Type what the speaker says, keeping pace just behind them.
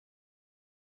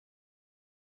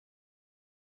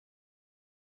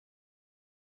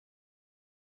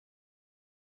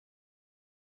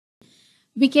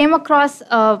we came across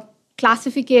a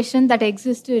classification that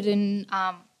existed in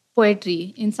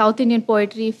poetry, in South Indian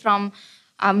poetry from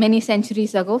many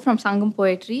centuries ago, from Sangam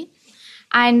poetry.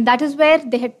 And that is where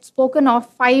they had spoken of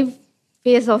five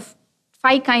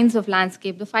kinds of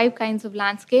landscape, the five kinds of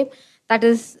landscape, that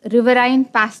is riverine,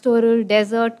 pastoral,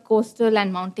 desert, coastal,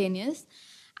 and mountainous.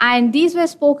 And these were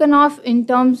spoken of in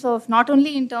terms of, not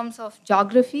only in terms of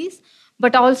geographies,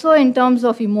 but also in terms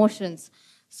of emotions.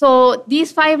 So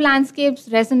these five landscapes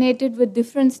resonated with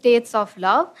different states of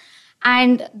love.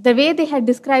 And the way they had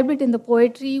described it in the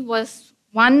poetry was,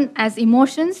 one, as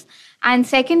emotions, and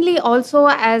secondly, also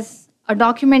as a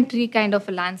documentary kind of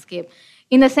a landscape.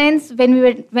 In a sense,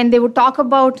 when they would talk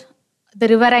about the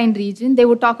riverine region, they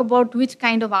would talk about which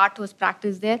kind of art was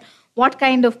practiced there, what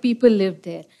kind of people lived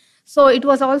there. So it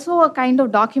was also a kind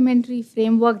of documentary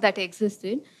framework that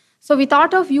existed. So we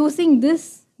thought of using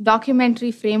this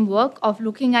documentary framework of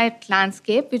looking at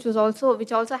landscape, which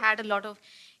also had a lot of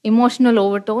emotional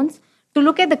overtones, to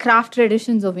look at the craft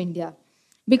traditions of India.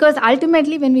 Because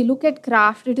ultimately, when we look at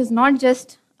craft, it is not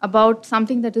just about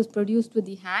something that is produced with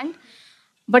the hand,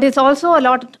 but it's also a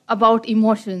lot about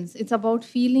emotions. It's about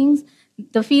feelings,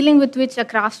 the feeling with which a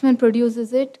craftsman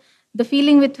produces it, the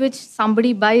feeling with which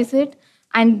somebody buys it,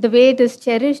 and the way it is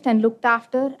cherished and looked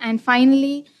after. And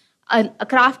finally, a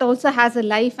craft also has a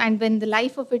life, and when the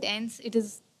life of it ends,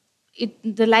 it's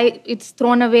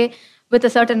thrown away with a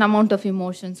certain amount of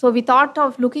emotion. So we thought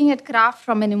of looking at craft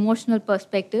from an emotional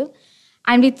perspective,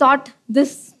 and we thought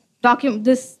this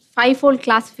fivefold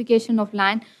classification of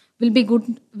land will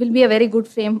be a very good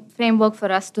framework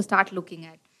for us to start looking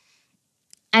at.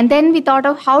 And then we thought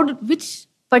of which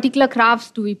particular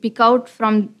crafts do we pick out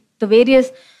from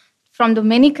the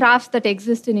many crafts that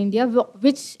exist in India,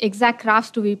 which exact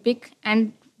crafts do we pick,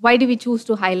 and why do we choose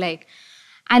to highlight?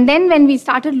 And then when we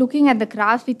started looking at the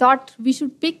crafts, we thought we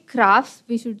should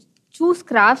choose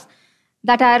crafts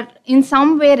that are in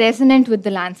some way resonant with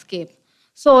the landscape.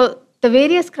 So the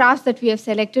various crafts that we have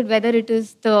selected, whether it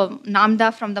is the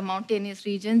namda from the mountainous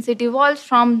regions, it evolves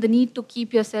from the need to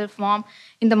keep yourself warm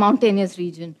in the mountainous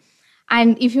region.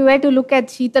 And if you were to look at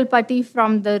Sheetalpati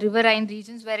from the riverine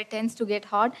regions where it tends to get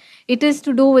hot, it is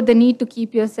to do with the need to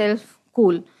keep yourself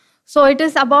cool. So it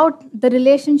is about the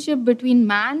relationship between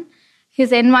man,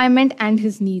 his environment, and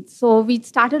his needs. So we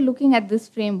started looking at this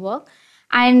framework,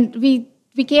 and we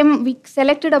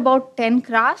selected about 10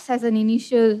 crafts as an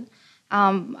initial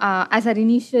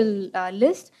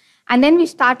list. And then we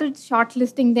started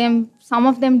shortlisting them. Some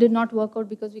of them did not work out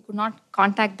because we could not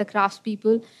contact the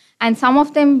craftspeople. And some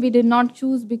of them we did not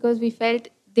choose because we felt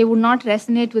they would not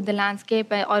resonate with the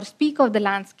landscape or speak of the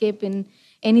landscape in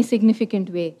any significant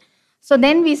way. So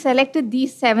then we selected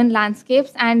these 7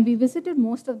 landscapes, and we visited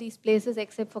most of these places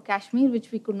except for Kashmir,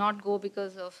 which we could not go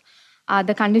because of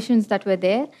the conditions that were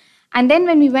there. And then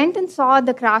when we went and saw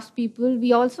the craftspeople,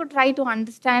 we also tried to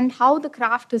understand how the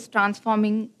craft is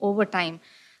transforming over time.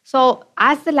 So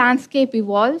as the landscape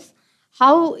evolves,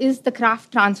 how is the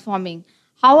craft transforming?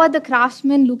 How are the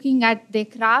craftsmen looking at their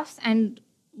crafts, and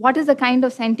what is the kind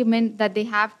of sentiment that they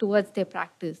have towards their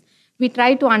practice? We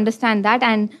tried to understand that.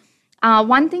 And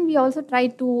one thing we also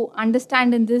tried to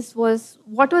understand in this was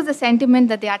what was the sentiment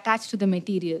that they attached to the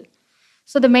material.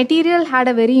 So the material had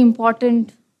a very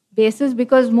important basis,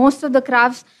 because most of the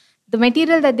crafts, the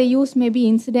material that they use may be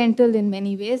incidental in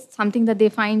many ways, something that they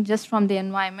find just from the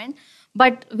environment.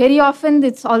 But very often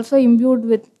it's also imbued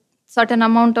with certain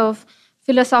amount of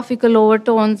philosophical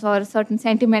overtones or certain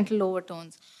sentimental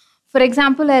overtones. For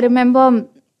example, I remember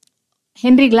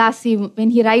Henry Glassy, when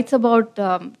he writes about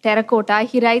terracotta,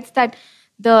 he writes that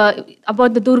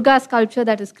about the Durga sculpture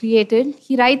that is created,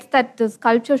 he writes that the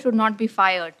sculpture should not be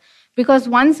fired, because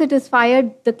once it is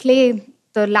fired, the clay,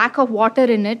 the lack of water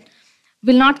in it,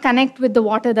 will not connect with the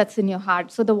water that's in your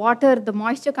heart. So the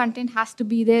moisture content has to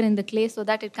be there in the clay so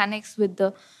that it connects with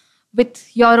the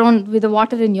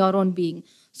water in your own being.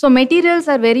 So materials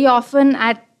are very often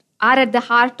at the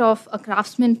heart of a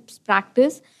craftsman's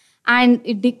practice, and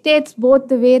it dictates both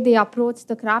the way they approach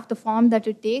the craft, the form that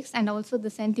it takes, and also the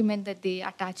sentiment that they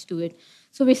attach to it.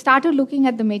 So we started looking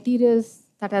at the materials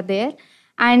that are there,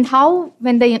 and how,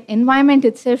 when the environment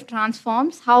itself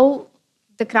transforms, how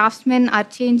the craftsmen are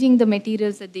changing the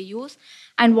materials that they use,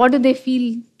 and what do they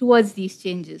feel towards these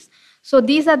changes. So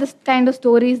these are the kind of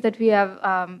stories that we have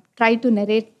tried to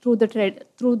narrate through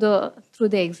the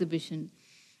exhibition.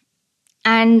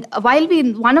 And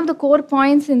one of the core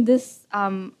points in this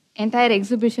entire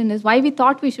exhibition is why we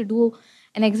thought we should do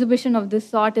an exhibition of this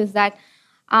sort is that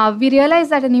we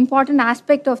realized that an important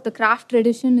aspect of the craft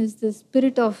tradition is the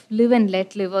spirit of live and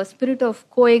let live, a spirit of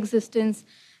coexistence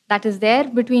that is there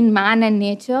between man and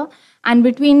nature. and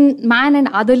between man and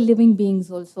other living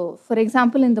beings also. For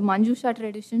example, in the Manjusha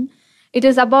tradition, it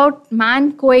is about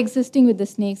man coexisting with the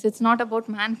snakes. It's not about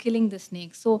man killing the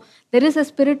snakes. So there is a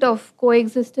spirit of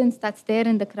coexistence that's there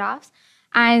in the crafts,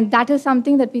 and that is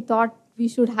something that we thought we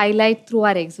should highlight through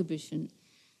our exhibition.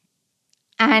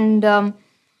 And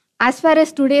as far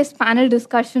as today's panel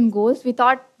discussion goes, we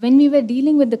thought when we were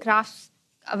dealing with the crafts,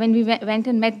 when we went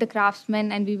and met the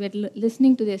craftsmen and we were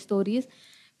listening to their stories,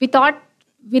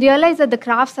 we realized that the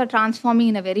crafts are transforming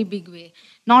in a very big way.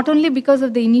 Not only because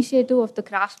of the initiative of the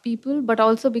craftspeople, but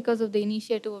also because of the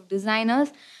initiative of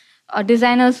designers.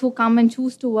 Designers who come and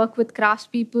choose to work with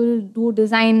craftspeople, do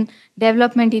design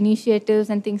development initiatives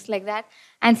and things like that.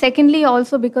 And secondly,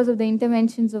 also because of the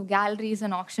interventions of galleries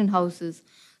and auction houses.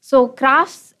 So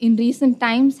crafts in recent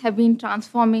times have been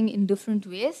transforming in different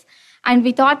ways. And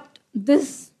we thought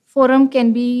this forum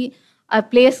can be a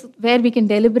place where we can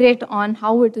deliberate on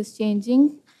how it is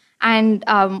changing and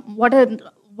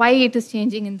why it is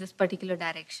changing in this particular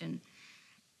direction.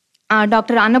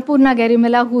 Dr.Annapurna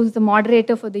Garimella, who is the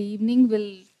moderator for the evening,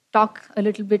 will talk a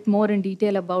little bit more in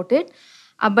detail about it.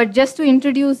 But just to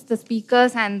introduce the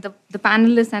speakers and the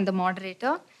panelists and the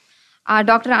moderator,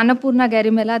 Dr. Annapurna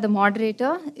Garimella, the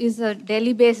moderator, is a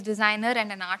Delhi-based designer and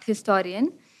an art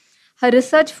historian. Her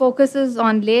research focuses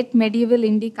on late medieval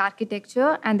Indic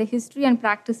architecture and the history and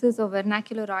practices of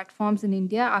vernacular art forms in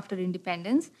India after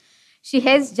independence. She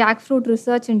heads Jackfruit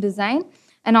Research and Design,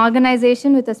 an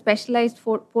organization with a specialized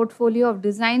portfolio of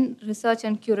design, research,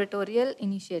 and curatorial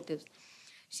initiatives.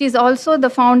 She is also the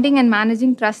founding and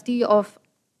managing trustee of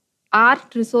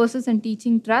Art, Resources, and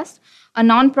Teaching Trust, a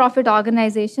non-profit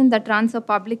organization that runs a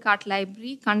public art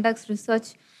library, conducts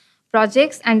research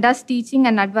projects, and does teaching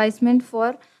and advisement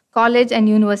for college and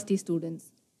university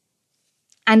students.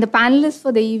 And the panelists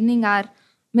for the evening are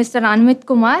Mr. Amit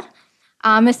Kumar.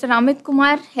 Mr. Amit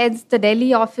Kumar heads the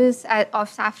Delhi office of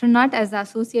Saffron Art as the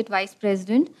Associate Vice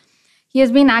President. He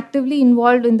has been actively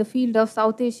involved in the field of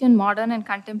South Asian modern and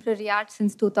contemporary art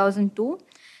since 2002.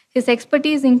 His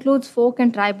expertise includes folk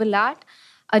and tribal art,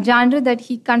 a genre that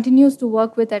he continues to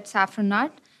work with at Saffron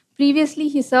Art. Previously,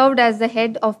 he served as the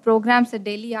head of programs at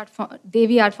Devi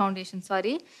Art Foundation,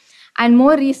 and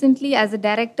more recently as the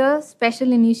director,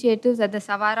 special initiatives at the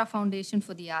Savara Foundation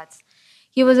for the Arts.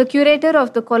 He was a curator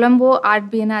of the Colombo Art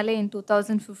Biennale in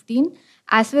 2015,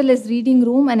 as well as Reading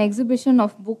Room, an exhibition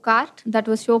of book art that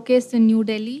was showcased in New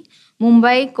Delhi,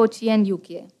 Mumbai, Kochi, and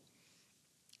UK.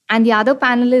 And the other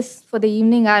panelists for the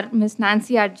evening are Ms.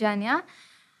 Nancy Adjania.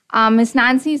 Ms.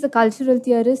 Nancy is a cultural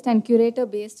theorist and curator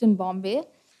based in Bombay.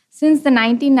 Since the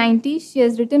 1990s, she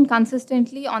has written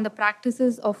consistently on the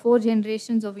practices of 4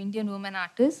 generations of Indian women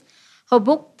artists. Her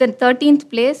book, The 13th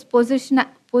Place,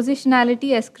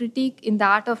 Positionality as Critique in the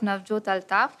Art of Navjot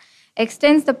Altaf,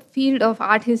 extends the field of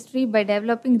art history by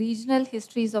developing regional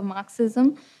histories of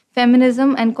Marxism,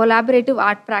 feminism, and collaborative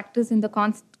art practice in the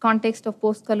context of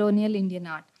post-colonial Indian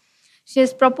art. She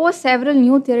has proposed several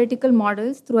new theoretical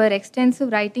models through her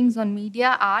extensive writings on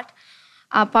media, art,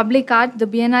 public art, the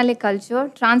Biennale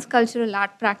culture, transcultural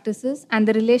art practices, and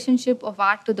the relationship of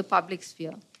art to the public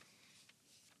sphere.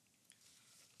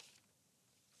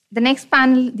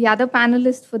 The other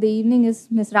panelist for the evening is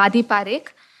Ms. Radhi Parekh,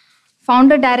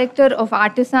 founder director of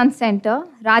Artisan Center.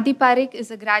 Radhi Parekh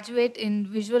is a graduate in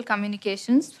visual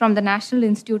communications from the National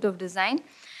Institute of Design.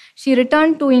 She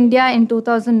returned to India in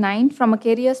 2009 from a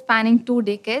career spanning 2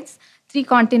 decades, 3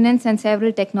 continents, and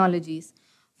several technologies.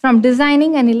 From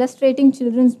designing and illustrating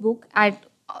children's book at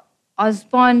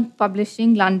Osborne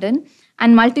Publishing, London,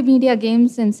 and multimedia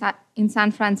games in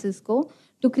San Francisco,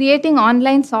 to creating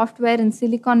online software in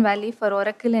Silicon Valley for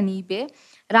Oracle and eBay,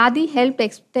 Radhi helped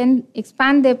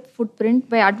expand their footprint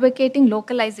by advocating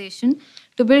localization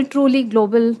to build truly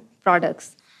global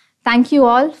products. Thank you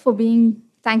all for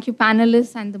thank you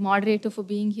panelists and the moderator for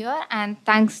being here, and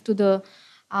thanks to the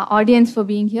audience for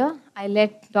being here. I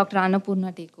let Dr.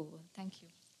 Annapurna take over. Thank you.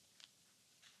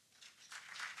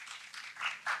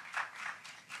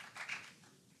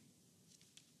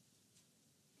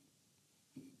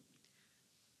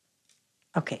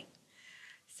 Okay,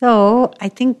 so I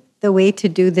think the way to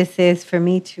do this is for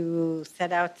me to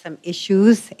set out some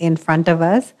issues in front of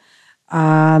us,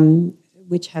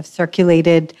 which have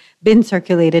been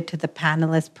circulated to the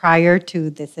panelists prior to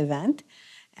this event,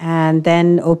 and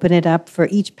then open it up for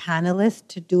each panelist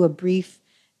to do a brief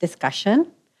discussion.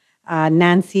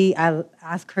 Nancy, I'll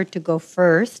ask her to go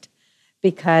first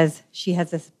because she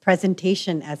has a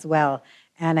presentation as well.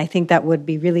 And I think that would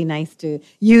be really nice to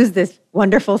use this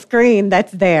wonderful screen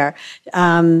that's there.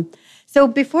 So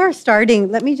before starting,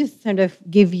 let me just sort of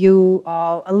give you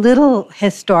all a little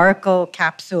historical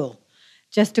capsule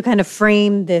just to kind of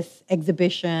frame this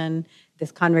exhibition,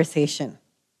 this conversation.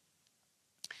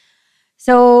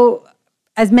 So,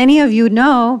 as many of you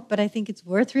know, but I think it's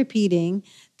worth repeating,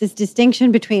 this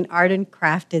distinction between art and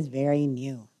craft is very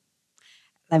new.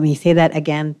 Let me say that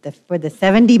again for the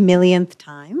 70 millionth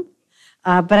time,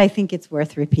 but I think it's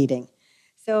worth repeating.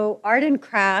 So art and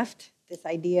craft, this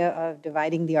idea of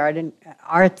dividing the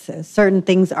arts, certain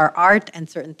things are art and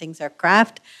certain things are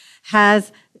craft,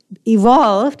 has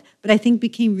evolved, but I think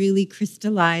became really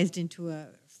crystallized into a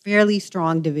fairly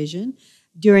strong division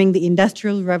during the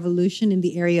Industrial Revolution in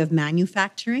the area of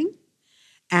manufacturing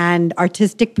and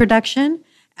artistic production,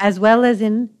 as well as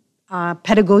in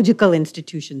pedagogical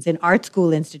institutions, in art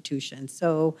school institutions.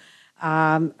 So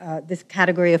this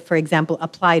category of, for example,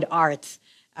 applied arts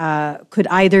could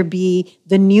either be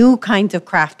the new kinds of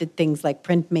crafted things like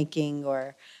printmaking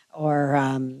or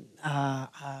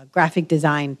graphic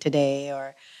design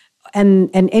today, and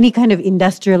any kind of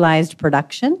industrialized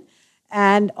production.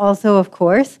 And also, of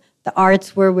course, the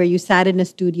arts were where you sat in a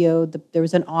studio, there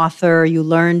was an author, you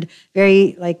learned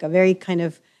very kind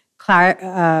of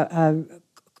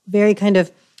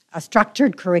a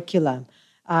structured curriculum,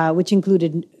 which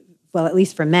included, well, at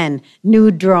least for men,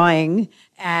 nude drawing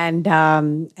and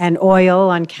oil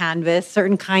on canvas,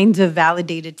 certain kinds of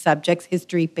validated subjects,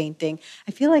 history, painting.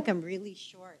 I feel like I'm really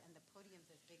short and the podium's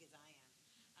as big as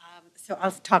I am. So I'll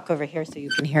talk over here so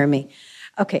you can hear me.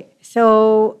 Okay,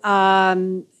 so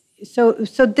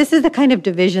this is the kind of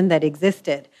division that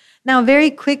existed. Now,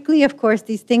 very quickly, of course,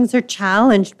 these things are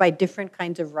challenged by different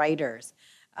kinds of writers,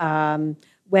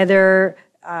 whether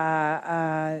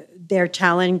they're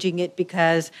challenging it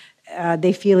because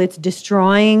they feel it's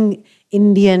destroying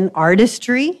Indian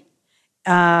artistry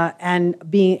and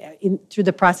through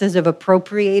the process of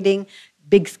appropriating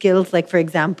big skills, like, for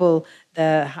example,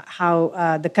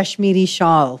 how the Kashmiri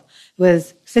shawl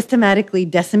was systematically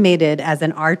decimated as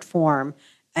an art form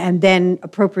and then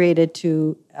appropriated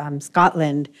to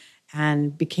Scotland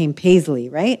and became paisley,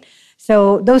 right?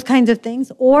 So those kinds of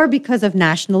things, or because of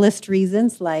nationalist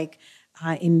reasons, like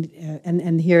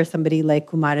and here somebody like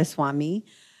Kumaraswamy,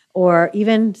 or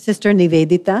even Sister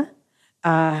Nivedita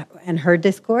and her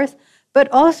discourse, but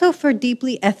also for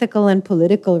deeply ethical and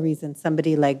political reasons,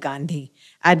 somebody like Gandhi,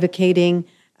 advocating.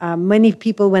 Many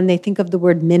people, when they think of the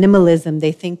word minimalism,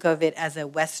 they think of it as a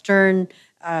Western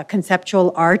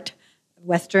conceptual art,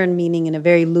 Western meaning in a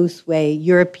very loose way,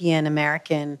 European,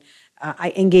 American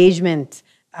engagement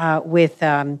with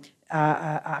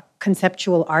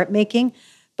conceptual art making.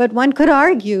 But one could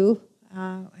argue,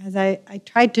 as I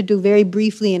tried to do very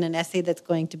briefly in an essay that's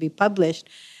going to be published,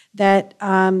 that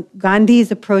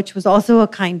Gandhi's approach was also a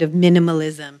kind of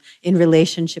minimalism in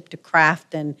relationship to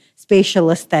craft and spatial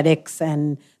aesthetics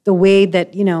and the way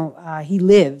that, he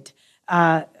lived,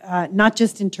 not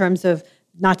just in terms of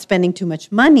not spending too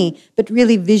much money, but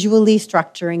really visually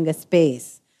structuring a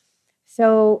space.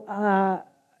 So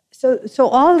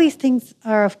all these things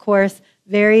are, of course,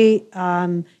 very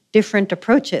different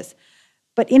approaches.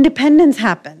 But independence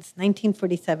happens,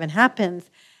 1947 happens,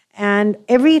 and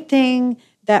everything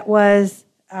that was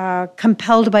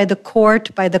compelled by the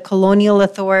court, by the colonial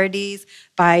authorities,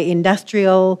 by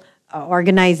industrial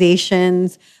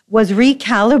organizations, was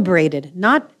recalibrated,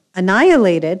 not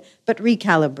annihilated, but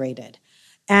recalibrated.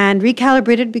 And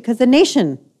recalibrated because the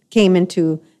nation came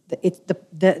into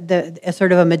a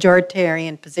sort of a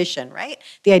majoritarian position, right?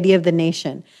 The idea of the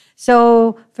nation.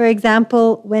 So, for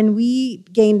example, when we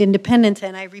gained independence,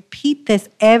 and I repeat this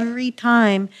every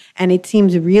time, and it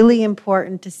seems really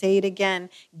important to say it again,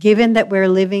 given that we're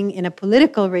living in a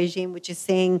political regime which is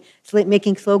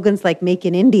making slogans like "Make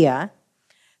in India,"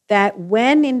 that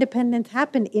when independence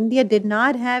happened, India did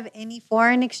not have any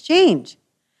foreign exchange.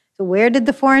 So where did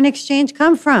the foreign exchange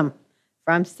come from?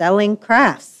 From selling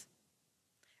crafts,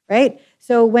 right?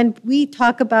 So when we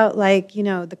talk about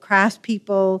the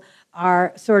craftspeople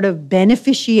are sort of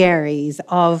beneficiaries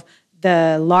of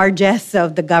the largesse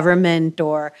of the government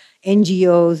or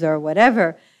NGOs or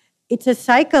whatever, it's a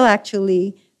cycle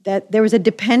actually that there was a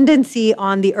dependency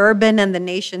on the urban and the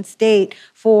nation state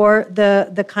for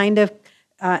the kind of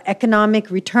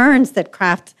economic returns that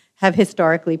crafts have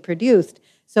historically produced.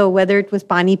 So whether it was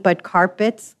Panipat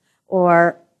carpets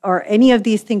or any of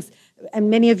these things, and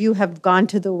many of you have gone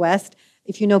to the West.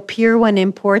 If you know Pier 1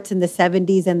 imports in the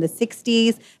 70s and the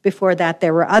 60s, before that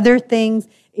there were other things.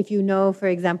 If you know, for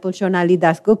example, Shonali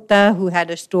Dasgupta, who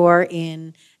had a store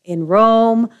in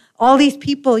Rome, all these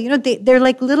people, they're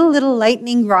like little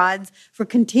lightning rods for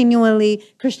continually,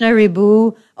 Krishna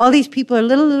Ribu, all these people are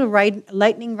little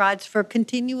lightning rods for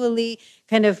continually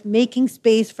kind of making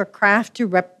space for craft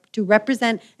to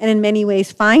represent and in many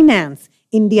ways finance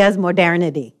India's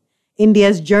modernity,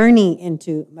 India's journey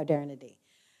into modernity.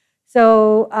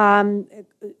 So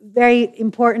very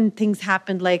important things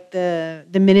happened, like the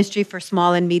Ministry for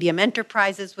Small and Medium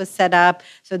Enterprises was set up.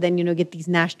 So then, get these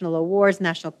national awards,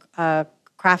 national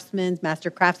master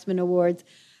craftsman awards.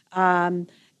 And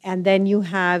then you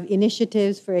have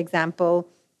initiatives, for example,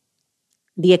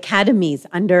 the academies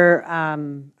under,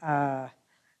 I've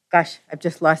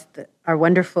just lost our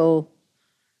wonderful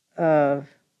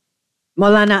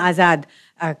Maulana Azad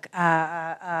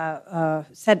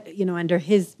said, under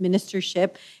his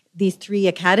ministership, these 3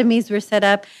 academies were set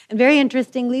up. And very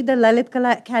interestingly, the Lalit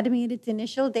Kala Academy in its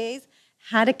initial days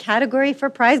had a category for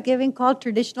prize giving called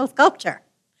traditional sculpture.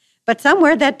 But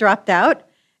somewhere that dropped out.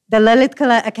 The Lalit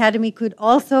Kala Academy could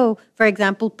also, for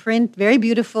example, print very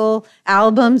beautiful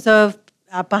albums of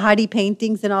Pahadi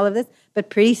paintings and all of this. But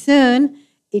pretty soon,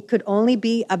 it could only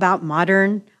be about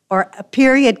modern or a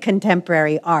period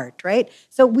contemporary art, right?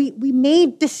 So we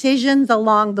made decisions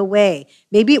along the way.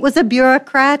 Maybe it was a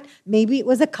bureaucrat, maybe it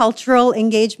was a cultural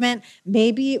engagement,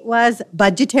 maybe it was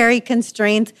budgetary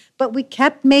constraints, but we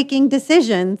kept making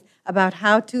decisions about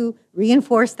how to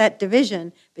reinforce that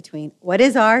division between what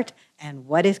is art and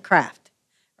what is craft,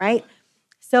 right?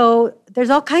 So there's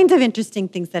all kinds of interesting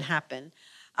things that happen.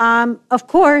 Of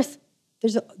course,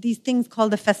 there's these things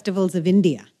called the festivals of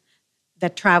India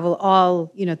that travel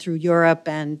all, through Europe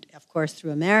and, of course,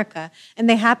 through America. And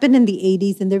they happen in the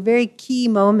 80s, and they're very key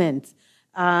moments.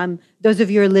 Those of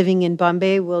you who are living in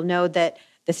Bombay will know that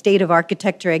the State of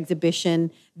Architecture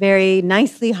exhibition very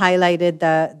nicely highlighted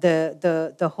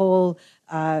the whole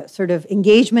sort of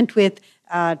engagement with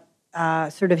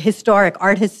sort of historic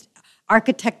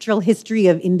architectural history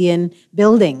of Indian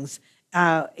buildings.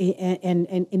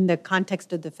 In the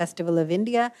context of the Festival of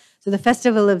India. So the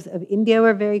Festival of India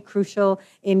were very crucial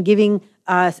in giving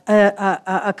us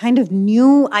a kind of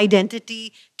new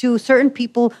identity to certain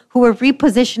people who were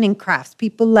repositioning crafts,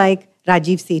 people like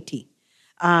Rajiv Sethi.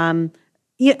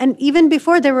 And even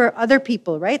before, there were other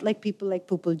people, right? Like people like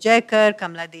Pupul Jaikar,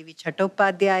 Kamla Devi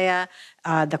Chattopadhyaya,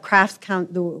 the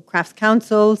crafts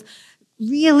councils,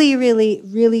 really, really,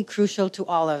 really crucial to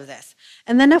all of this.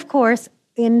 And then, of course,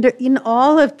 in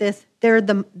all of this, there are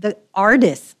the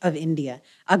artists of India,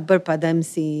 Akbar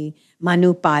Padamsee,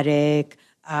 Manu Parekh,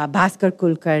 Bhaskar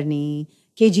Kulkarni,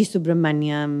 K.G.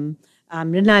 Subramaniam,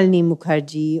 Mrinalini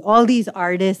Mukherjee, all these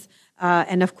artists,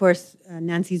 and of course,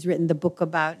 Nancy's written the book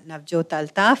about Navjot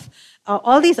Altaf.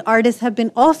 All these artists have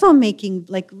been also making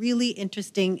like really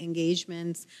interesting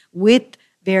engagements with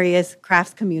various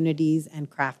crafts communities and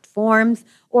craft forms,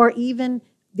 or even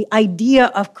the idea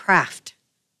of craft.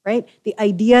 Right? The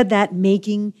idea that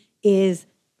making is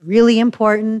really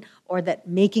important, or that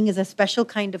making is a special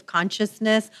kind of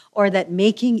consciousness, or that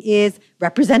making is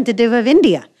representative of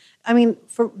India. I mean,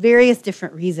 for various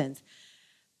different reasons.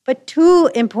 But 2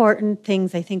 important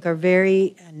things I think are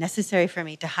very necessary for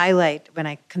me to highlight when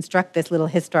I construct this little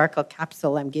historical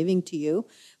capsule I'm giving to you,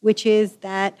 which is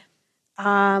that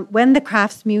when the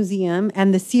Crafts Museum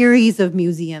and the series of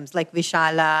museums like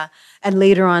Vishala and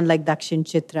later on like Dakshin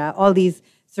Chitra, all these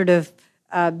sort of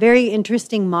very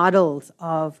interesting models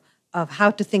of how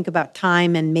to think about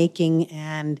time and making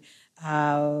and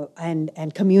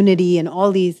community and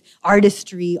all these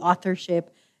artistry,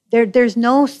 authorship. There's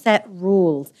no set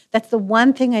rules. That's the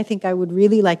one thing I think I would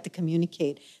really like to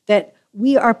communicate, that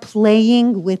we are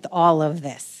playing with all of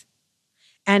this.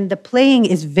 And the playing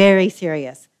is very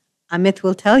serious. Amit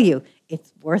will tell you,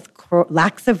 it's worth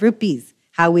lakhs of rupees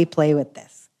how we play with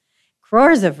this.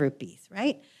 Crores of rupees,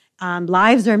 right?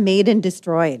 Lives are made and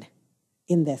destroyed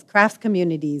in this. Crafts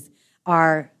communities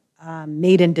are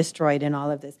made and destroyed in all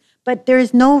of this. But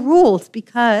there's no rules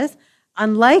because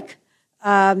unlike,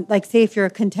 like say if you're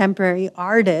a contemporary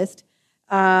artist,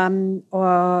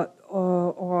 or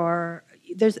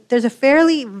there's a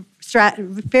fairly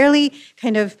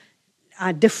kind of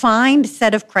defined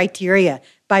set of criteria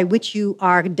by which you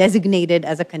are designated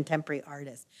as a contemporary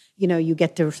artist. You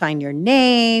get to sign your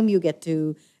name, you get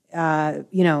to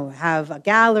have a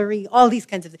gallery, all these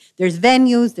kinds of things. There's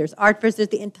venues, there's art fairs, there's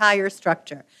the entire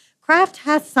structure. Craft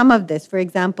has some of this. For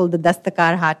example, the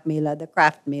Dastakar Hat Mela, the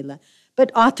Craft Mela.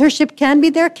 But authorship can be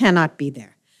there, cannot be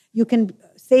there. You can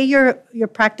say you're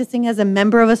practicing as a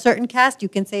member of a certain caste. You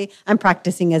can say, I'm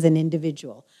practicing as an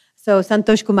individual. So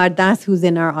Santosh Kumar Das, who's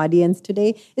in our audience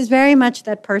today, is very much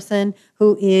that person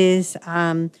who is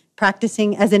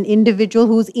practicing as an individual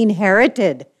who's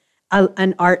inherited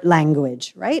an art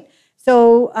language, right?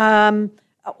 So,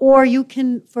 or you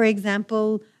can, for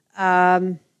example,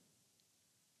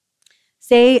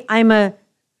 say I'm a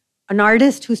an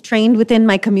artist who's trained within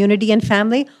my community and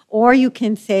family, or you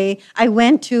can say, I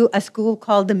went to a school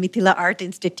called the Mithila Art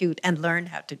Institute and learned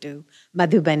how to do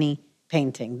Madhubani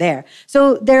painting there.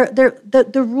 So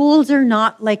the rules are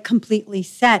not like completely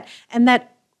set, and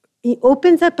that it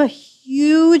opens up a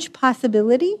huge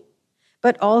possibility,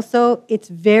 but also it's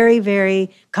very,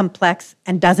 very complex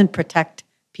and doesn't protect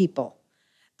people.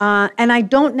 And I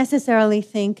don't necessarily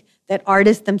think that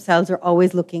artists themselves are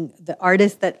always looking. The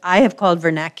artists that I have called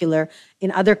vernacular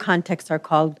in other contexts are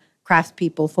called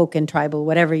craftspeople, folk and tribal,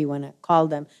 whatever you want to call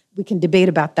them. We can debate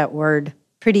about that word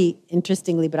pretty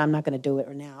interestingly, but I'm not going to do it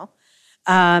now.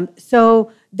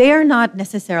 So they are not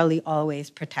necessarily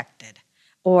always protected,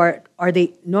 nor are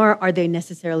they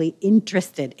necessarily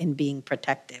interested in being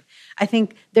protective. I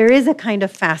think there is a kind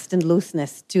of fast and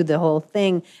looseness to the whole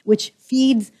thing, which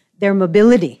feeds their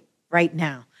mobility right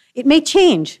now. It may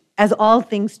change, as all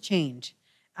things change.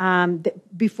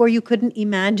 Before you couldn't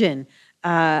imagine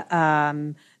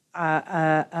a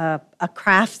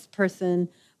craftsperson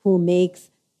who makes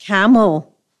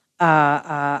camel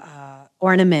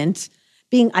ornaments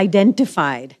being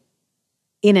identified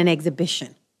in an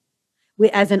exhibition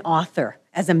as an author,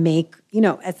 as a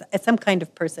as some kind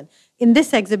of person. In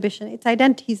this exhibition,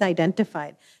 he's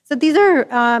identified. So these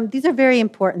are very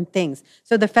important things.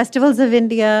 So the festivals of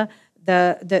India,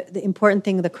 the important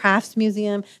thing, the Crafts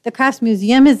Museum. The Crafts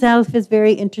Museum itself is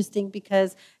very interesting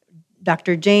because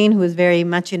Dr. Jain, who is very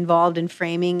much involved in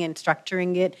framing and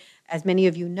structuring it, as many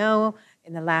of you know,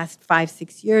 in the last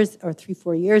 5-6 years or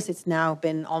 3-4 years, it's now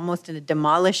been almost in a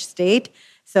demolished state.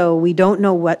 So we don't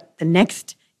know what the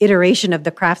next iteration of the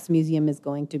Crafts Museum is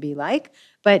going to be like.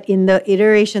 But in the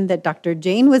iteration that Dr.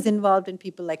 Jain was involved in,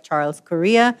 people like Charles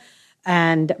Correa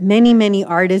and many, many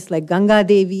artists like Ganga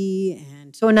Devi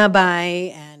and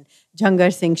Sonabai and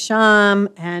Jangar Singh Sham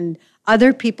and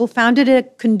other people found it a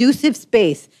conducive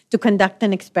space to conduct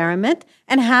an experiment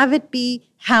and have it be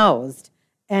housed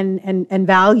and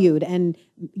valued and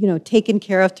taken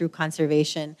care of through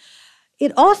conservation.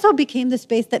 It also became the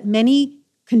space that many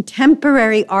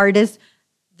contemporary artists,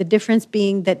 the difference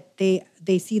being that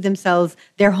they see themselves,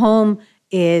 their home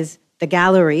is the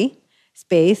gallery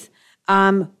space,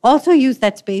 also use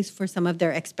that space for some of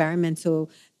their experiments. So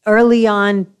early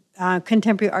on,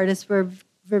 contemporary artists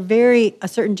a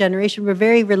certain generation were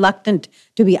very reluctant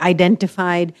to be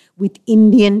identified with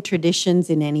Indian traditions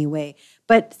in any way.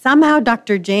 But somehow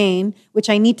Dr. Jain, which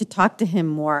I need to talk to him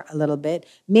more a little bit,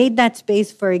 made that space,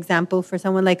 for example, for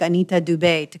someone like Anita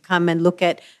Dubé to come and look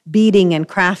at beading and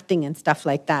crafting and stuff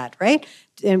like that, right?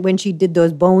 And when she did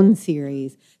those bone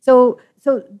series. So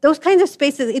those kinds of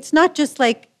spaces, it's not just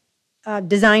like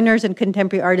designers and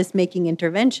contemporary artists making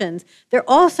interventions. They're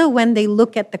also, when they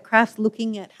look at the crafts,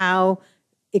 looking at how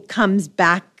it comes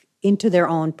back into their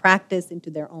own practice, into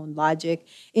their own logic,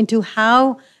 into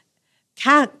how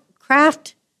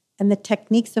craft and the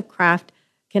techniques of craft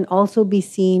can also be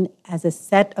seen as a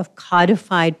set of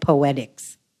codified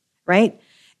poetics, right?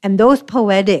 And those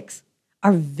poetics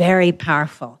are very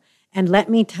powerful. And let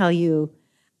me tell you,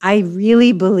 I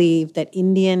really believe that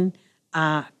Indian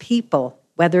people,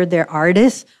 whether they're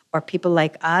artists or people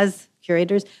like us,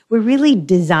 curators, we're really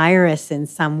desirous in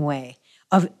some way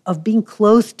of being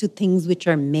close to things which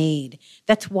are made.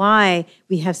 That's why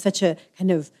we have such a kind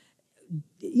of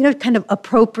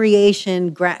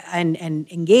appropriation and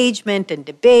engagement and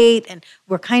debate, and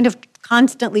we're kind of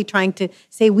constantly trying to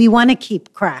say we want to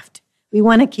keep craft. We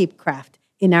want to keep craft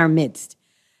in our midst.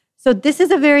 So this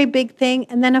is a very big thing.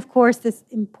 And then, of course, this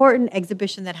important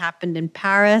exhibition that happened in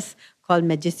Paris called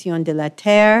Magiciens de la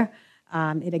Terre.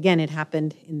 It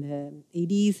happened in the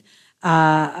 80s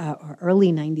or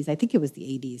early 90s. I think it was the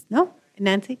 80s. No,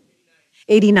 Nancy?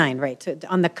 89, right. So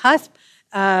on the cusp.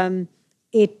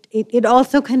 It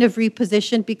also kind of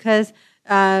repositioned because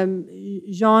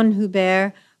Jean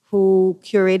Hubert, who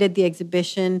curated the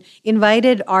exhibition,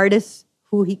 invited artists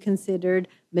who he considered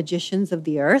magicians of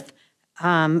the earth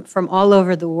from all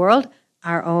over the world.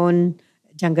 Our own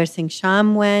Jangar Singh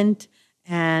Sham went,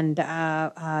 and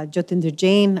Jyotinder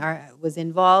Jain was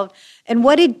involved. And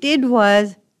what it did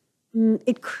was,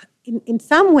 in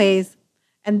some ways,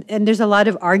 and there's a lot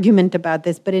of argument about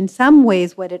this, but in some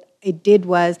ways what it did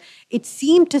was it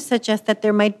seemed to suggest that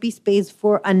there might be space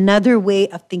for another way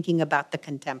of thinking about the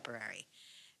contemporary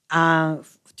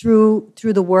through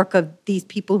the work of these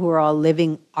people who are all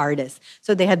living artists.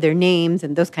 So they had their names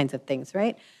and those kinds of things,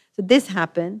 right? So this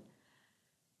happened.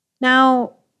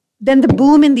 Now, then the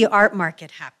boom in the art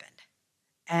market happened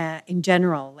in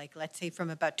general, like let's say from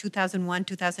about 2001,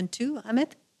 2002,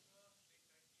 Amit?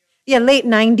 Yeah, late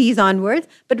 90s onwards,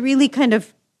 but really kind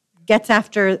of gets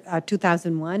after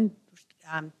 2001.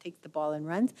 takes the ball and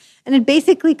runs. And it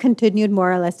basically continued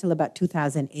more or less till about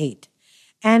 2008.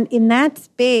 And in that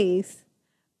space,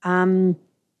 a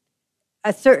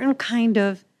certain kind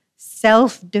of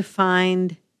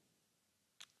self-defined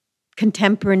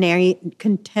contemporaneity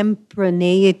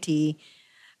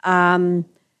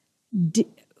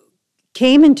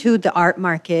came into the art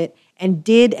market and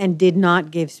did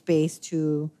not give space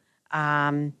to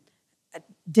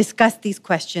discuss these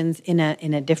questions in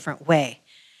a different way.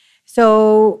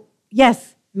 So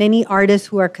yes, many artists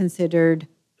who are considered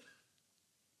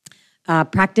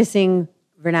practicing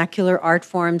vernacular art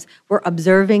forms were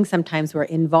observing, sometimes were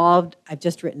involved. I've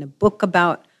just written a book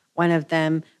about one of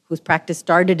them whose practice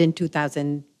started in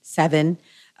 2007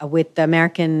 with the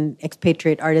American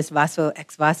expatriate artist Vasco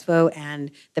Ex Vasco and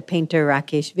the painter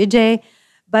Rakesh Vijay.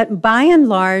 But by and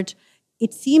large,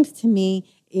 it seems to me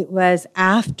it was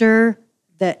after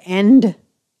the end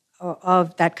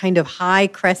of that kind of high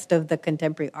crest of the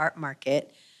contemporary art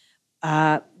market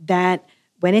that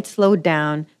when it slowed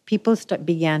down, people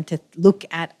began to look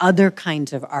at other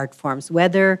kinds of art forms,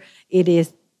 whether it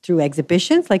is through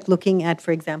exhibitions, like looking at,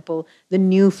 for example, the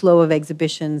new flow of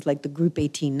exhibitions like the Group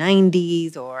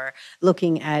 1890s, or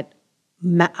looking at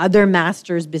other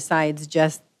masters besides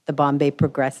just the Bombay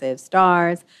Progressive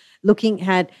Stars, looking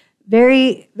at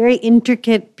very, very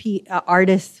intricate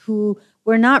artists who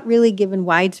were not really given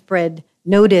widespread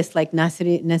notice, like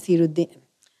Nazreen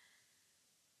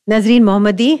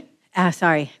Mohammadi.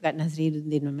 Sorry, I got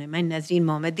Nazreen in my mind. Nazreen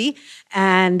Mohammadi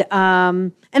and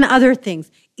other things.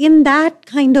 In that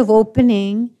kind of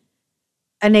opening,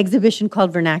 an exhibition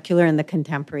called Vernacular and the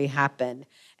Contemporary happened,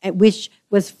 which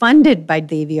was funded by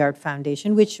Devi Art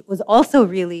Foundation, which was also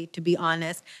really, to be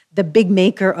honest, the big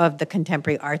maker of the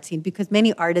contemporary art scene, because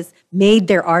many artists made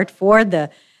their art for the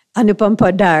Anupam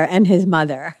Poddar and his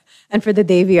mother, and for the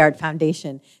Devi Art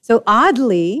Foundation. So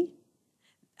oddly,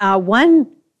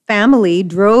 one family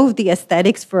drove the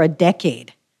aesthetics for a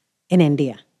decade in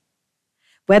India,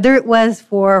 whether it was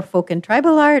for folk and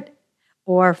tribal art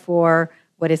or for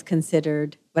what is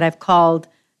considered, what I've called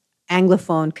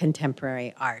Anglophone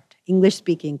contemporary art,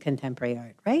 English-speaking contemporary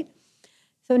art, right?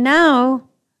 So now,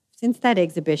 since that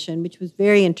exhibition, which was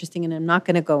very interesting, and I'm not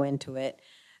going to go into it,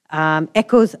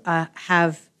 echoes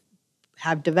have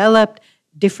developed,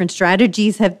 different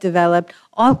strategies have developed,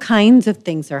 all kinds of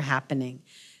things are happening.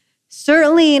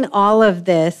 Certainly in all of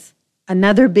this,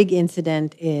 another big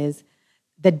incident is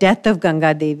the death of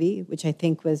Ganga Devi, which I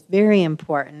think was very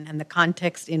important, and the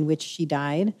context in which she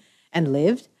died and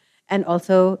lived, and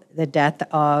also the death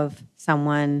of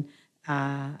someone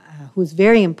who's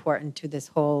very important to this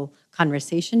whole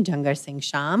conversation, Jangar Singh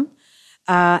Sham,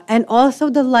 and also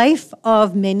the life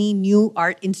of many new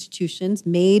art institutions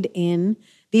made in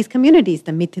these communities,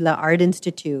 the Mithila Art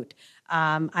Institute.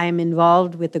 I am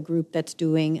involved with a group that's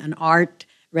doing an art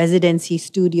residency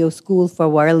studio school for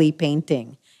Warli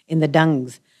painting in the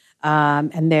Dungs,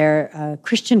 and they're a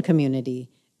Christian community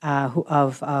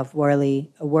of Warli,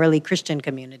 a Warli Christian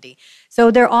community.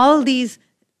 So there are all these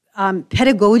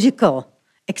pedagogical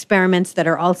experiments that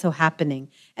are also happening.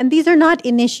 And these are not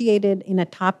initiated in a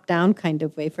top-down kind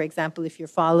of way. For example, if you're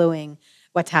following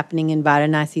what's happening in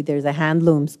Varanasi, there's a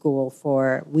handloom school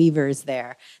for weavers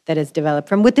there that is developed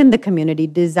from within the community,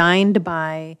 designed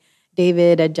by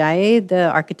David Ajayi, the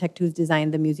architect who's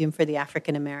designed the Museum for the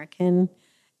African American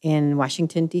in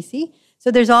Washington, D.C.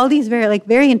 So there's all these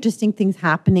very interesting things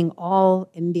happening all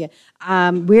India.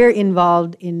 We're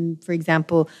involved in, for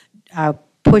example,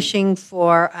 pushing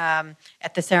for,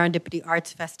 at the Serendipity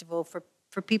Arts Festival,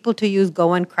 for people to use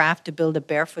Go and Craft to build a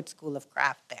barefoot school of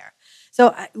craft there.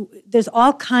 So there's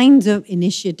all kinds of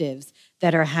initiatives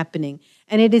that are happening.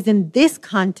 And it is in this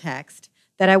context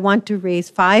that I want to raise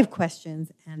 5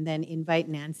 questions and then invite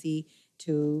Nancy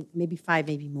to maybe 5,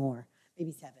 maybe more,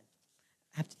 maybe 7.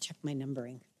 I have to check my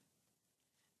numbering.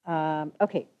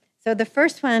 Okay, so the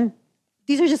first one,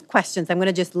 these are just questions. I'm going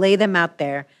to just lay them out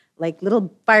there like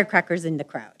little firecrackers in the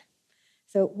crowd.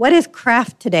 So what is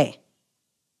craft today?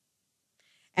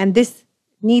 And this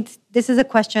is a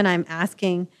question I'm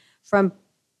asking from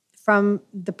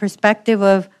the perspective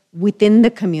of within the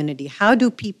community. How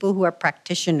do people who are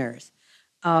practitioners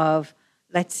of,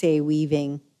 let's say,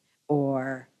 weaving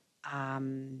or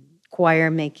choir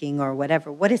making or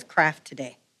whatever, what is craft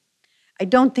today? I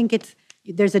don't think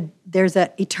there's a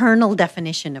eternal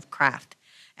definition of craft.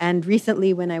 And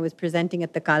recently when I was presenting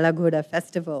at the Kala Ghoda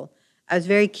Festival, I was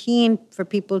very keen for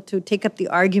people to take up the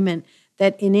argument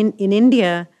that in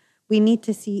India, we need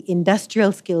to see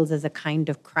industrial skills as a kind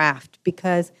of craft,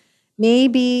 because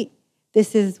maybe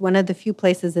this is one of the few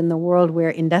places in the world where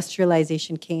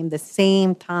industrialization came the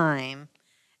same time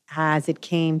as it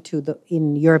came to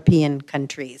in European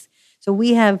countries. So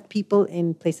we have people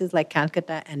in places like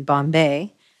Calcutta and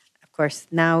Bombay. Of course,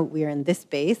 now we're in this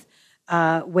space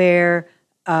where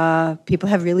people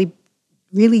have really,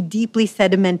 really deeply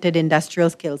sedimented industrial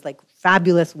skills, like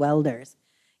fabulous welders,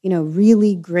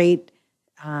 really great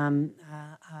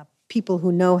people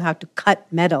who know how to cut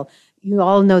metal. You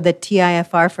all know that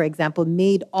TIFR, for example,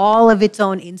 made all of its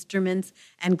own instruments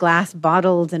and glass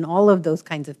bottles and all of those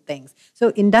kinds of things.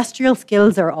 So industrial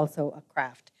skills are also a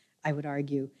craft, I would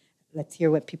argue. Let's hear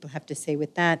what people have to say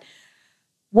with that.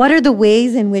 What are the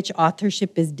ways in which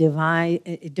authorship is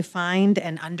defined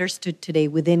and understood today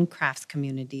within crafts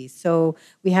communities? So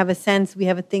we have a thing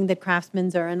that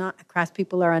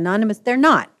craftspeople are anonymous. They're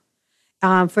not.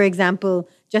 For example,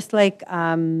 just like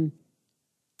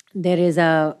there is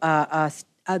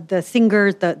the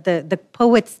singer's, the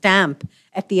poet's stamp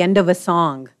at the end of a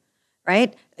song,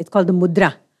 right? It's called the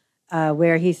mudra,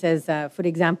 where he says, for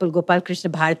example, Gopal Krishna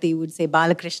Bharati would say,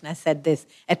 Balakrishna said this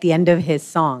at the end of his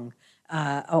song,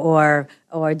 or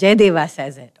Jayadeva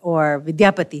says it, or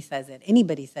Vidyapati says it,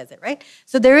 anybody says it, right?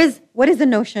 So what is the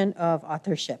notion of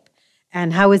authorship?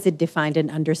 And how is it defined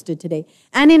and understood today?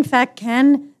 And in fact,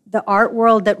 can the art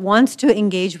world that wants to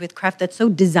engage with craft, that's so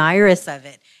desirous of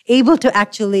it, able to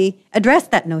actually address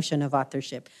that notion of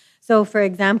authorship? So, for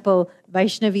example,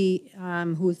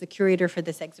 Vaishnavi, who is the curator for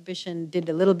this exhibition, did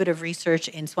a little bit of research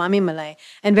in Swami Malay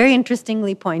and very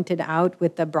interestingly pointed out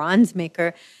with the bronze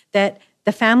maker that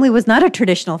the family was not a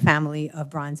traditional family of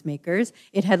bronze makers.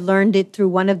 It had learned it through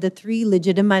one of the three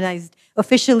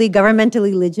officially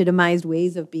governmentally legitimized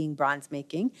ways of being bronze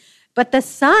making. But the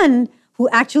son, who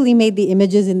actually made the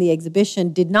images in the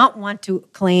exhibition, did not want to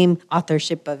claim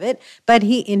authorship of it, but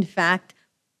he, in fact,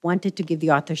 wanted to give the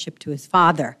authorship to his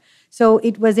father. So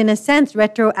it was, in a sense,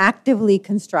 retroactively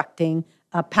constructing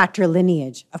a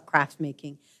patrilineage of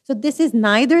craftsmaking. So this is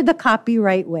neither the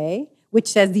copyright way, which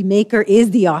says the maker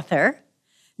is the author,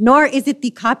 nor is it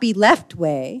the copyleft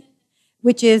way,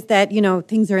 which is that,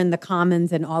 things are in the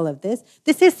commons and all of this.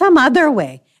 This is some other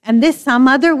way. And this some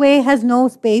other way has no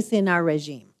space in our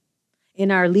regime.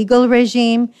 In our legal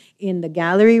regime, in the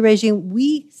gallery regime,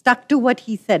 we stuck to what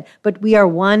he said, but we are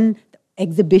one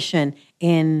exhibition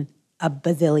in a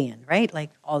bazillion, right? Like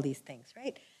all these things,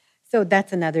 right? So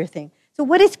that's another thing. So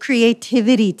what is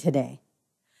creativity today?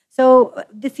 So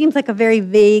this seems like a very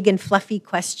vague and fluffy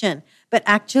question, but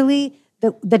actually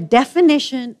the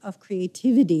definition of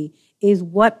creativity is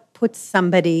what puts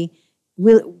somebody,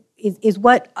 is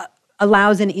what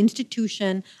allows an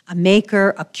institution, a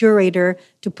maker, a curator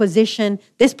to position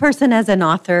this person as an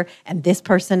author and this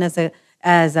person as a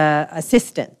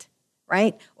assistant,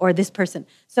 right? Or this person.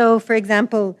 So, for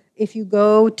example, if you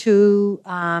go to,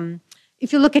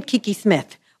 if you look at Kiki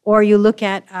Smith, or you look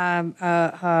at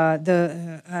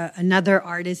another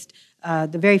artist,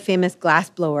 the very famous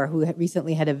glassblower who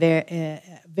recently had a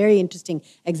very interesting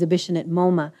exhibition at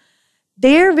MoMA,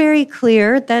 they're very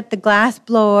clear that the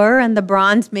glassblower and the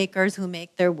bronze makers who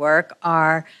make their work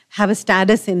have a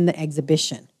status in the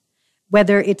exhibition,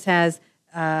 whether it's as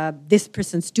this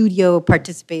person's studio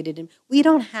participated in. We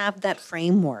don't have that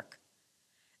framework.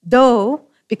 Though,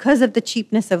 because of the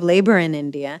cheapness of labor in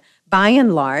India, by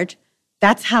and large,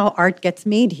 that's how art gets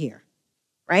made here,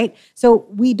 right? So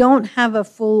we don't have a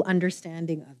full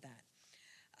understanding of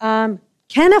that.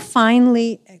 Can a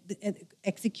finely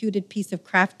executed piece of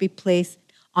craft be placed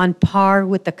on par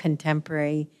with the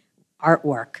contemporary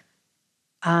artwork?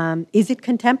 Is it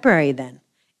contemporary then,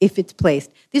 if it's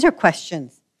placed? These are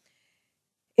questions.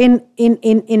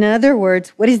 In other words,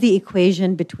 what is the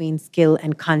equation between skill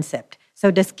and concept?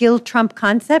 So does skill trump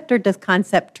concept, or does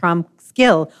concept trump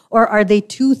skill? Or are they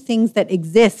two things that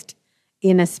exist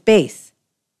in a space,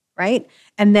 right?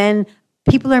 And then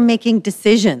people are making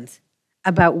decisions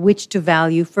about which to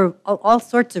value for all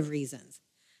sorts of reasons,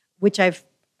 which I've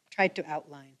tried to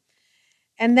outline.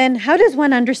 And then how does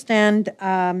one understand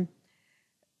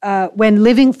when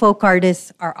living folk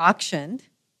artists are auctioned?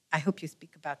 I hope you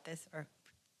speak about this, or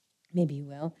maybe you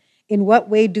will. In what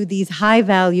way do these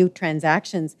high-value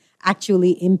transactions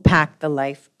actually impact the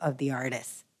life of the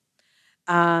artist?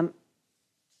 I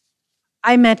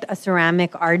met a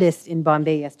ceramic artist in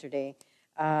Bombay yesterday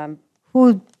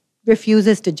who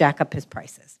refuses to jack up his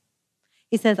prices.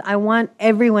 He says, I want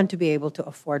everyone to be able to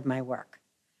afford my work.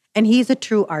 And he's a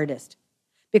true artist,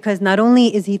 because not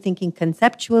only is he thinking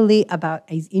conceptually about,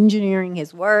 he's engineering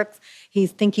his works,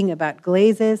 he's thinking about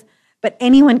glazes, but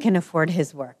anyone can afford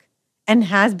his work and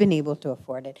has been able to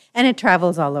afford it. And it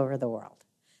travels all over the world.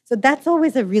 So that's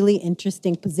always a really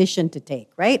interesting position to take,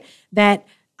 right? That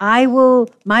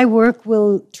my work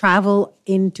will travel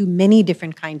into many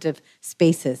different kinds of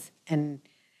spaces. And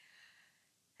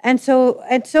so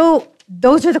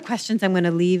those are the questions I'm going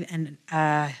to leave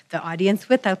the audience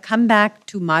with. I'll come back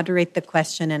to moderate the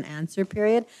question and answer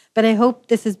period, but I hope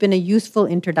this has been a useful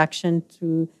introduction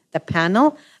to the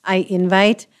panel. I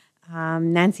invite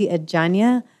Nancy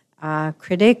Adjania,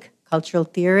 critic, cultural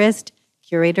theorist,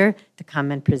 curator, to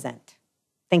come and present.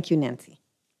 Thank you, Nancy.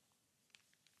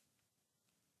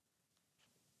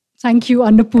 Thank you,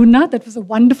 Annapurna. That was a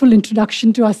wonderful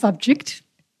introduction to our subject.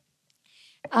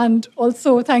 And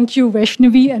also thank you,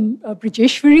 Vaishnavi and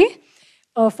Brajeshwari,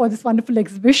 for this wonderful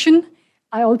exhibition.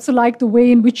 I also like the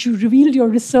way in which you revealed your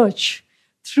research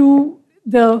through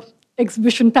the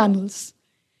exhibition panels.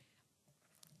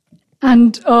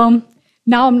 And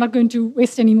now I'm not going to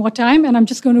waste any more time, and I'm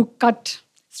just going to cut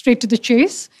straight to the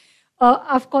chase.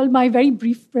 I've called my very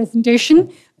brief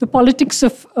presentation, The Politics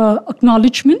of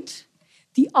Acknowledgement,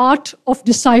 the Art of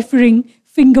Deciphering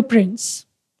Fingerprints.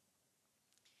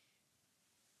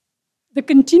 The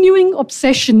continuing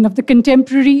obsession of the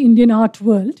contemporary Indian art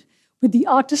world with the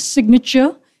artist's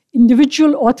signature,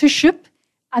 individual authorship,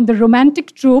 and the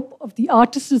romantic trope of the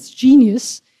artist's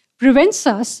genius prevents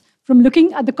us from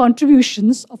looking at the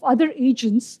contributions of other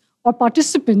agents or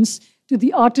participants to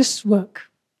the artist's work.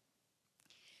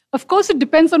 Of course, it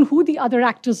depends on who the other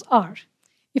actors are.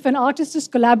 If an artist is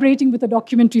collaborating with a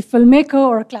documentary filmmaker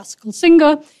or a classical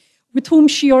singer, with whom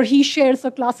she or he shares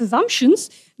her class assumptions,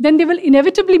 then they will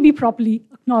inevitably be properly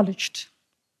acknowledged.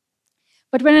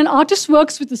 But when an artist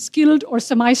works with a skilled or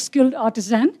semi-skilled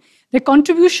artisan, their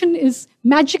contribution is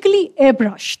magically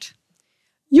airbrushed.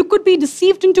 You could be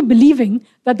deceived into believing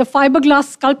that the fiberglass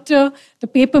sculptor, the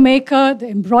papermaker, the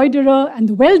embroiderer, and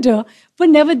the welder were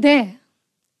never there.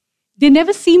 They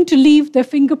never seem to leave their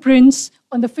fingerprints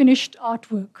on the finished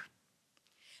artwork.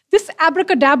 This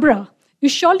abracadabra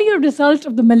is surely a result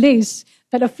of the malaise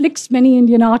that afflicts many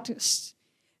Indian artists,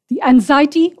 the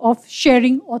anxiety of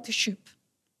sharing authorship.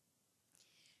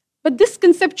 But this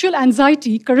conceptual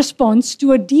anxiety corresponds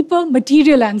to a deeper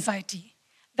material anxiety,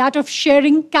 that of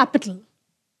sharing capital.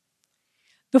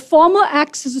 The former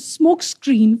acts as a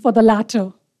smokescreen for the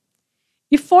latter.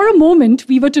 If for a moment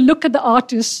we were to look at the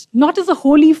artist not as a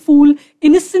holy fool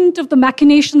innocent of the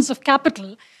machinations of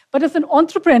capital, but as an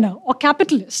entrepreneur or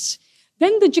capitalist,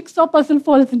 then the jigsaw puzzle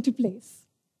falls into place.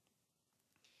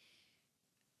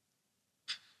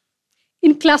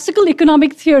 In classical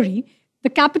economic theory, the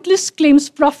capitalist claims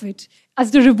profit as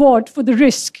the reward for the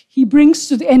risk he brings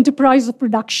to the enterprise of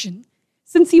production,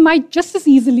 since he might just as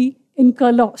easily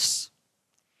incur loss.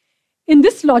 In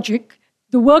this logic,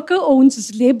 the worker owns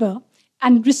his labor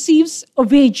and receives a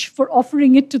wage for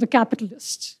offering it to the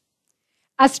capitalist.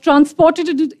 As transported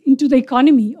into the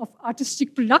economy of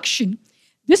artistic production,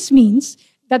 this means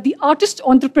that the artist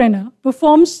entrepreneur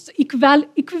performs the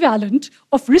equivalent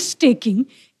of risk-taking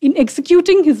in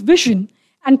executing his vision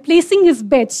and placing his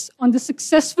bets on the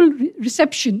successful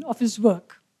reception of his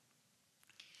work.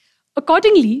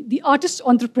 Accordingly, the artist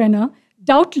entrepreneur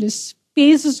doubtless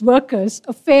pays his workers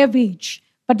a fair wage,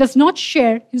 but does not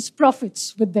share his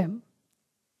profits with them.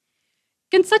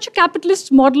 Can such a capitalist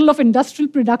model of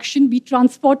industrial production be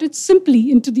transported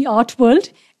simply into the art world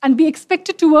and be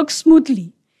expected to work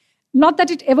smoothly? Not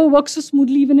that it ever works so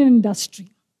smoothly even in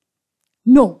industry.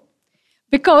 No,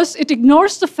 because it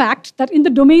ignores the fact that in the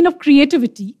domain of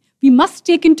creativity, we must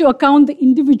take into account the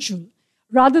individual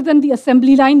rather than the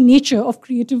assembly line nature of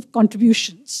creative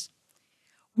contributions.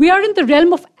 We are in the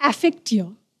realm of affect here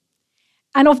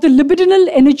and of the libidinal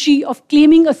energy of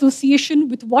claiming association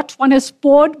with what one has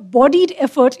poured bodied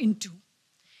effort into.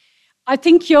 I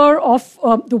think here of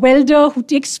the welder who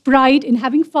takes pride in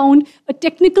having found a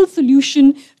technical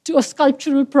solution to a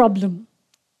sculptural problem,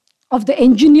 of the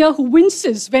engineer who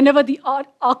winces whenever the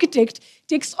architect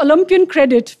takes Olympian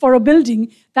credit for a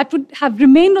building that would have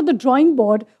remained on the drawing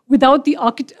board without the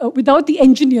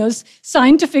engineer's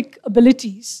scientific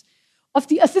abilities, of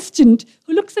the assistant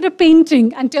who looks at a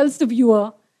painting and tells the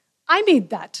viewer, "I made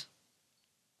that."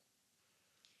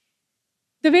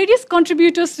 The various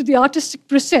contributors to the artistic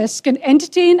process can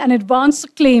entertain and advance a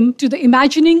claim to the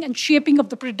imagining and shaping of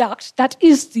the product that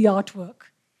is the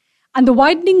artwork. And the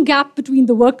widening gap between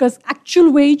the worker's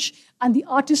actual wage and the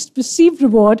artist's perceived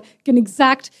reward can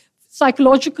exact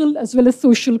psychological as well as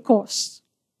social costs.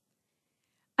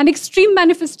 An extreme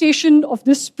manifestation of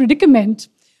this predicament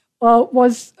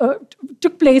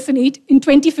took place in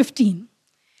 2015.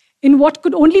 In what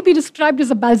could only be described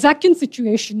as a Balzacian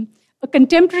situation, a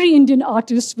contemporary Indian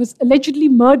artist was allegedly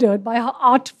murdered by her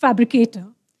art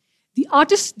fabricator. The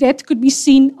artist's death could be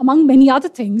seen, among many other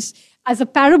things, as a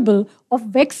parable of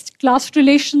vexed class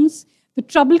relations, the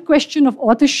troubled question of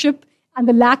authorship, and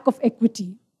the lack of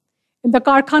equity. In the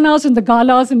karkhanas and the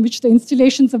galas in which the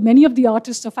installations of many of the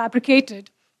artists are fabricated,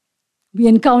 we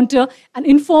encounter an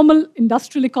informal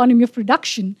industrial economy of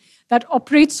production that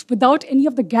operates without any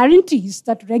of the guarantees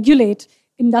that regulate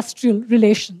industrial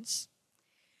relations.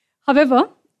 However,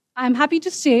 I'm happy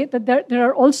to say that there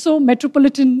are also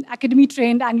Metropolitan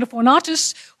Academy-trained Anglophone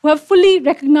artists who have fully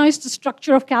recognized the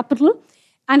structure of capital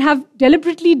and have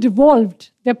deliberately devolved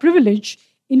their privilege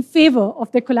in favor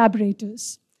of their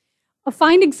collaborators. A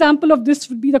fine example of this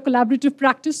would be the collaborative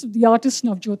practice of the artist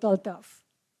Navjot Altaf.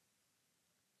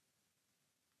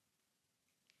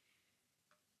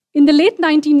 In the late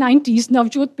 1990s,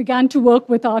 Navjot began to work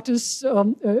with artists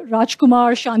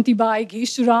Rajkumar, Shantibai,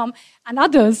 Ghesuram, and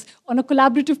others on a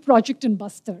collaborative project in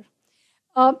Bastar.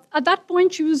 At that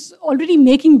point, she was already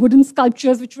making wooden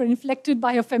sculptures which were inflected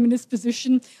by her feminist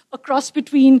position, a cross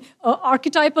between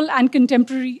archetypal and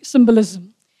contemporary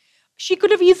symbolism. She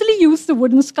could have easily used the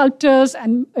wooden sculptors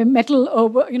and metal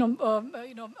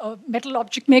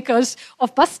object makers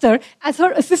of Bastar as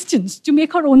her assistants to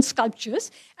make her own sculptures.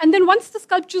 And then once the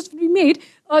sculptures would be made,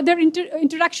 their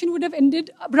interaction would have ended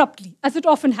abruptly, as it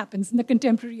often happens in the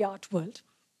contemporary art world.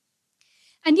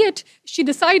 And yet, she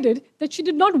decided that she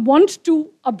did not want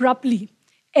to abruptly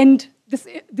end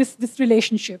this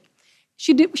relationship.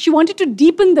 She wanted to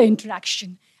deepen the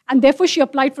interaction, and therefore she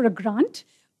applied for a grant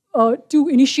to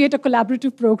initiate a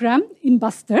collaborative program in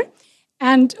Bastar.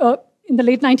 And in the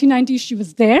late 1990s, she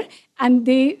was there, and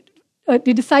they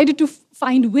decided to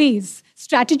find ways,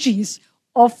 strategies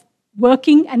of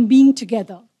working and being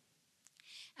together.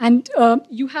 And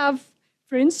you have,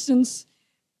 for instance,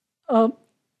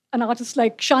 an artist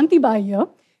like Shantibai here.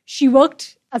 She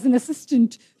worked as an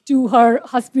assistant to her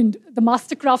husband, the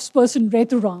master craftsperson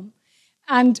Returam.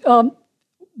 And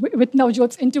with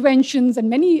Navjot's interventions and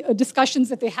many discussions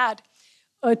that they had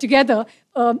together,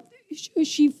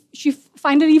 she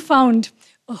finally found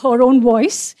her own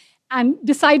voice and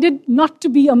decided not to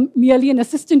be merely an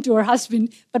assistant to her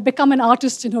husband, but become an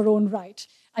artist in her own right.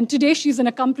 And today she's an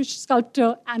accomplished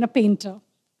sculptor and a painter.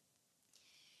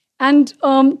 And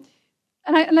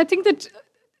I think that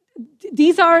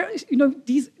these are,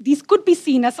 these could be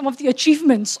seen as some of the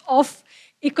achievements of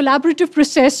a collaborative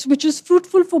process which is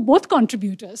fruitful for both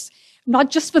contributors,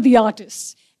 not just for the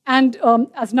artists. And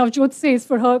as Navjot says,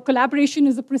 for her, collaboration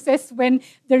is a process when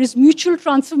there is mutual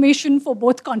transformation for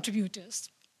both contributors.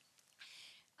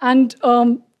 And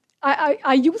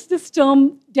I use this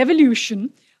term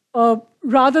devolution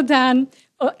rather than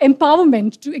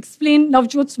empowerment to explain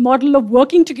Navjot's model of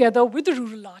working together with the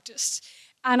rural artists.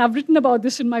 And I've written about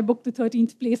this in my book, The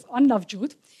 13th Place, on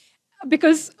Navjot,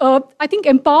 because I think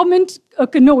empowerment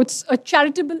connotes a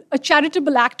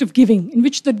charitable act of giving in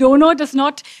which the donor does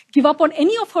not give up on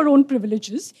any of her own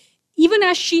privileges, even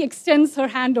as she extends her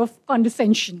hand of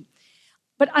condescension.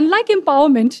 But unlike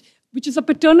empowerment, which is a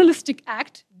paternalistic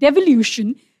act,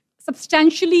 devolution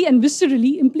substantially and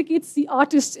viscerally implicates the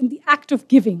artist in the act of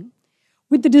giving.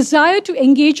 With the desire to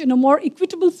engage in a more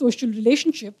equitable social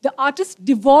relationship, the artist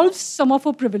devolves some of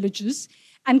her privileges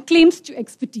and claims to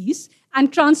expertise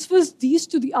and transfers these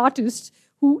to the artist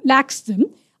who lacks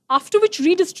them, after which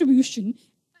redistribution,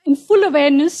 in full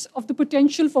awareness of the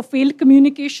potential for failed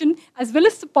communication as well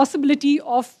as the possibility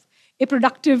of a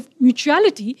productive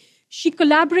mutuality, she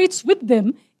collaborates with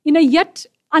them in a yet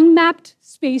unmapped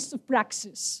space of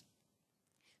praxis.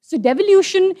 So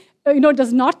devolution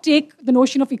does not take the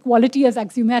notion of equality as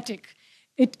axiomatic.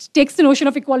 It takes the notion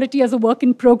of equality as a work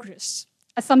in progress,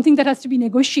 as something that has to be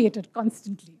negotiated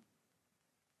constantly.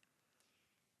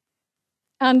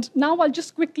 And now I'll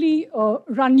just quickly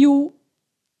run you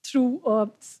through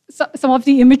some of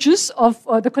the images of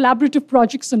the collaborative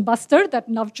projects in Bastar that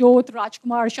Navjot,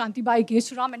 Rajkumar, Shantibai,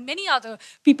 Ghesuram, and many other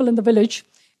people in the village,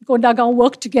 Kondagaon,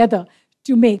 worked together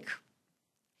to make.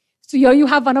 So here you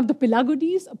have one of the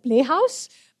Pilagudis, a playhouse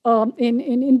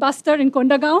in Bastar, in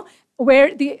Kondagaon,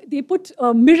 where they put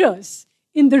mirrors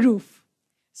in the roof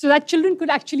so that children could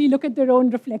actually look at their own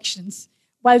reflections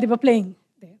while they were playing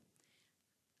there.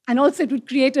 And also it would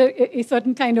create a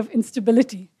certain kind of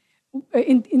instability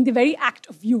in the very act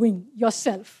of viewing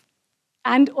yourself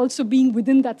and also being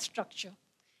within that structure.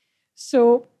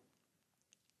 So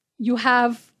you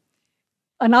have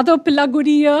another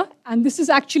Pilagudi here, and this is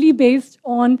actually based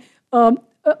on a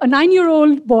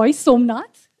 9-year-old boy,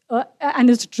 Somnath, and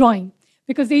his drawing.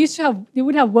 Because they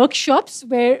would have workshops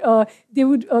where they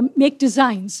would make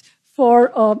designs for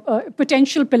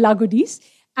potential Pilagudis.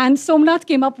 And Somnath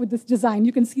came up with this design.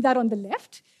 You can see that on the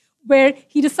left, where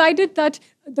he decided that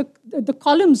the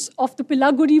columns of the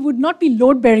Pilaguri would not be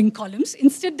load-bearing columns.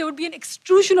 Instead, there would be an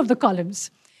extrusion of the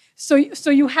columns. So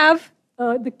you have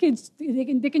the kids,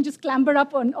 they can just clamber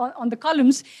up on the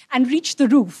columns and reach the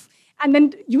roof, and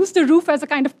then use the roof as a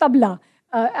kind of tabla,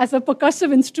 as a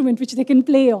percussive instrument which they can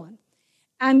play on.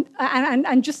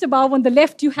 And just above on the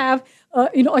left, you have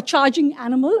a charging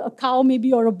animal, a cow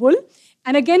maybe, or a bull.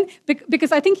 And again,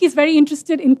 because I think he's very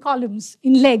interested in columns,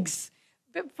 in legs.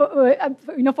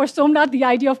 For Somnath, the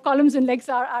idea of columns and legs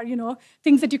are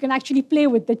things that you can actually play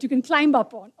with, that you can climb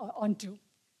up onto.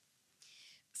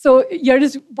 So here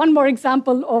is one more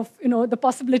example of the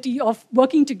possibility of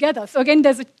working together. So again,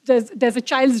 there's a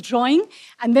child's drawing,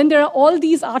 and then there are all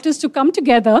these artists who come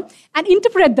together and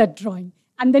interpret that drawing.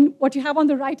 And then what you have on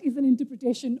the right is an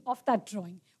interpretation of that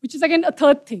drawing, which is again a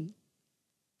third thing.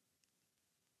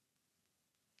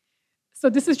 So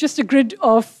this is just a grid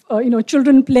of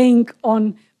children playing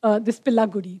on this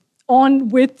Pilaguri, on,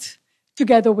 with,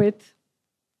 together with.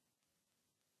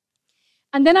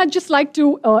 And then I'd just like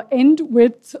to end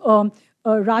with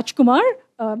Rajkumar,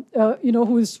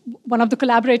 who is one of the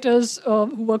collaborators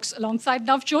who works alongside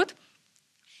Navjot.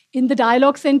 In the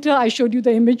Dialogue Center, I showed you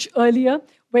the image earlier,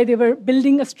 where they were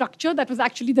building a structure that was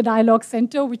actually the Dialogue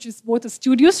Center, which is both a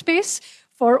studio space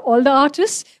for all the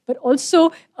artists, but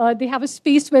also they have a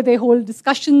space where they hold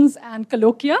discussions and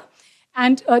colloquia.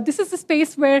 And this is a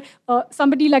space where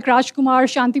somebody like Rajkumar,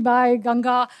 Shantibai,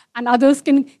 Ganga, and others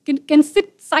can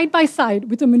sit side by side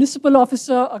with a municipal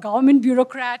officer, a government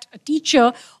bureaucrat, a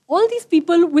teacher, all these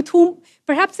people with whom,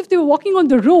 perhaps if they were walking on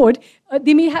the road,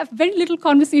 they may have very little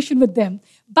conversation with them.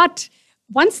 But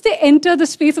once they enter the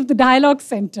space of the Dialogue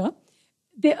Center,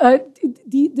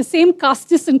 the same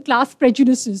casteist and class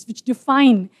prejudices which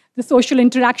define the social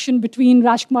interaction between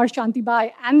Rajkumar,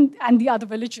 Shantibai, and the other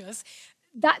villagers,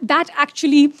 that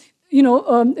actually,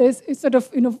 is sort of,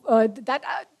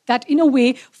 that in a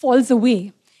way falls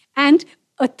away. And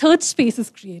a third space is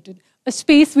created, a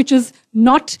space which is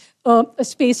not a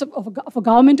space of a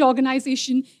government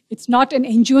organization. It's not an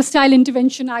NGO-style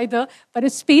intervention either, but a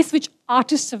space which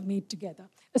artists have made together.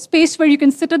 A space where you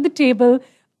can sit at the table,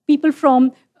 people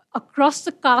from across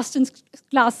the caste and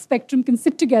class spectrum can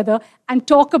sit together and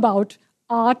talk about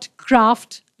art,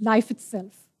 craft, life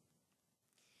itself.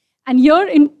 And here,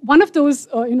 in one of those,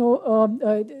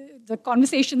 the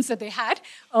conversations that they had,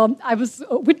 I was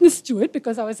witness to it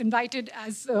because I was invited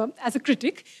as a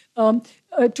critic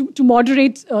to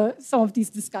moderate some of these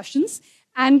discussions.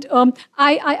 And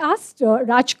I asked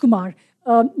Rajkumar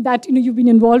that you've been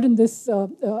involved in this.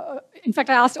 In fact,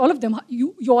 I asked all of them.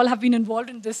 You all have been involved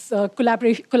in this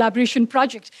collaboration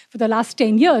project for the last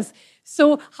 10 years.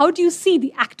 So, how do you see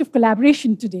the act of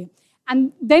collaboration today?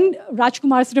 And then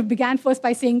Rajkumar sort of began first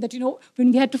by saying that,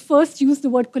 when we had to first use the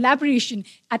word collaboration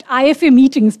at IFA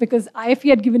meetings, because IFA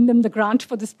had given them the grant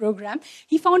for this program,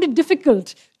 he found it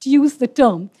difficult to use the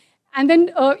term. And then,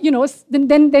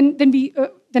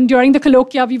 then during the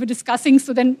colloquia we were discussing,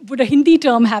 so then would a Hindi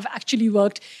term have actually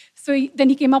worked? So then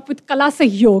he came up with Kala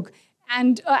Sahyog.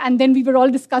 And then we were all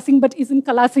discussing, but isn't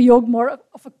Kala Sahyog more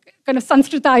of a kind of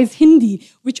Sanskritized Hindi,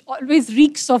 which always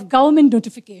reeks of government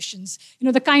notifications?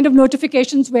 The kind of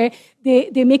notifications where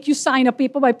they make you sign a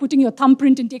paper by putting your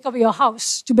thumbprint and take away your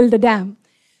house to build a dam.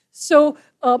 So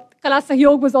Kala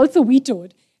Sahyog was also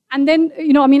vetoed. And then,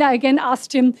 I again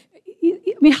asked him,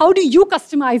 how do you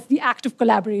customize the act of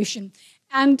collaboration?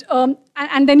 And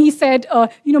then he said,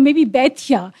 maybe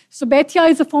Baithya. So Baithya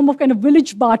is a form of kind of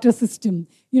village barter system,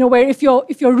 where if your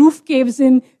roof caves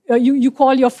in, you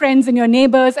call your friends and your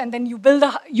neighbors, and then you build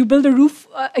a roof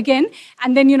again,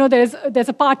 and then there's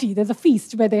a party, there's a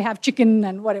feast where they have chicken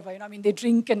and whatever. They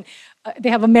drink and they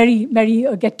have a merry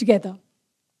get together.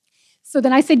 So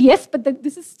then I said yes, but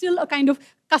this is still a kind of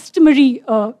customary,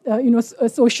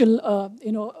 social,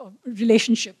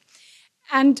 relationship.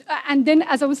 And then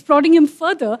as I was prodding him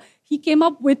further, he came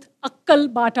up with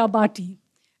Akkal Bata Bati,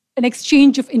 an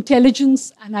exchange of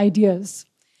intelligence and ideas.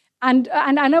 And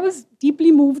I was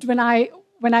deeply moved when I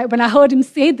heard him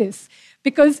say this,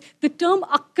 because the term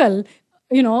Akkal,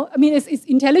 is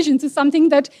intelligence is something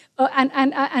that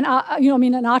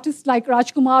an artist like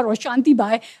Rajkumar or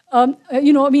Shantibai,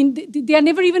 they are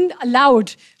never even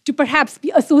allowed to perhaps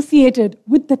be associated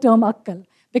with the term Akkal,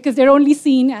 because they're only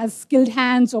seen as skilled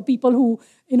hands or people who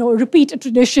repeat a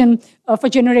tradition for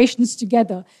generations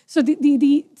together. So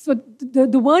the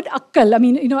word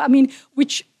Akkal,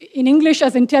 which in English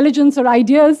as intelligence or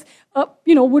ideas,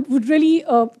 would really,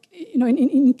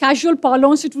 in casual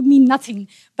parlance, it would mean nothing.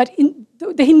 But in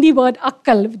the Hindi word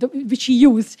Akkal, which he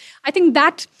used, I think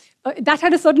that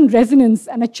had a certain resonance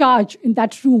and a charge in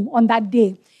that room on that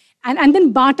day. And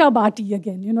then bata bati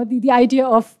again, the idea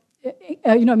of,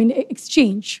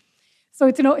 exchange. So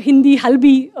it's, Hindi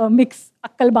Halbi mix,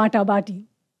 Akkal bata bati.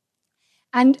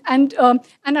 And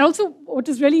also what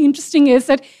is really interesting is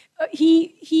that he's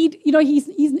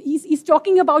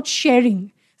talking about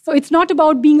sharing. So it's not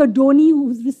about being a doni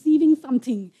who's receiving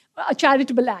something, a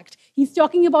charitable act. He's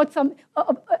talking about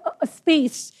a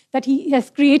space that he has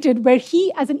created where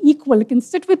he, as an equal, can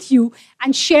sit with you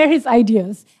and share his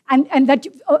ideas, and that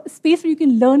a space where you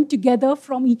can learn together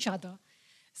from each other.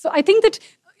 So I think that,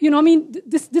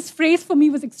 this phrase for me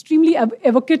was extremely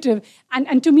evocative.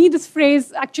 And to me, this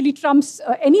phrase actually trumps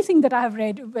anything that I have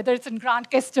read, whether it's in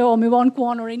Grant Kester or Mivon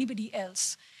Kwon or anybody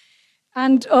else.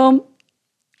 And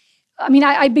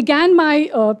I began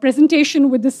my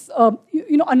presentation with this,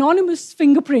 anonymous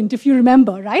fingerprint, if you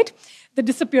remember, right? The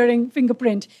disappearing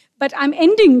fingerprint. But I'm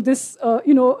ending this,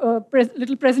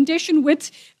 little presentation with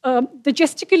the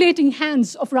gesticulating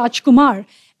hands of Rajkumar.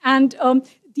 And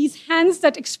these hands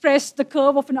that express the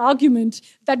curve of an argument,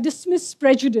 that dismiss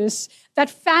prejudice, that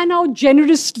fan out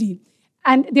generously,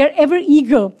 and they're ever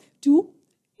eager to,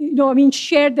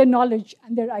 share their knowledge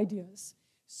and their ideas.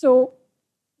 So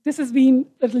this has been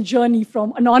a little journey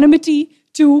from anonymity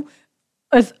to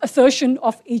assertion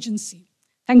of agency.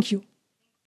 Thank you.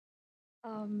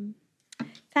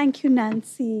 Thank you,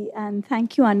 Nancy, and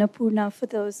thank you, Annapurna, for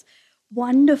those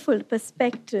wonderful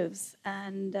perspectives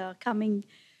and coming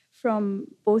from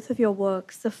both of your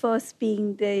works. The first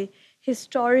being the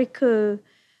historical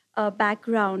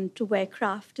background to where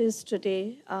craft is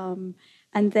today, and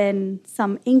then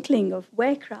some inkling of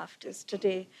where craft is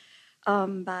today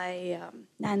by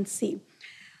Nancy.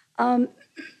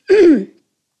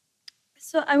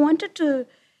 So I wanted to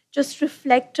just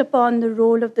reflect upon the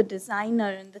role of the designer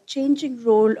and the changing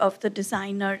role of the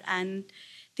designer and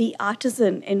the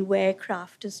artisan in where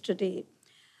craft is today.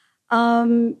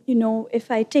 If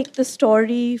I take the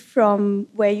story from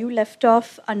where you left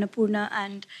off, Annapurna,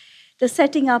 and the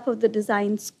setting up of the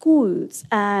design schools,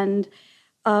 and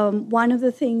one of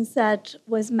the things that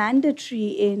was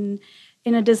mandatory in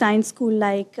a design school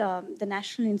like the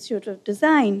National Institute of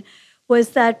Design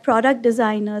was that product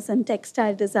designers and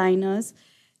textile designers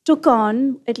took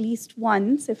on at least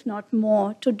once, if not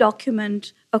more, to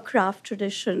document a craft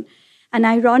tradition. And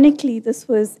ironically, this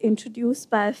was introduced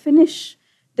by a Finnish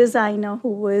designer who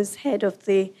was head of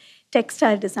the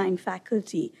textile design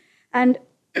faculty. And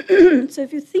so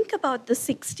if you think about the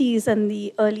 60s and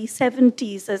the early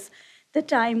 70s as the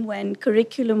time when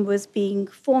curriculum was being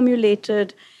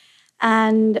formulated,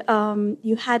 and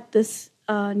you had this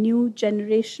new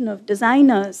generation of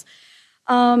designers,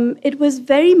 it was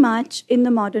very much in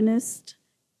the modernist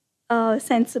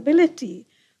sensibility.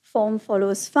 Form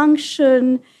follows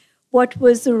function. What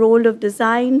was the role of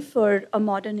design for a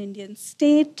modern Indian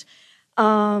state,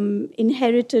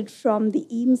 inherited from the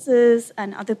Eameses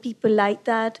and other people like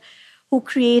that, who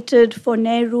created for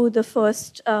Nehru the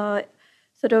first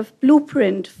sort of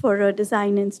blueprint for a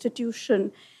design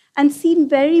institution, and seen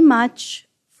very much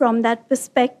from that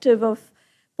perspective of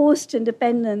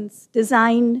post-independence,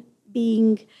 design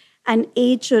being an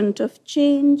agent of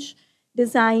change,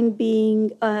 design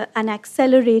being an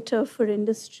accelerator for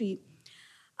industry.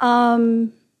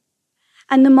 And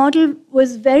the model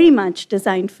was very much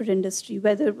designed for industry,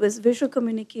 whether it was visual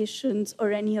communications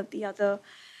or any of the other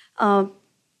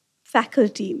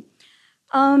faculty.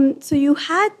 So you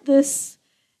had this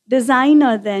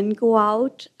designer then go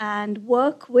out and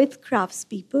work with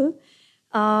craftspeople.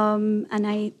 And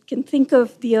I can think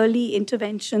of the early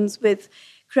interventions with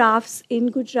crafts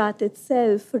in Gujarat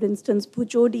itself, for instance,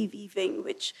 Bhujodi weaving,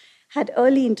 which had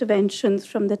early interventions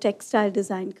from the textile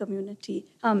design community,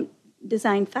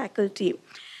 design faculty.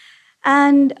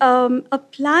 And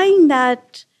applying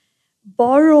that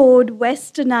borrowed,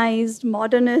 westernized,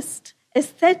 modernist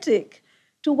aesthetic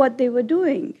to what they were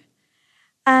doing.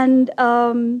 And,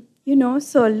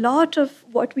 so a lot of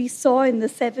what we saw in the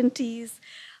 70s,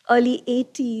 early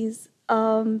 80s,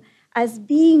 as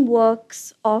being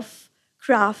works of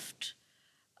craft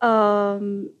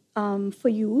for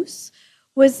use,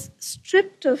 was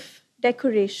stripped of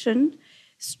decoration,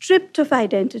 stripped of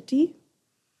identity,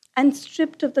 and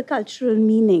stripped of the cultural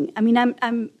meaning. I mean,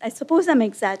 I suppose I'm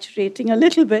exaggerating a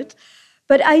little bit,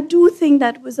 but I do think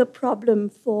that was a problem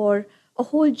for a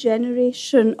whole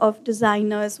generation of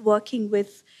designers working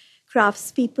with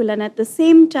craftspeople. And at the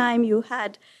same time, you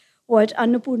had what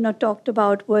Annapurna talked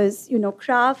about was,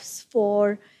 crafts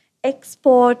for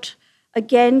export,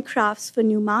 again, crafts for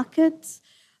new markets.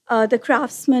 The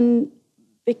craftsmen,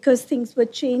 because things were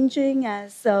changing,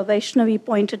 as Vaishnavi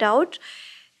pointed out,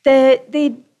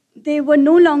 they they were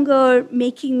no longer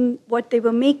making what they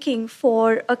were making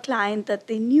for a client that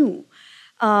they knew.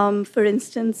 For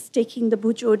instance, taking the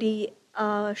Bujodi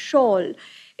shawl,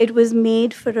 it was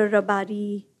made for a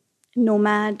Rabari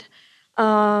nomad.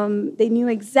 They knew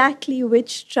exactly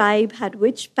which tribe had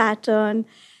which pattern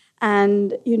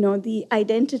and, the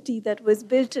identity that was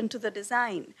built into the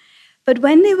design. But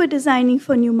when they were designing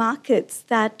for new markets,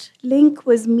 that link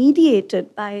was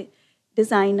mediated by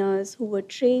designers who were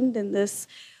trained in this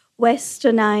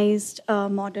westernized,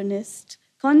 modernist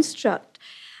construct.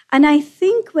 And I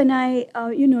think when I,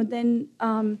 then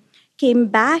came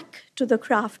back to the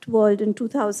craft world in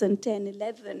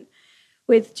 2010-11,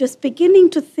 with just beginning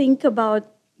to think about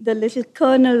the little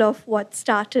kernel of what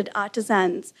started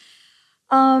artisans,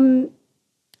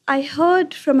 I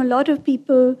heard from a lot of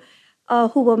people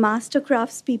who were master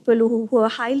craftspeople, who were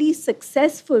highly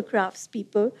successful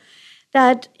craftspeople,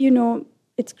 that,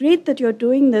 it's great that you're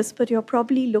doing this, but you're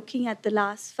probably looking at the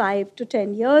last 5 to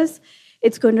 10 years.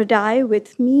 It's going to die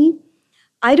with me.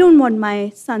 I don't want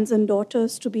my sons and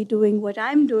daughters to be doing what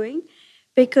I'm doing,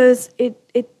 because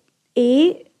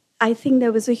I think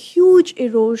there was a huge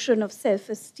erosion of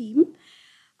self-esteem,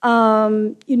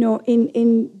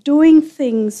 in doing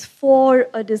things for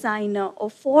a designer or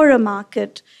for a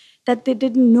market that they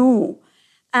didn't know.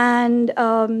 And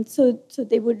so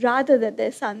they would rather that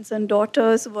their sons and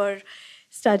daughters were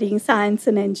studying science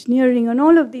and engineering and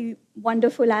all of the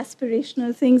wonderful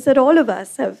aspirational things that all of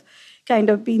us have kind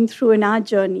of been through in our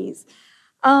journeys.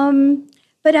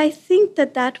 But I think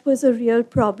that was a real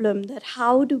problem, that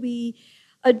how do we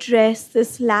address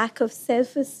this lack of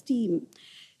self-esteem?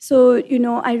 So,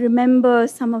 I remember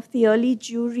some of the early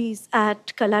juries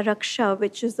at Kala Raksha,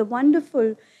 which is a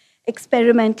wonderful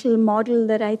experimental model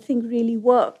that I think really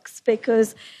works,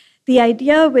 because the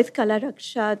idea with Kala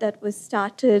Raksha that was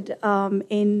started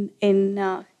in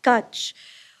Kutch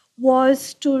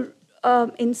was to,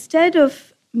 instead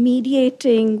of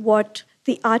mediating what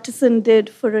the artisan did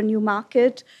for a new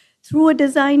market through a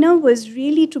designer, was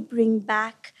really to bring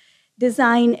back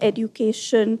design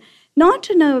education, not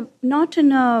in a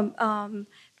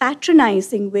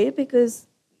patronizing way, because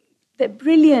they're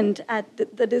brilliant at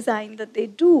the design that they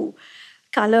do,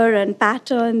 color and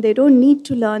pattern. They don't need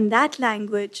to learn that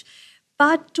language,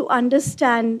 but to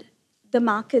understand the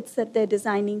markets that they're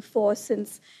designing for,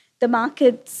 since the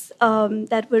markets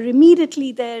that were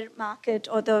immediately their market,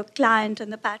 or the client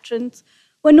and the patrons,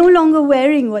 were no longer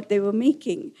wearing what they were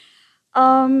making.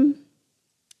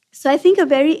 So I think a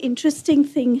very interesting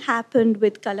thing happened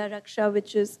with Kala Raksha,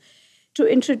 which is to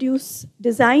introduce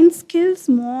design skills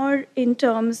more in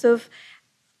terms of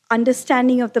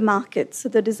understanding of the market. So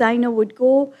the designer would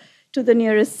go to the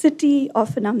nearest city,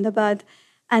 often Ahmedabad,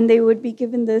 and they would be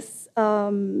given this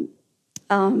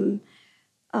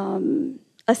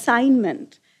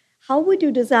assignment. How would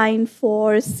you design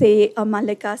for, say, a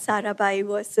Malika Sarabhai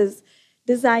versus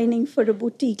designing for a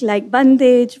boutique like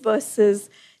Bandage versus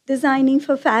designing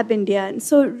for Fab India? And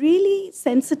so really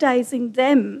sensitizing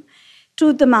them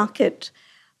to the market.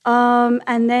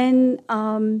 And then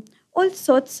all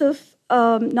sorts of,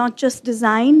 not just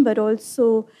design, but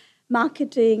also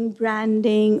marketing,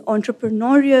 branding,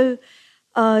 entrepreneurial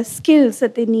skills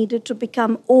that they needed to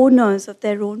become owners of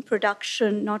their own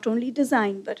production, not only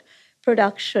design, but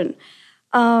production.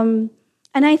 And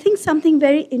I think something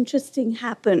very interesting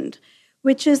happened,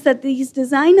 which is that these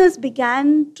designers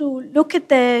began to look at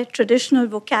their traditional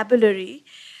vocabulary,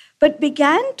 but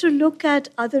began to look at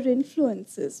other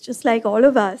influences, just like all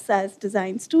of us as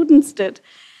design students did.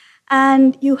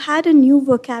 And you had a new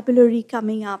vocabulary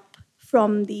coming up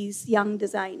from these young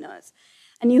designers.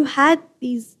 And you had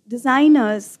these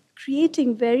designers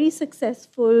creating very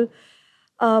successful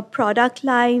product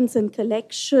lines and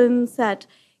collections that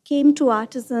came to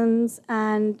artisans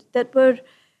and that were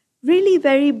really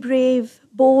very brave,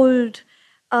 bold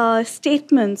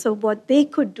statements of what they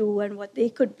could do and what they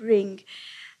could bring.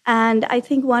 And I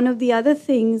think one of the other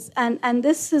things, and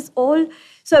this is all,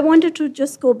 so I wanted to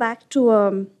just go back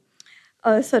to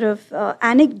a sort of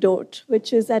anecdote,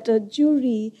 which is at a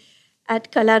jury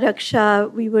at Kala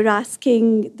Raksha, we were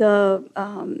asking the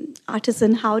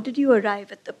artisan, how did you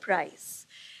arrive at the price?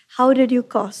 How did you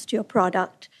cost your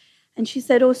product? And she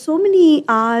said, oh, so many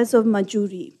hours of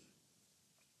majuri.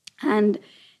 And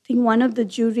I think one of the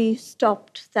jury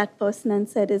stopped that person and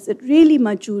said, is it really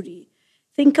majuri?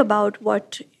 Think about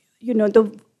what,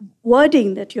 the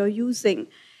wording that you're using.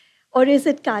 Or is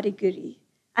it karigari?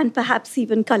 And perhaps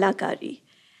even kalakari.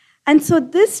 And so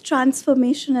this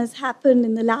transformation has happened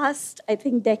in the last, I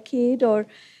think, decade or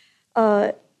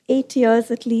 8 years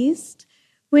at least,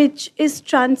 which is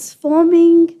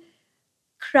transforming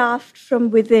craft from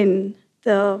within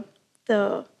the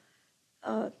the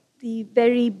the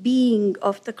very being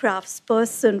of the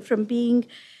craftsperson, from being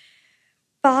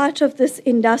part of this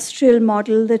industrial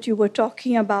model that you were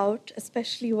talking about,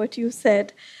 especially what you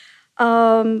said,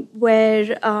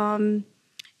 where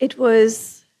it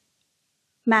was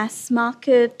mass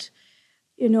market,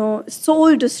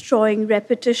 soul-destroying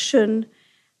repetition,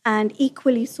 and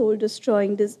equally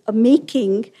soul-destroying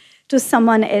making to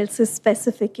someone else's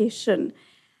specification.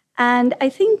 And I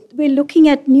think we're looking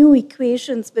at new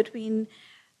equations between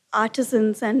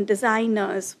artisans and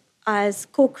designers as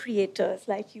co-creators,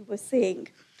 like you were saying.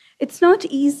 It's not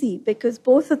easy because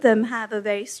both of them have a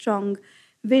very strong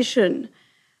vision.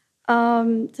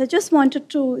 So I just wanted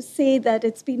to say that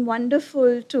it's been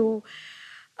wonderful to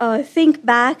think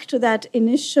back to that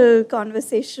initial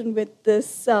conversation with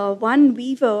this one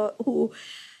weaver who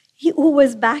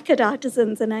was back at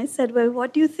Artisans. And I said, well,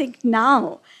 what do you think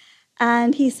now?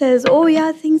 And he says, oh,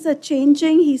 yeah, things are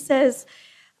changing. He says,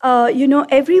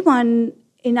 everyone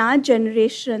in our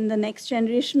generation, the next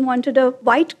generation, wanted a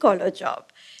white-collar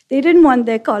job. They didn't want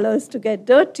their collars to get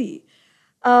dirty.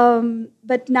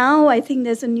 But now I think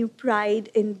there's a new pride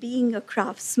in being a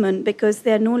craftsman because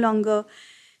they're no longer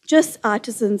just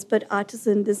artisans, but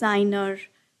artisan, designer,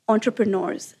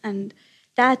 entrepreneurs. And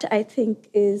that, I think,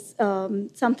 is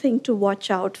something to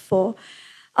watch out for.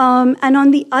 And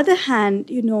on the other hand,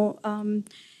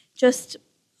 just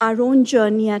our own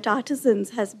journey at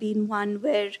Artisans has been one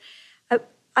where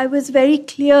I was very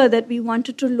clear that we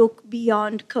wanted to look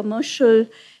beyond commercial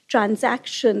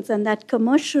transactions and that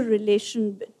commercial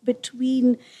relation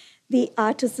between the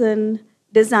artisan,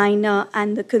 designer,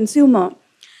 and the consumer.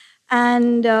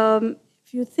 And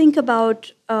if you think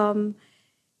about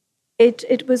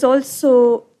it was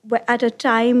also at a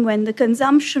time when the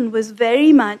consumption was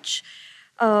very much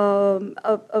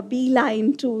a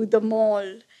beeline to the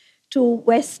mall, to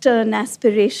Western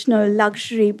aspirational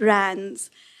luxury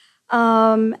brands.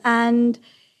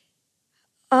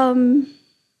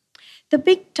 The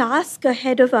big task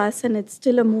ahead of us, and it's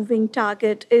still a moving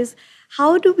target, is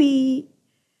how do we,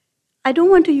 I don't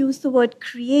want to use the word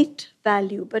create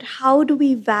value, but how do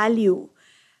we value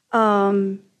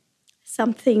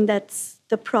something that's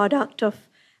the product of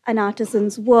an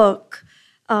artisan's work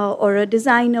or a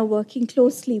designer working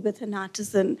closely with an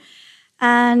artisan?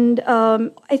 And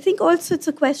I think also it's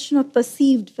a question of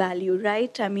perceived value,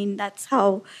 right? I mean, that's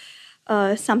how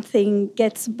something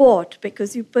gets bought,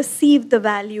 because you perceive the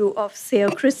value of, say, a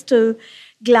crystal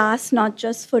glass, not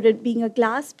just for it being a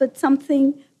glass, but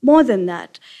something more than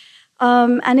that.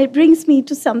 And it brings me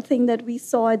to something that we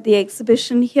saw at the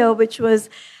exhibition here, which was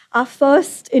our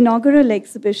first inaugural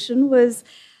exhibition, was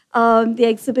the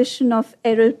exhibition of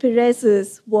Errol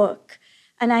Perez's work.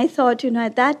 And I thought,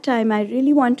 at that time, I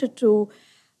really wanted to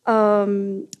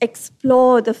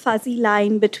explore the fuzzy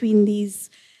line between these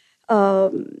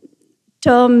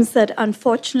terms that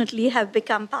unfortunately have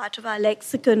become part of our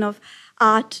lexicon of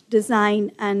art,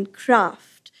 design, and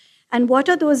craft. And what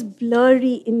are those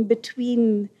blurry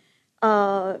in-between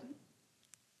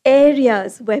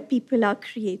areas where people are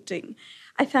creating?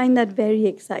 I find that very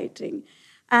exciting.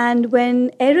 And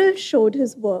when Errol showed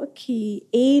his work, he,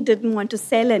 didn't want to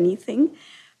sell anything.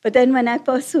 But then when I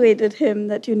persuaded him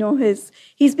that,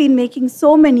 he's been making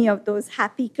so many of those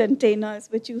happy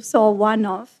containers, which you saw one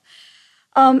of,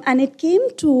 and it came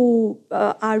to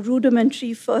our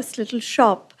rudimentary first little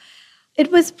shop. It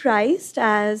was priced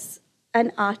as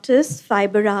an artist's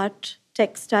fiber art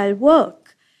textile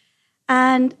work.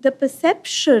 And the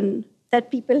perception that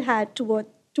people had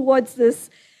towards this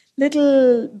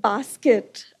little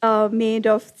basket made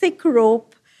of thick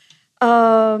rope,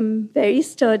 very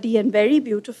sturdy and very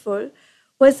beautiful,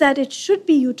 was that it should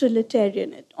be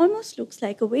utilitarian. It almost looks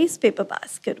like a waste paper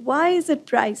basket. Why is it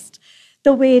priced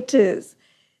the way it is?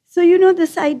 So,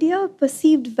 this idea of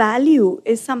perceived value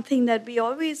is something that we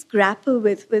always grapple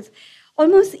with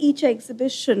almost each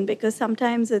exhibition, because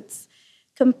sometimes it's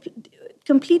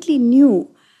completely new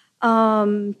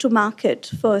to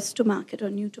market, first to market or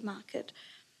new to market.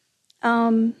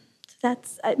 I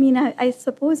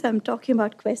suppose I'm talking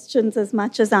about questions as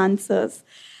much as answers.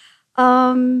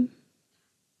 And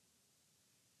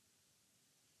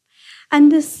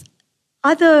this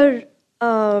other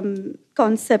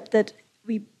concept that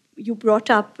you brought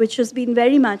up, which has been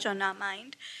very much on our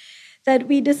mind, that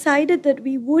we decided that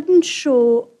we wouldn't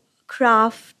show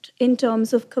craft in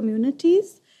terms of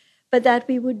communities, but that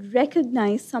we would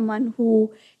recognize someone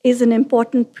who is an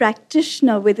important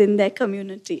practitioner within their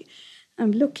community.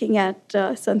 I'm looking at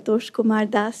Santosh Kumar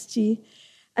Das ji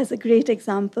as a great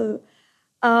example.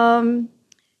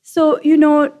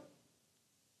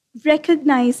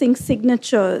 recognizing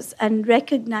signatures and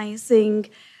recognizing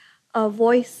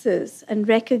voices and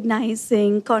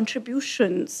recognizing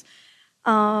contributions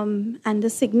and the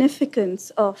significance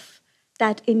of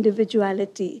that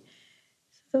individuality.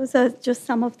 Those are just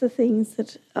some of the things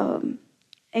that,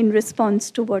 in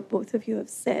response to what both of you have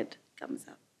said, comes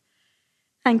up.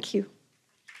 Thank you.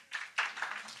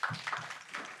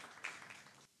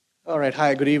 All right.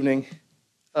 Hi, good evening.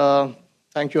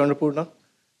 Thank you, Annapurna.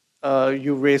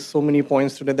 You raised so many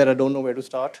points today that I don't know where to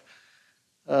start.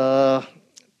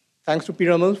 Thanks to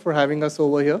Piramal for having us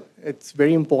over here. It's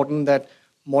very important that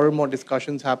more and more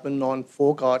discussions happen on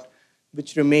folk art,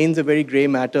 which remains a very gray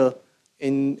matter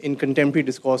in contemporary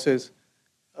discourses,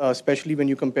 especially when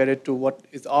you compare it to what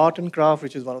is art and craft,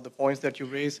 which is one of the points that you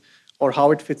raised, or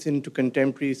how it fits into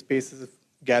contemporary spaces,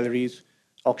 galleries,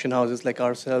 auction houses like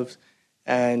ourselves,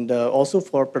 and also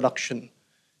for production.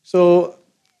 So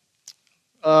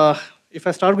if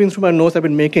I start going through my notes I've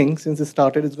been making since it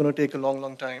started, it's going to take a long,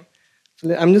 long time.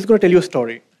 So I'm just going to tell you a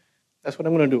story. That's what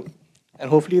I'm going to do. And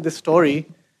hopefully this story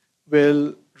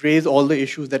will raise all the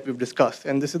issues that we've discussed.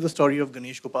 And this is the story of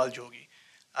Ganesh Gopal Jogi.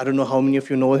 I don't know how many of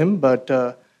you know him, but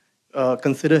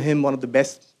consider him one of the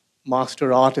best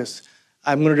master artists.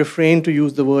 I'm going to refrain to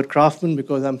use the word craftsman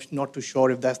because I'm not too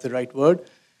sure if that's the right word.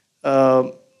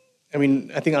 I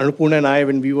think Annapurna and I,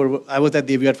 I was at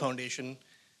the Devyat Foundation,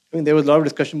 there was a lot of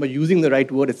discussion about using the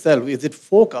right word itself. Is it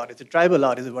folk art? Is it tribal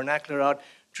art? Is it vernacular art?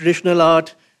 Traditional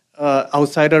art?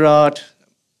 Outsider art?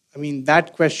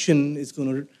 That question is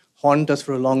going to haunt us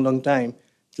for a long, long time,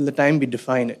 till the time we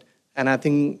define it. And I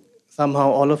think somehow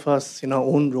all of us in our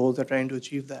own roles are trying to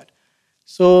achieve that.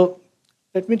 So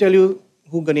let me tell you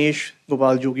who Ganesh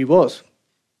Gopal Jogi was.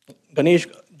 Ganesh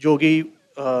Jogi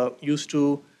used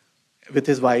to, with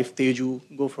his wife Teju,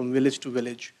 go from village to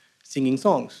village singing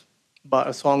songs.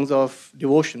 Songs of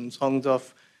devotion, songs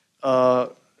of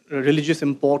religious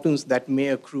importance that may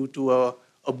accrue to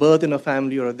a birth in a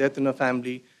family or a death in a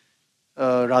family.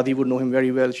 Radhi would know him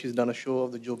very well. She's done a show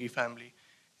of the Jogi family.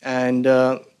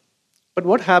 But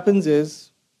what happens is,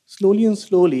 slowly and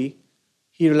slowly,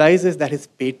 he realizes that his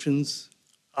patrons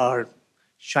are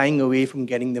shying away from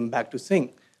getting them back to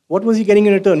sing. What was he getting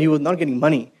in return? He was not getting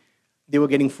money. They were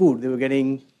getting food. They were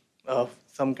getting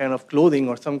some kind of clothing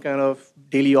or some kind of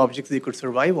daily objects they could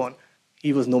survive on.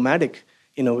 He was nomadic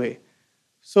in a way.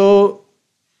 So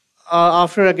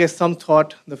after, I guess, some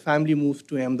thought, the family moves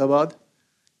to Ahmedabad.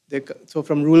 So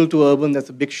from rural to urban, that's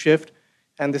a big shift.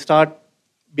 And they start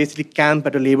basically camp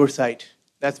at a labor site.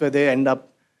 That's where they end up,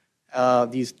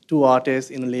 these two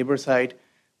artists in a labor site.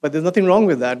 But there's nothing wrong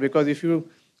with that, because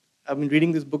I've been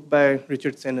reading this book by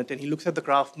Richard Sennett, and he looks at the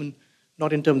craftsman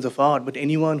not in terms of art, but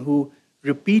anyone who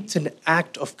repeats an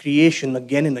act of creation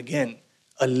again and again.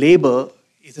 A labor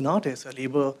is an artist. A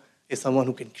labor is someone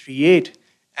who can create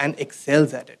and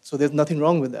excels at it. So there's nothing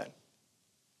wrong with that.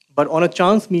 But on a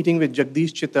chance meeting with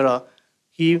Jagdish Chitara,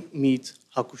 he meets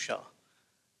Hakusha.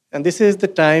 And this is the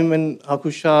time when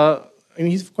Hakusha,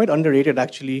 he's quite underrated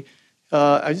actually.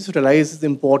 I just realized the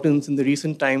importance in the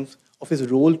recent times of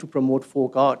his role to promote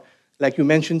folk art. Like you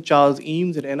mentioned, Charles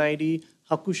Eames at NID,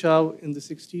 Hakusha in the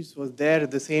 60s was there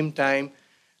at the same time,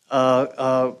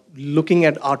 looking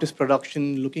at artist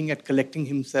production, looking at collecting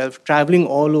himself, traveling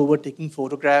all over, taking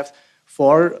photographs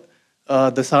for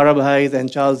the Sarabhais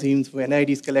and Charles Eames for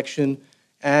NID's collection.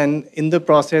 And in the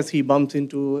process, he bumps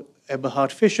into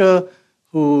Eberhard Fischer,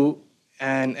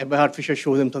 and Eberhard Fischer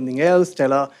shows him something else.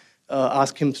 Stella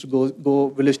asks him to go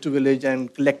village to village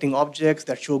and collecting objects.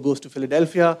 That show goes to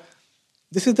Philadelphia.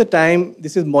 This is the time,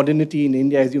 this is modernity in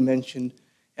India, as you mentioned.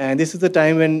 And this is the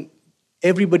time when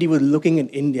everybody was looking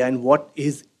at India and what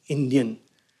is Indian.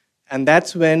 And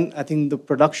that's when I think the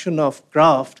production of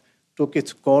craft took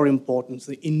its core importance.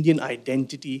 The Indian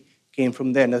identity came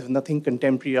from there. And there's nothing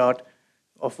contemporary art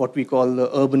of what we call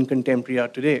the urban contemporary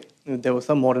art today. There was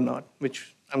some modern art,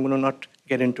 which I'm going to not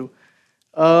get into.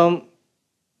 The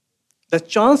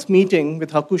chance meeting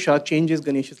with Hakusha changes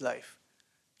Ganesh's life.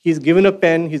 He's given a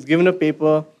pen, he's given a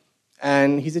paper,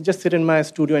 and he said, just sit in my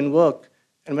studio and work.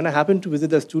 And when I happened to visit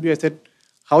the studio, I said,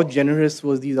 how generous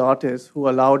was these artists who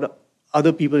allowed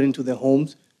other people into their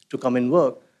homes to come and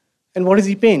work? And what does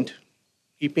he paint?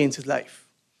 He paints his life.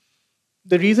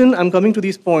 The reason I'm coming to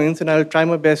these points, and I'll try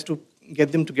my best to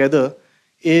get them together,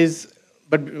 is,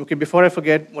 but okay, before I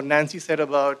forget, what Nancy said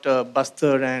about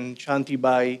Bastar and Shanti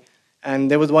Bai, and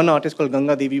there was one artist called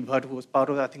Ganga Devi Bhatt who was part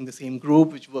of, I think, the same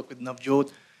group, which worked with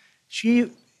Navjot.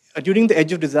 She, during the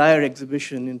Edge of Desire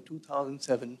exhibition in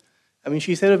 2007,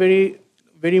 she said a very,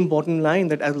 very important line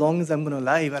that as long as I'm going to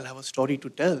live, I'll have a story to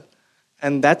tell.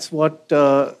 And that's what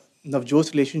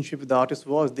Navjot's relationship with the artist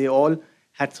was. They all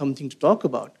had something to talk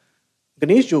about.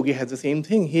 Ganesh Jogi has the same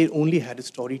thing. He only had a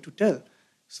story to tell.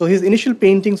 So his initial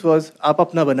paintings was "Aap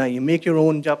apna banaiye," make your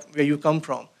own where you come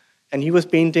from. And he was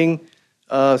painting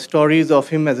stories of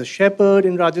him as a shepherd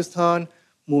in Rajasthan,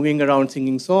 moving around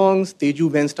singing songs.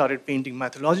 Teju then started painting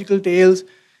mythological tales.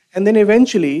 And then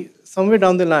eventually, somewhere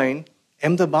down the line,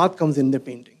 Ahmedabad comes in the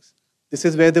paintings. This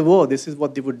is where they were. This is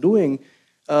what they were doing.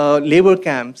 Labor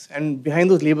camps. And behind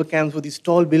those labor camps were these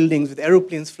tall buildings with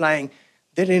aeroplanes flying.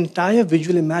 Their entire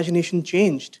visual imagination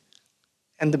changed.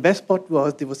 And the best part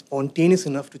was they were spontaneous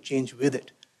enough to change with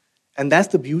it. And that's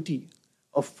the beauty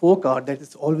of folk art, that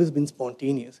it's always been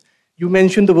spontaneous. You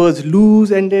mentioned the words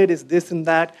loose ended, is this and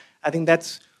that. I think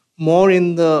that's more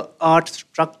in the art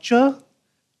structure,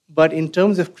 but in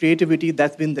terms of creativity,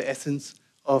 that's been the essence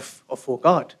of folk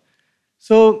art.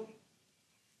 So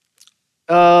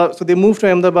they move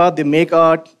to Ahmedabad, they make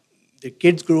art, their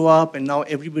kids grow up, and now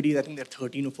everybody, I think there are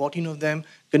 13 or 14 of them.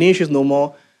 Ganesh is no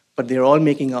more, but they're all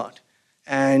making art.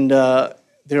 And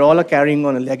they're all carrying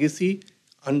on a legacy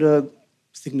under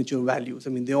signature values. I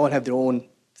mean, they all have their own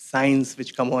signs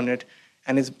which come on it,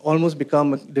 and it's almost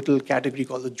become a little category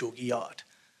called the Jogi art.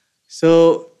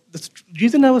 So the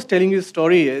reason I was telling you the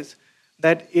story is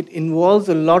that it involves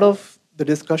a lot of the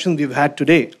discussions we've had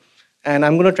today. And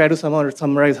I'm going to try to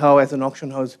summarize how, as an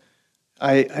auction house,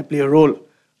 I play a role.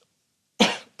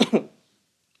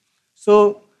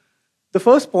 So the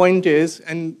first point is,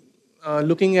 and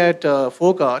looking at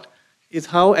folk art, is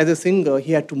how, as a singer,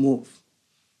 he had to move.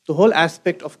 The whole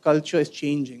aspect of culture is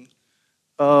changing.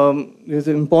 There's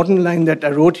an important line that I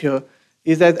wrote here,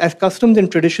 is that as customs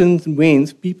and traditions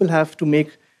wanes, people have to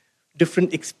make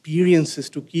different experiences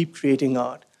to keep creating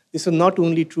art. This is not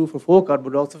only true for folk art,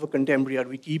 but also for contemporary art.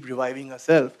 We keep reviving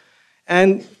ourselves.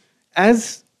 And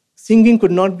as singing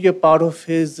could not be a part of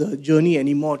his journey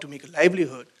anymore to make a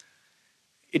livelihood,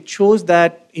 it shows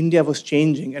that India was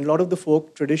changing, and a lot of the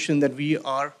folk tradition that we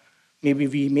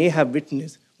may have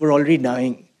witnessed were already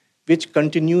dying, which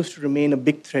continues to remain a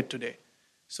big threat today.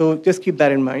 So just keep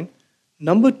that in mind.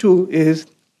 Number two is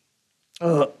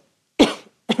the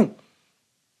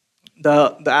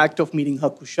act of meeting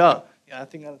Hakusha. Yeah,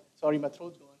 sorry, my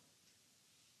throat's going.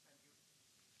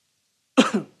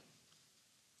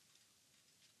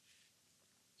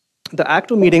 The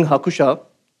act of meeting Hakusha,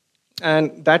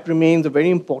 and that remains a very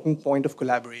important point of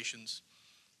collaborations,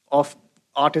 of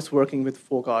artists working with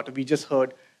folk art. We just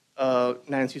heard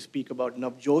Nancy speak about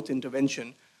Navjot's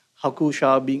intervention,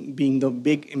 Hakusha being the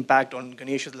big impact on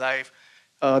Ganesh's life.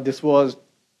 This was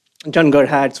Jangar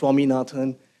had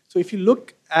Swaminathan. So if you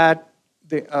look at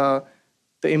the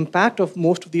impact of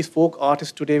most of these folk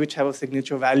artists today, which have a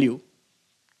signature value,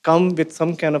 come with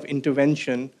some kind of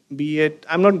intervention, be it,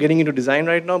 I'm not getting into design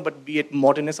right now, but be it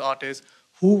modernist artists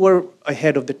who were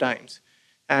ahead of the times.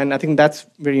 And I think that's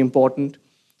very important.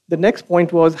 The next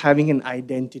point was having an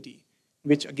identity,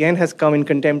 which again has come in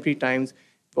contemporary times,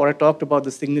 where I talked about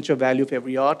the signature value of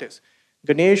every artist.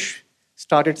 Ganesh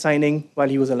started signing while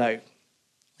he was alive.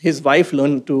 His wife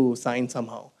learned to sign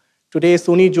somehow. Today,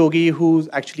 Soni Jogi, who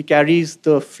actually carries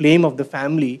the flame of the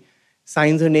family,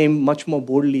 signs her name much more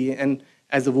boldly. And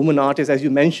as a woman artist, as you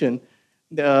mentioned,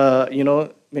 when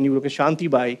you look at Shanti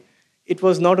Bai, it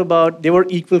was not about, they were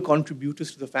equal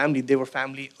contributors to the family, they were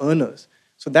family earners.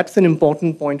 So that's an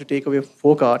important point to take away from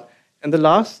folk art. And the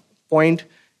last point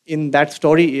in that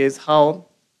story is how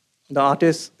the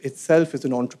artist itself is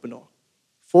an entrepreneur.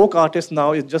 Folk artists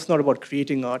now is just not about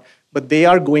creating art, but they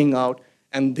are going out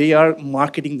and they are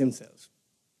marketing themselves.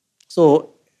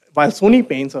 So while Soni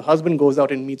paints, her husband goes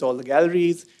out and meets all the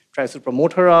galleries, tries to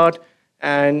promote her art,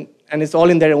 and it's all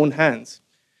in their own hands.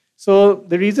 So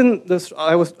the reason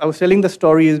I was telling the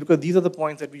story is because these are the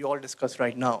points that we all discuss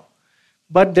right now.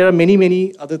 But there are many,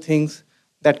 many other things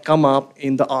that come up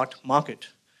in the art market.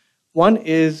 One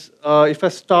is, if I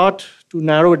start to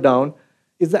narrow it down,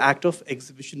 is the act of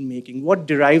exhibition making. What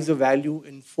derives the value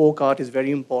in folk art is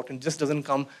very important. It just doesn't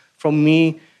come from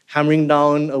me hammering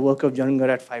down a work of Jangar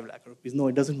at 5 lakh rupees. No,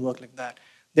 it doesn't work like that.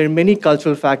 There are many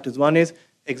cultural factors. One is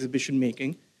exhibition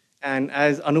making. And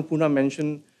as Annapurna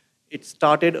mentioned, it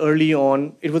started early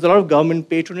on. It was a lot of government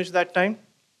patronage that time.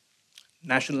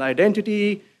 National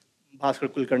identity. Bhaskar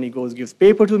Kulkarni gives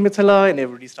paper to Mithila, and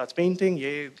everybody starts painting.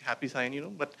 Yay, happy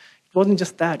sign, But it wasn't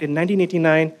just that. In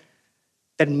 1989,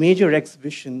 that major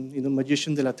exhibition,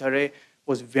 Magicians de la Terre,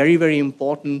 was very, very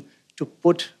important to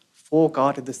put folk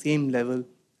art at the same level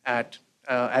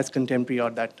as contemporary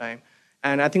art that time.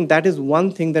 And I think that is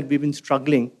one thing that we've been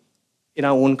struggling in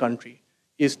our own country,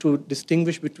 is to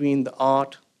distinguish between the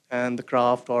art and the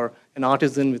craft, or an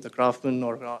artisan with a craftsman,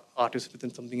 or an artist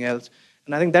within something else.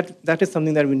 And I think that is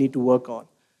something that we need to work on.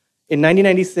 In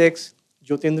 1996,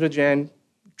 Jyotendra Jain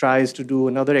tries to do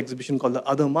another exhibition called The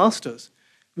Other Masters,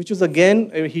 which was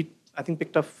again, he, I think,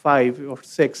 picked up 5 or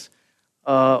 6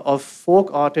 of folk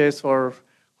artists or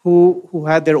who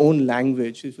had their own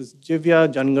language. It was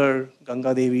Jivya, Jangar,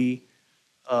 Ganga Devi,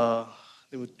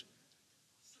 there was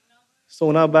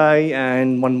Sonabai,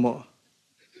 and one more.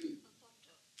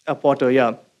 A Potter,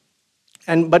 yeah.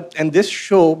 And this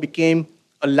show became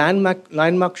a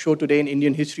landmark show today in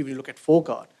Indian history when you look at folk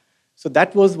art. So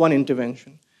that was one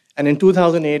intervention. And in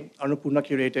 2008, Annapurna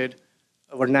curated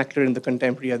a vernacular in the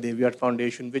Contemporary at the Devi Art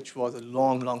Foundation, which was a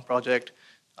long project.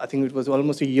 I think it was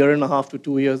almost a year and a half to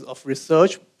 2 years of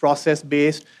research,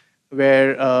 process-based,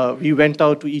 where we went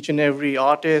out to each and every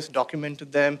artist,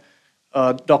 documented them,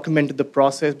 documented the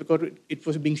process, because it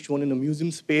was being shown in a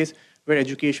museum space where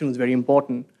education was very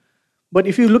important. But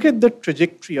if you look at the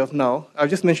trajectory of now, I've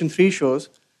just mentioned 3 shows,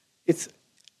 it's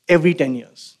every 10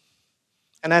 years.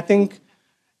 And I think,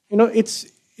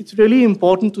 it's really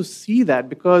important to see that,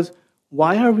 because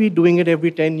why are we doing it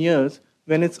every 10 years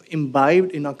when it's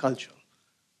imbibed in our culture?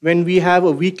 When we have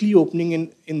a weekly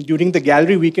opening during the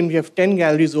gallery weekend, we have 10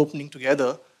 galleries opening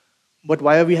together, but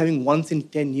why are we having once in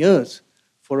 10 years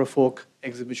for a folk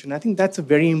exhibition? I think that's a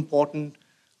very important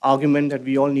argument that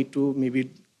we all need to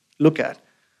maybe look at.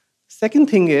 Second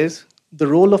thing is the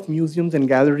role of museums and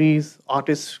galleries,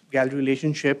 artist-gallery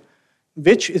relationship,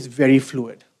 which is very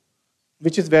fluid,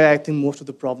 which is where I think most of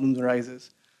the problems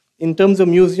arises. In terms of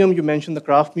museum, you mentioned the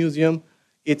Craft Museum.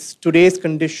 Its today's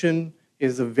condition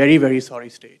is a very sorry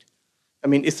state. I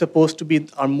mean, it's supposed to be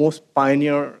our most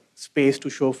pioneer space to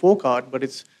show folk art, but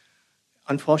it's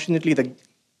unfortunately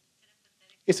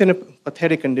it's in a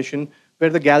pathetic condition where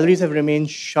the galleries have remained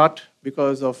shut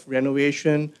because of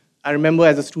renovation. I remember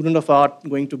as a student of art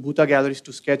going to Bhuta galleries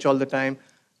to sketch all the time.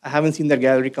 I haven't seen that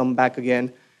gallery come back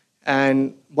again.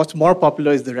 And what's more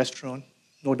popular is the restaurant,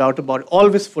 no doubt about it.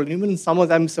 Always full. Even in summers,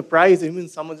 I'm surprised, even in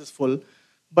summers it's full.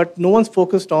 But no one's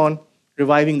focused on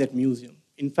reviving that museum.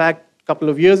 In fact, a couple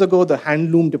of years ago, the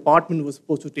handloom department was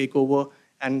supposed to take over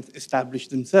and establish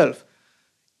themselves.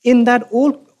 In that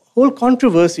whole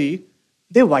controversy,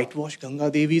 they whitewashed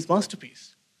Ganga Devi's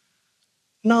masterpiece.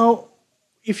 Now,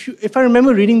 if I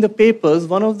remember reading the papers,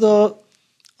 one of the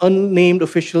unnamed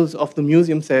officials of the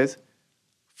museum says,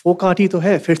 folk art hi to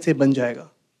hai, fir se ban jayega.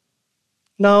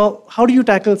 Now, how do you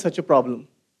tackle such a problem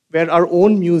where our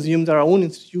own museums, our own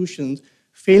institutions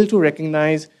fail to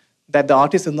recognize that the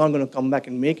artist is not going to come back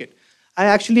and make it? I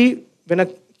actually, when I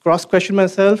cross-question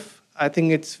myself, I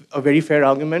think it's a very fair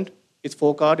argument. It's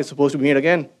folk art, it's supposed to be made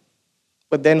again.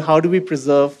 But then how do we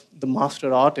preserve the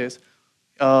master artists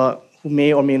who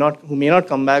may not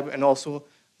come back, and also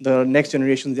the next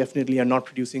generations definitely are not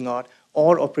producing art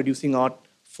or producing art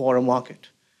for a market.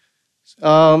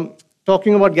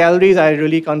 Talking about galleries, I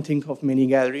really can't think of many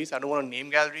galleries. I don't want to name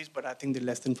galleries, but I think there are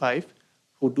less than 5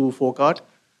 who do folk art.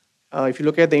 If you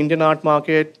look at the Indian art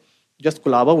market, just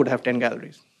Colaba would have 10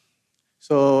 galleries.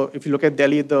 So if you look at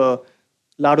Delhi, the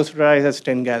Lado Sarai has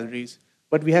 10 galleries.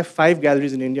 But we have 5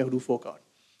 galleries in India who do folk art.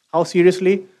 How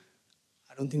seriously?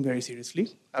 I don't think very seriously.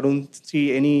 I don't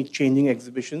see any changing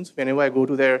exhibitions. Whenever I go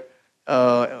to their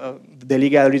Delhi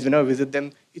galleries, whenever I visit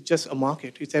them, it's just a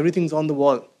market. Everything's on the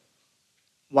wall.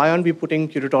 Why aren't we putting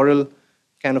curatorial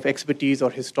kind of expertise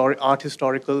or art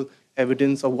historical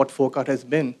evidence of what folk art has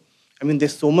been? I mean,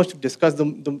 there's so much to discuss.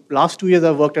 The last 2 years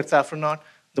I've worked at Saffron Art,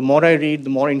 the more I read, the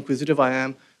more inquisitive I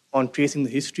am on tracing the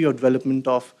history or development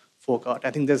of folk art.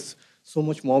 I think there's so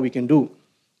much more we can do.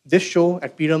 This show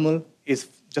at Piramal is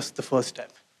just the first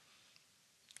step.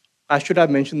 I should have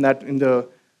mentioned that in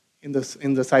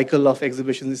the cycle of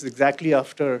exhibitions. This is exactly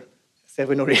after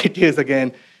 7 or 8 years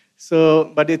again.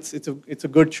 So, but it's a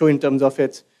good show in terms of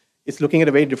it's looking at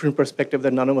a very different perspective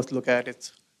that none of us look at.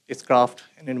 It's craft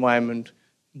and environment.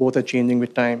 Both are changing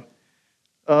with time.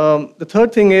 The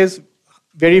third thing is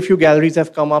very few galleries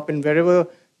have come up, and wherever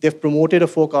they've promoted a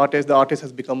folk artist, the artist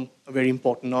has become a very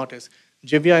important artist.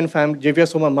 Jivya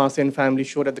Soma Mase and family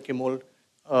showed at the Kimol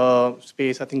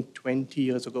space, I think 20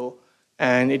 years ago.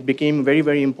 And it became a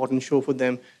very important show for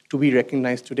them to be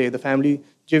recognized today. The family,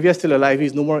 Jivya is still alive.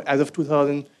 He's no more, as of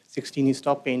 2016, he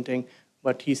stopped painting,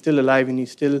 but he's still alive and he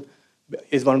still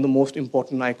is one of the most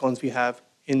important icons we have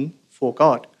in folk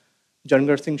art.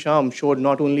 Jangar Singh Sham showed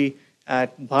not only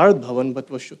at Bharat Bhavan, but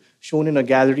was shown in a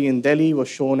gallery in Delhi, was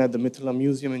shown at the Mithila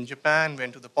Museum in Japan,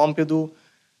 went to the Pompidou.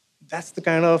 That's the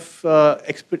kind of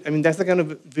that's the kind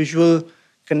of visual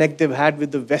connect they've had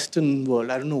with the Western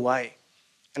world. I don't know why.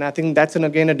 And I think that's,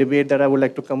 again, a debate that I would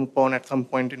like to come upon at some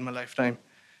point in my lifetime.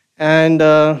 And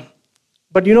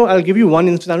But I'll give you one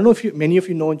instance. I don't know if many of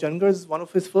you know Jangar's one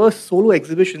of his first solo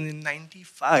exhibitions in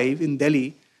 '95 in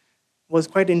Delhi was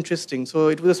quite interesting. So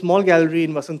it was a small gallery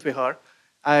in Vasant Vihar.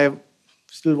 I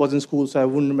still was in school, so I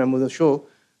wouldn't remember the show.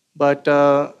 But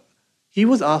he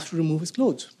was asked to remove his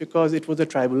clothes because it was a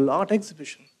tribal art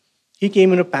exhibition. He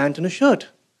came in a pant and a shirt.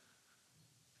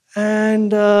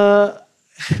 And the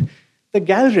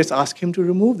gallerist asked him to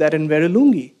remove that and wear a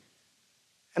lungi.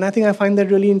 And I think I find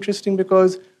that really interesting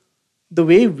because the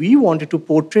way we wanted to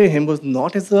portray him was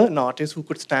not as an artist who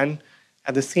could stand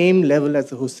at the same level as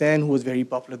the Hussain, who was very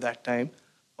popular at that time,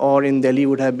 or in Delhi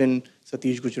would have been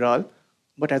Satish Gujral,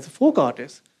 but as a folk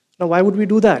artist. Now, why would we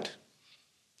do that?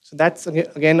 So that's,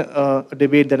 again, a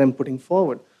debate that I'm putting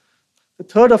forward. The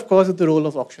third, of course, is the role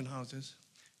of auction houses.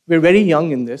 We're very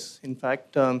young in this. In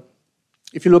fact,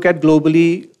 if you look at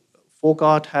globally, folk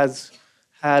art has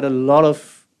had a lot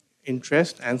of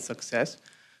interest and success.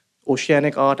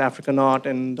 Oceanic art, African art,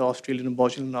 and the Australian and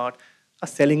Bosnian art are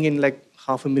selling in like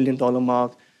 $500,000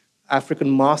 mark. African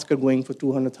masks are going for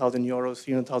 200,000 euros,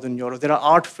 300,000 euros. There are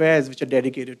art fairs which are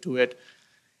dedicated to it.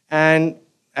 And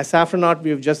as Saffron Art,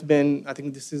 we have just been, I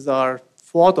think this is our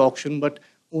fourth auction, but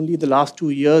only the last 2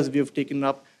 years we have taken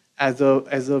up as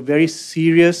a very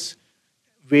serious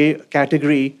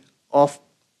category of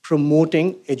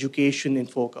promoting education in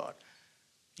folk art.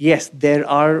 Yes, there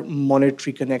are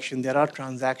monetary connections, there are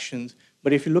transactions,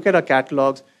 but if you look at our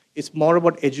catalogs, it's more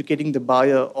about educating the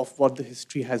buyer of what the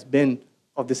history has been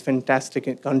of this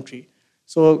fantastic country.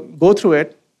 So go through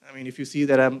it. I mean, if you see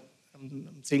that I'm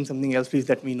saying something else, please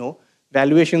let me know.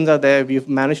 Valuations are there. We've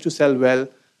managed to sell well.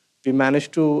 We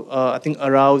managed to, I think,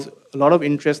 arouse a lot of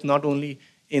interest, not only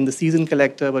in the seasoned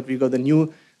collector, but we got the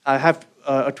new. I have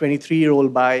a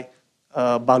 23-year-old buy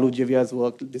Balu Jivia's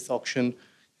work this auction,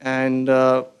 and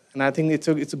I think it's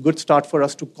a good start for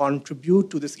us to contribute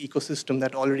to this ecosystem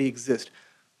that already exists: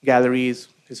 galleries,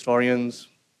 historians,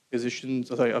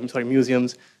 musicians,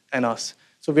 museums, and us.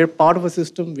 So we're part of a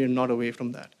system. We're not away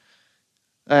from that,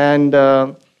 and.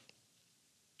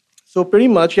 So pretty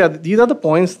much, yeah, these are the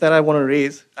points that I want to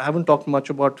raise. I haven't talked much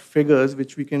about figures,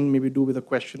 which we can maybe do with a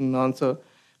question and answer.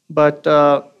 But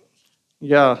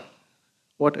yeah,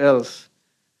 what else?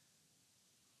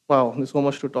 Wow, there's so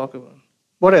much to talk about.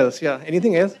 What else? Yeah,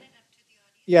 anything else?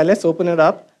 Yeah, let's open it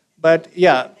up. But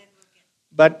yeah,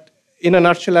 but in a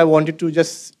nutshell, I wanted to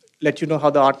just let you know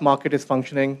how the art market is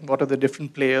functioning, what are the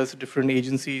different players, different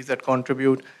agencies that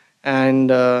contribute, and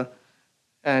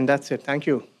that's it. Thank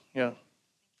you. Yeah.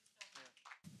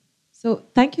 So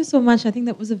thank you so much. I think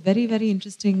that was a very, very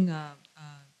interesting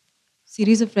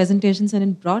series of presentations, and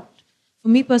it brought, for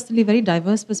me personally, very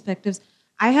diverse perspectives.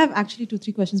 I have actually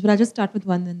 2-3 questions, but I'll just start with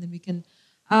one, and then we can.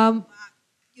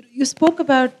 You spoke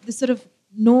about this sort of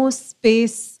no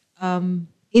space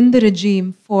in the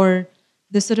regime for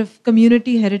this sort of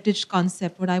community heritage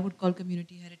concept, what I would call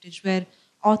community heritage, where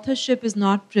authorship is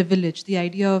not privilege. The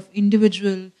idea of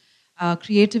individual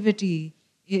creativity,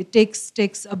 it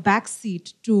takes a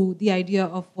backseat to the idea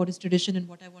of what is tradition and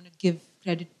what I want to give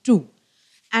credit to.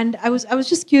 And I was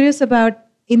just curious about,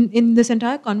 in this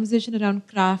entire conversation around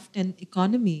craft and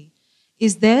economy,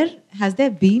 has there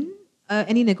been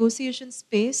any negotiation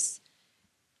space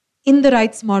in the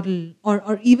rights model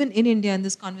or even in India in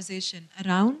this conversation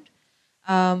around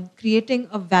creating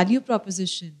a value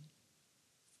proposition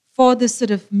for this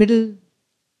sort of middle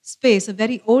space, a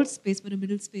very old space, but a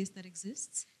middle space that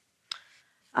exists?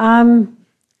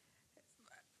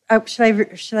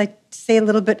 Should I say a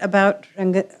little bit about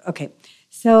Ranga? Okay.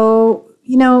 So,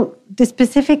 the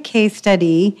specific case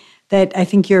study that I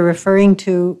think you're referring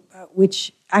to,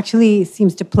 which actually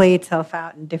seems to play itself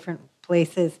out in different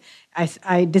places.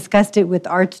 I discussed it with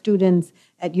art students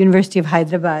at University of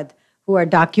Hyderabad who are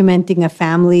documenting a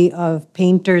family of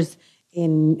painters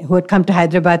who had come to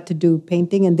Hyderabad to do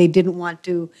painting, and they didn't want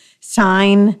to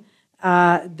sign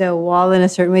the wall in a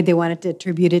certain way. They wanted to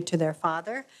attribute it to their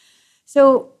father.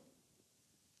 So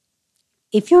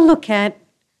if you look at,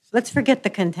 let's forget the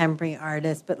contemporary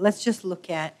artists, but let's just look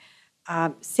at,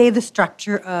 say, the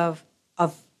structure of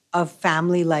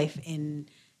family life in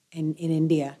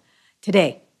India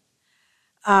today.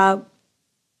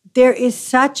 There is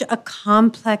such a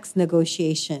complex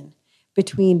negotiation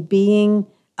between being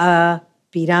a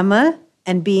Piramal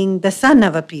and being the son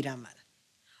of a Piramal,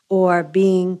 or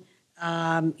being,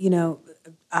 a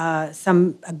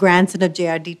grandson of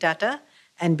J.R.D. Tata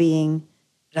and being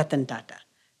Ratan Tata.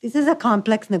 This is a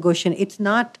complex negotiation. It's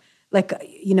not like,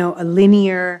 a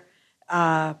linear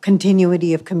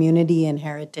continuity of community and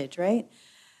heritage, right?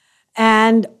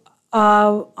 And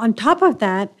on top of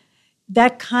that,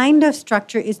 that kind of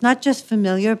structure is not just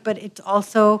familiar, but it's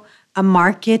also a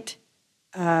market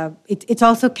it's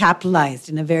also capitalized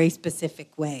in a very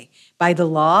specific way by the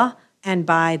law and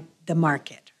by the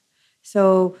market.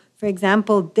 So, for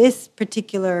example, this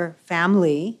particular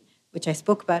family, which I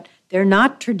spoke about, they're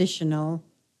not traditional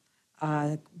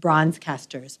bronze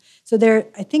casters. So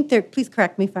I think please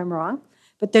correct me if I'm wrong,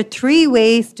 but there are 3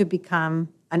 ways to become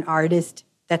an artist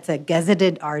that's a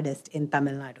gazetted artist in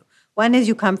Tamil Nadu. One is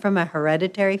you come from a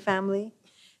hereditary family.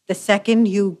 The second,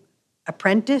 you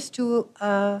apprentice to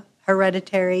a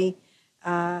hereditary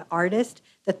artist.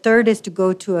 The third is to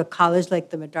go to a college like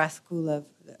the Madras School of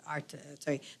Art,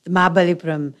 the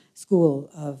Mahabalipuram School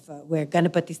of where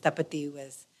Ganapati Stapati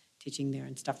was teaching there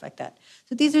and stuff like that.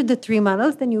 So these are the 3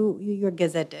 models. Then you're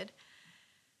gazetted.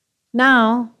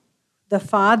 Now, the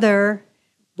father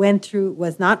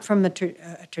was not from a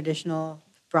traditional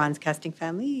bronze casting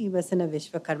family. He wasn't a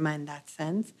Vishwakarma in that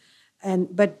sense,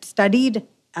 but studied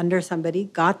under somebody,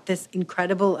 got this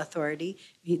incredible authority.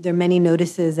 There are many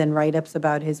notices and write-ups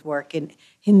about his work in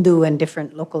Hindu and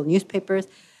different local newspapers.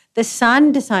 The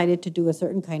son decided to do a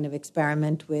certain kind of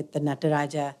experiment with the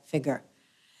Nataraja figure.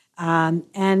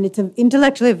 And it's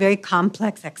intellectually a very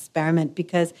complex experiment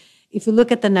because if you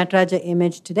look at the Nataraja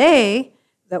image today,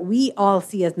 that we all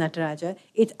see as Nataraja,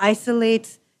 it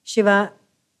isolates Shiva,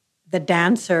 the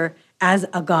dancer, as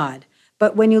a god.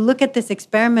 But when you look at this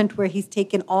experiment where he's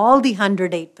taken all the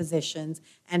 108 positions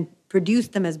and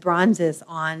produced them as bronzes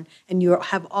and you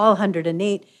have all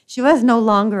 108, Shiva is no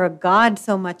longer a god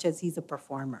so much as he's a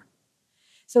performer.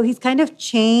 So he's kind of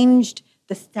changed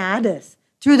the status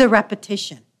through the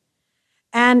repetition.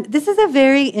 And this is a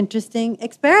very interesting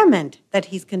experiment that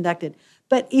he's conducted.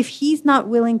 But if he's not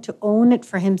willing to own it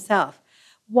for himself,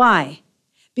 why?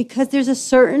 Because there's a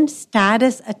certain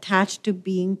status attached to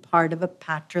being part of a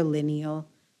patrilineal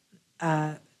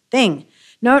thing.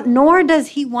 Nor does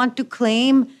he want to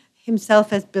claim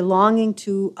himself as belonging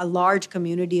to a large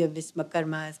community of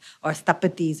Vishwakarmas or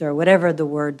Stapatis or whatever the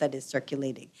word that is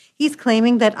circulating. He's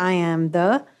claiming that I am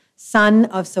the son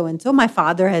of so-and-so. My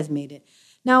father has made it.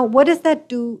 Now, what does that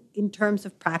do in terms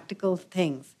of practical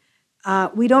things?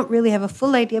 We don't really have a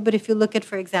full idea, but if you look at,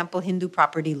 for example, Hindu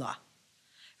property law,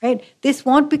 right? This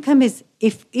won't become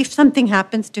if something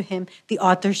happens to him, the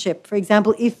authorship. For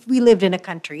example, if we lived in a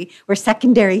country where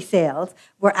secondary sales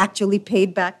were actually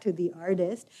paid back to the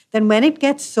artist, then when it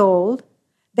gets sold,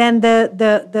 then the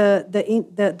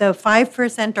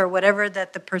 5% or whatever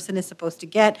that the person is supposed to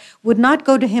get would not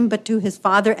go to him but to his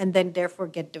father and then therefore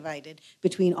get divided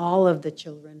between all of the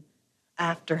children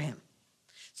after him.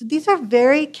 So these are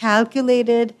very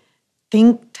calculated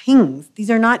things. These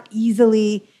are not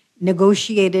easily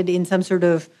negotiated in some sort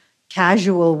of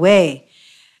casual way.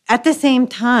 At the same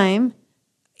time,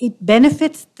 it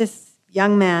benefits this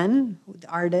young man, the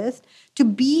artist, to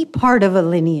be part of a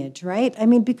lineage, right? I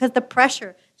mean, because the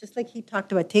pressure, just like he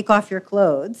talked about, take off your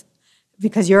clothes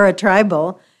because you're a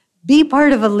tribal, be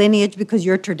part of a lineage because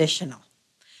you're traditional.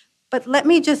 But let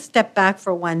me just step back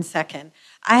for 1 second.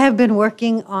 I have been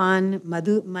working on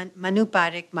Manu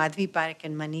Parekh, Madhvi Parekh,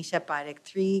 and Manisha Parekh,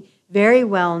 3 very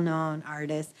well-known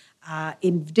artists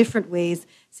in different ways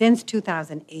since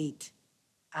 2008.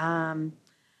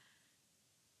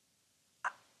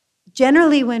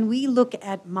 Generally, when we look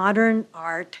at modern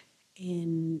art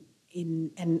in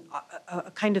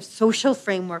a kind of social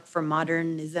framework for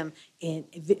modernism,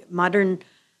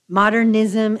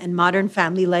 modernism and modern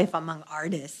family life among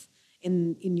artists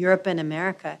in Europe and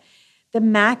America, the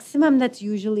maximum that's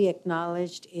usually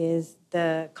acknowledged is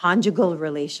the conjugal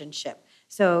relationship.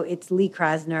 So it's Lee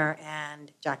Krasner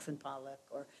and Jackson Pollock,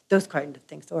 or those kind of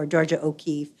things, or Georgia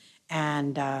O'Keeffe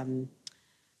and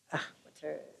what's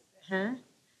her?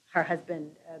 Her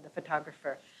husband, the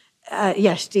photographer.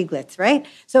 Stieglitz, right?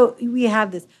 So we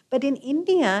have this. But in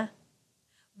India,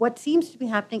 what seems to be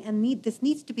happening, and this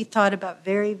needs to be thought about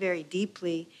very, very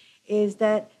deeply, is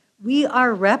that we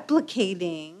are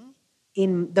replicating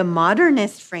in the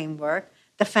modernist framework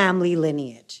the family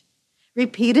lineage.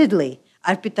 Repeatedly,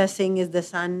 Arpita Singh is the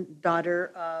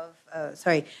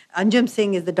Anjum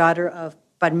Singh is the daughter of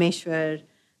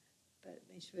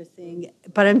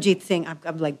Paramjit Singh,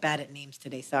 I'm like bad at names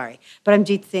today, sorry.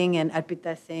 Paramjit Singh and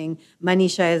Arpita Singh.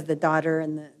 Manisha is the daughter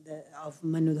of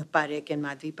Manu Parekh and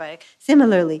Madhvi Parekh.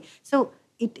 Similarly, so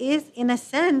it is, in a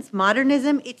sense,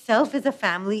 modernism itself is a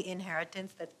family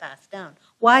inheritance that's passed down.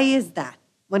 Why is that?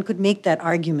 One could make that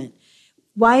argument.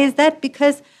 Why is that?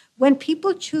 Because when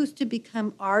people choose to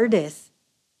become artists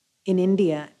in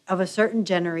India of a certain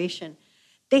generation,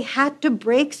 they had to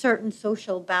break certain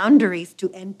social boundaries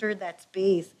to enter that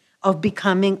space of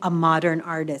becoming a modern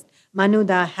artist.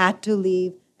 Manuda had to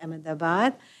leave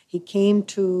Ahmedabad. He came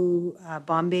to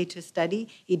Bombay to study.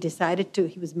 He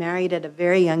was married at a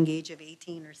very young age of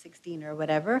 18 or 16 or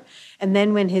whatever. And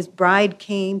then when his bride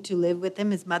came to live with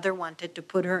him, his mother wanted to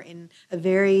put her in a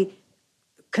very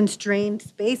constrained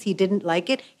space. He didn't like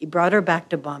it. He brought her back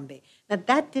to Bombay. Now,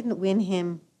 that didn't win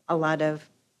him a lot of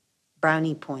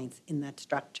brownie points in that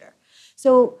structure.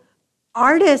 So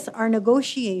artists are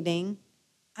negotiating,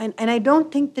 and I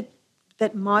don't think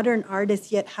that modern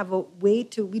artists yet have a way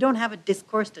we don't have a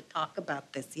discourse to talk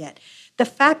about this yet. The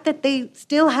fact that they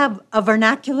still have a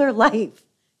vernacular life,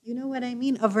 you know what I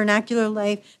mean? A vernacular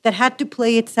life that had to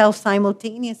play itself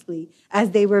simultaneously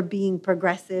as they were being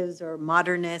progressives or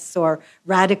modernists or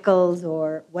radicals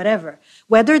or whatever.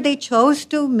 Whether they chose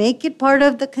to make it part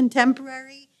of the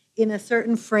contemporary in a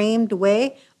certain framed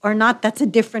way or not, that's a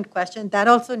different question. That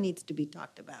also needs to be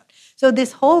talked about. So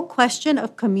this whole question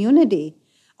of community,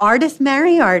 artists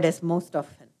marry artists most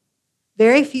often.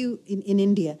 Very few in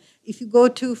India. If you go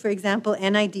to, for example,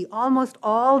 NID, almost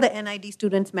all the NID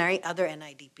students marry other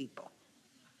NID people.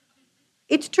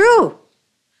 It's true.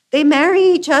 They marry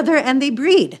each other and they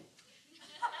breed.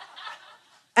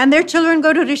 And their children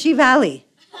go to Rishi Valley.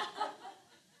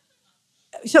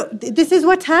 So this is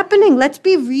what's happening. Let's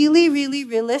be really, really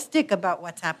realistic about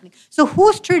what's happening. So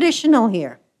who's traditional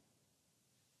here?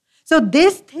 So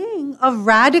this thing of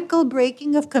radical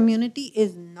breaking of community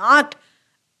is not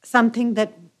something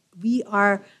that we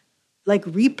are like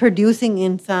reproducing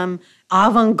in some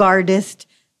avant-gardist,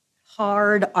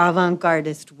 hard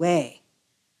avant-gardist way.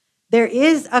 There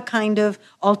is a kind of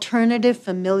alternative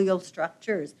familial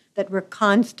structures that we're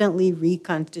constantly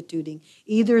reconstituting,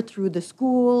 either through the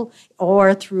school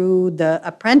or through the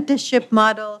apprenticeship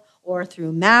model or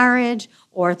through marriage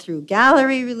or through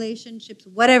gallery relationships,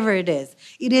 whatever it is.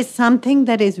 It is something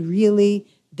that is really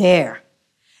there.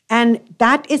 And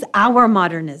that is our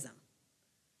modernism.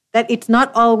 That it's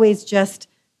not always just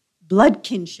blood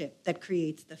kinship that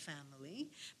creates the family,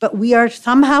 but we are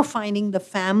somehow finding the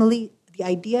family, the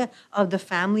idea of the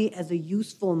family as a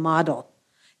useful model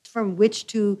from which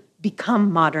to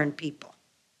become modern people.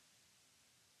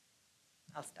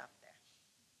 I'll stop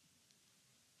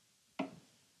there.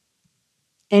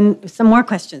 And some more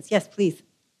questions. Yes, please.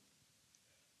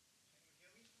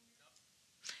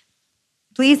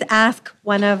 Please ask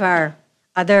one of our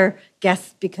other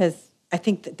guests because I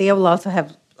think that they will also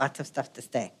have lots of stuff to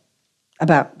say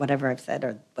about whatever I've said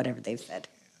or whatever they've said.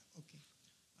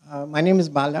 Okay. My name is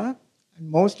Bala,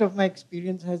 and most of my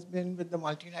experience has been with the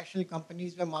multinational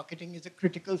companies where marketing is a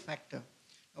critical factor.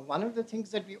 Now, one of the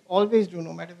things that we always do,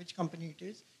 no matter which company it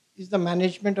is the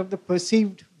management of the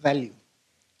perceived value.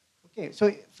 Okay,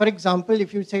 so for example,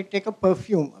 if you say take a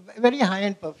perfume, a very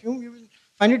high-end perfume, you will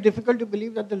find it difficult to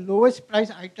believe that the lowest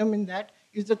price item in that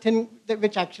is the thing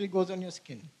which actually goes on your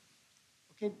skin.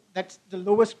 Okay, that's the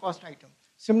lowest cost item.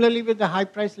 Similarly, with the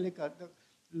high-priced liquor, the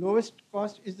lowest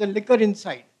cost is the liquor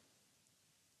inside.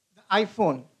 The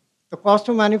iPhone, the cost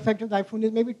of manufacture of the iPhone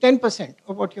is maybe 10%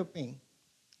 of what you're paying.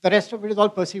 The rest of it is all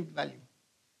perceived value.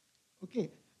 Okay,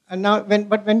 and now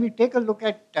when we take a look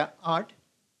at art,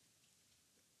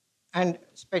 and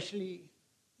especially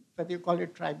whether you call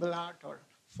it tribal art or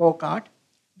folk art,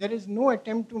 there is no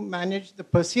attempt to manage the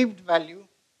perceived value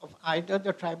of either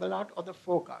the tribal art or the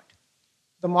folk art.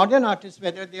 The modern artists,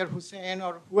 whether they are Hussein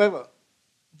or whoever,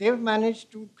 they've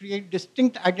managed to create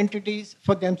distinct identities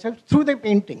for themselves through their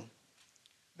painting.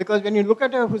 Because when you look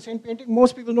at a Hussein painting,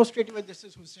 most people know straight away this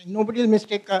is Hussein. Nobody will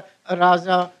mistake a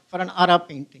Raza for an Ara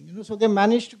painting. So they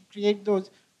managed to create those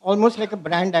almost like a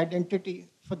brand identity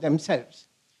for themselves.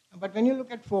 But when you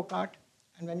look at folk art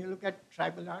and when you look at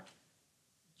tribal art,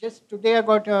 just today I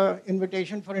got an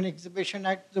invitation for an exhibition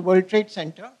at the World Trade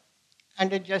Center,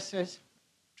 and it just says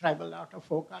tribal art or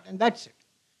folk art, and that's it.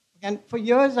 And for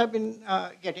years I've been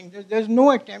getting this. There's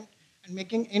no attempt at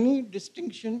making any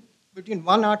distinction between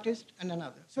one artist and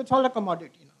another. So it's all a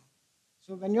commodity now.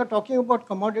 So when you're talking about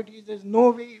commodities, there's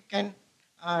no way you can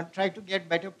try to get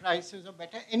better prices or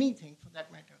better anything for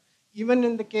that matter. Even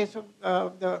in the case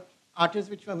of the artists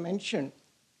which were mentioned,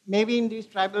 maybe in these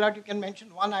tribal art you can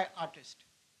mention one artist.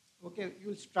 Okay,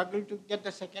 you'll struggle to get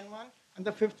the second one, and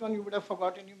the fifth one you would have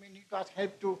forgotten. You may need to ask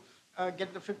help to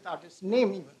get the fifth artist's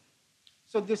name even.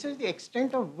 So this is the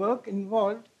extent of work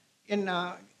involved in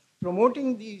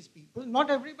promoting these people. Not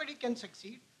everybody can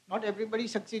succeed. Not everybody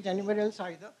succeeds anywhere else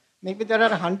either. Maybe there are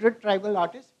 100 tribal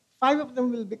artists. 5 of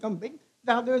them will become big.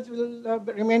 The others will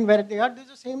remain where they are. There's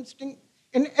the same thing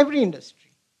in every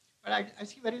industry. But I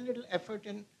see very little effort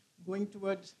in going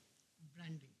towards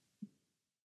branding.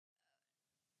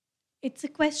 It's a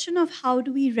question of how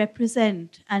do we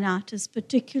represent an artist,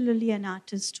 particularly an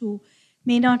artist who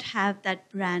may not have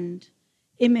that brand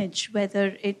image,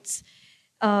 whether it's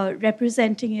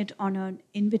representing it on an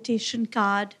invitation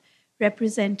card,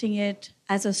 representing it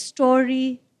as a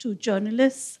story to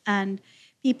journalists and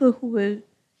people who will,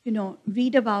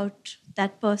 read about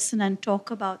that person and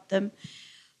talk about them,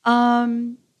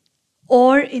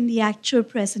 or in the actual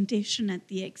presentation at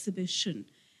the exhibition.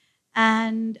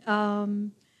 And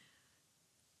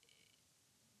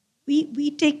we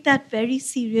take that very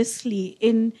seriously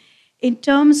in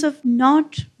terms of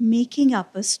not making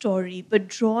up a story, but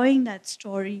drawing that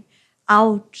story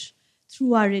out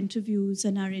through our interviews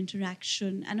and our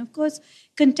interaction, and of course,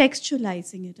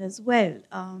 contextualizing it as well.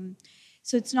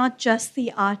 So it's not just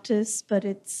the artist, but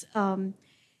it's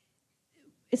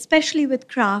especially with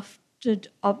crafted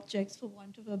objects, for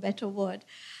want of a better word,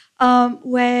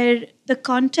 where the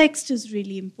context is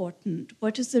really important.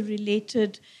 What is the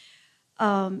related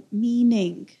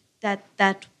meaning that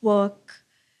that work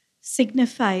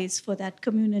signifies for that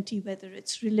community, whether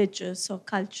it's religious or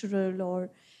cultural, or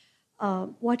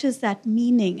what is that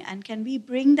meaning? And can we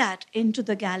bring that into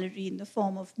the gallery in the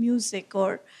form of music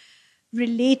or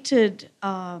related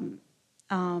art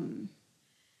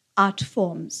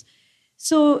forms?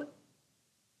 So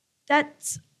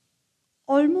that's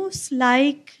almost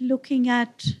like looking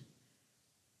at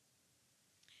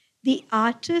the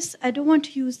artist. I don't want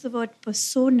to use the word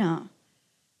persona,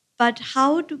 but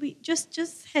how do we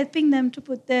just helping them to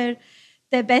put their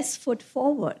best foot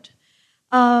forward.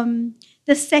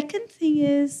 The second thing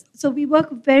is, so we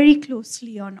work very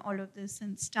closely on all of this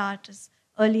and start as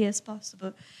early as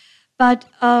possible. But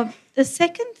the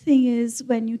second thing is,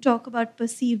 when you talk about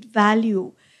perceived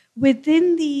value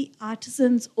within the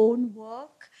artisan's own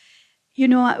work,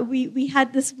 we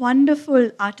had this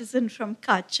wonderful artisan from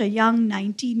Kutch, a young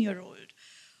 19-year-old,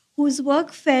 whose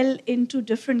work fell into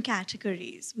different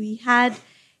categories. We had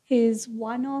his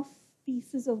one-off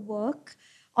pieces of work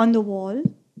on the wall,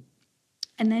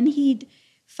 and then he'd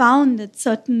found that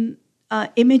certain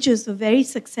images were very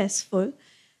successful,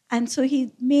 and so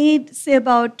he made, say,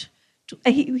 about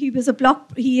he is a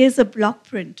block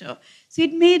printer, so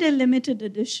he'd made a limited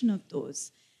edition of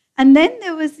those. And then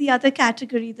there was the other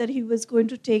category that he was going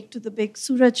to take to the big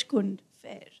Surajkund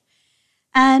fair.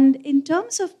 And in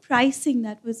terms of pricing,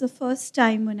 that was the first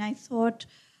time when I thought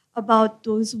about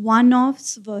those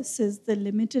one-offs versus the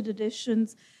limited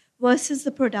editions versus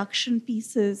the production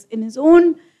pieces in his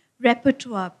own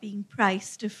repertoire being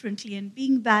priced differently and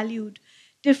being valued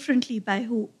differently by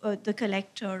the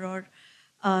collector or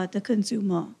the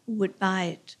consumer who would buy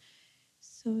it.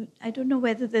 So I don't know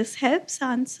whether this helps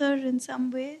answer in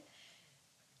some way.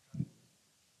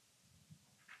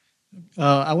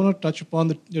 I want to touch upon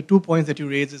the 2 points that you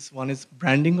raised. One is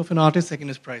branding of an artist, second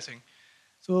is pricing.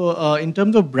 So in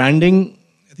terms of branding,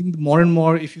 I think more and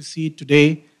more, if you see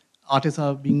today, artists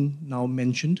are being now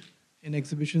mentioned in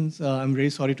exhibitions. I'm very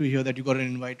sorry to hear that you got an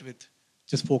invite with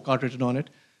just folk art written on it.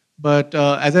 But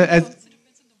as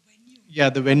yeah,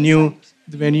 the venue.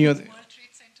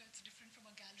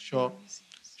 Sure.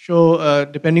 So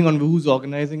depending on who's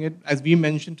organizing it, as we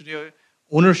mentioned today,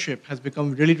 ownership has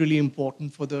become really, really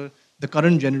important for the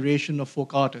current generation of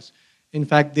folk artists. In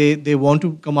fact, they want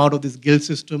to come out of this guild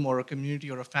system or a community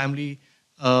or a family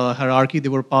hierarchy they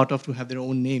were part of to have their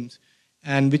own names.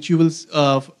 And which you will,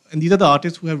 and these are the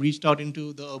artists who have reached out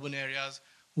into the urban areas,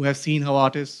 who have seen how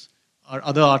artists or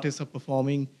other artists are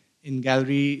performing in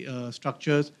gallery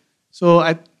structures. So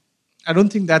I don't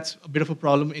think that's a bit of a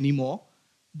problem anymore.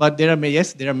 But there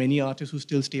are many artists who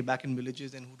still stay back in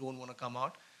villages and who don't want to come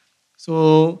out.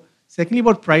 So secondly,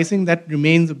 about pricing, that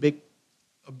remains a big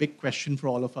question for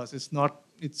all of us. It's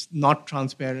not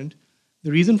transparent.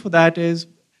 The reason for that is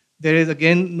there is,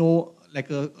 again, no like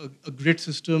a grid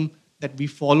system that we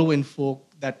follow in folk,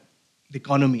 that the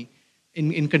economy.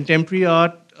 In contemporary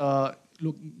art,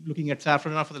 looking at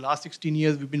Saffron Art for the last 16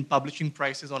 years, we've been publishing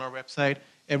prices on our website.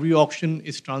 Every auction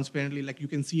is transparently, like you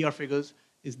can see our figures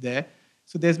is there.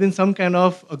 So there's been some kind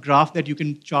of a graph that you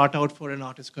can chart out for an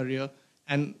artist's career.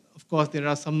 And of course, there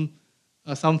are some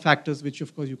factors which,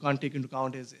 of course, you can't take into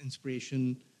account as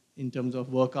inspiration in terms of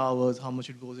work hours, how much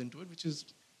it goes into it, which is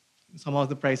somehow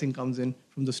the pricing comes in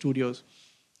from the studios.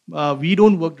 We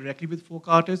don't work directly with folk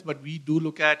artists, but we do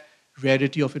look at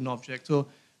rarity of an object. So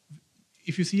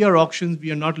if you see our auctions,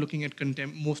 we are not looking at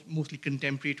mostly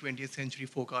contemporary 20th century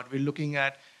folk art. We're looking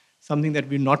at something that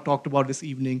we've not talked about this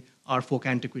evening, are folk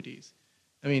antiquities.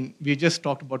 I mean, we just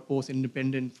talked about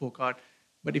post-independent folk art.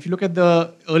 But if you look at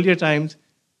the earlier times,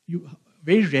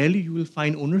 very rarely you will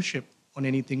find ownership on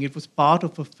anything. It was part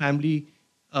of a family,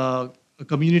 a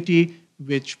community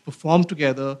which performed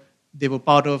together. They were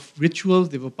part of rituals,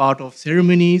 they were part of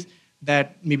ceremonies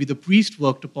that maybe the priest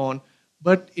worked upon.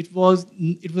 but it was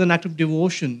an act of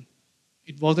devotion.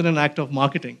 It wasn't an act of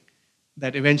marketing.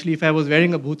 That eventually, if I was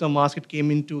wearing a Bhuta mask, it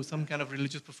came into some kind of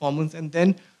religious performance and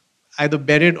then either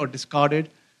buried or discarded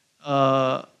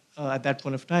at that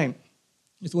point of time.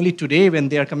 It's only today when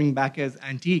they are coming back as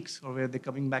antiques or where they're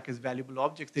coming back as valuable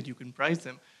objects that you can price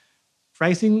them.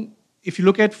 Pricing, if you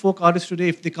look at folk artists today,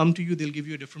 if they come to you, they'll give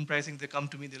you a different pricing. If they come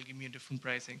to me, they'll give me a different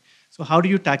pricing. So how do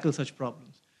you tackle such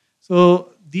problems?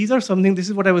 So these are something, this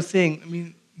is what I was saying. I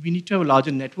mean, we need to have a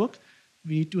larger network.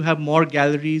 We need to have more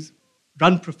galleries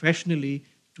run professionally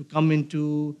to come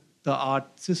into the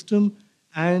art system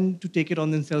and to take it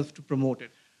on themselves to promote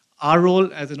it. Our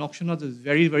role as an auction house is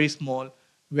very, very small,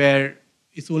 where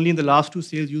it's only in the last 2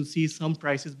 sales you'll see some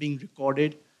prices being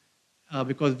recorded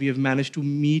because we have managed to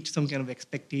meet some kind of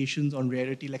expectations on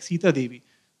rarity, like Sita Devi.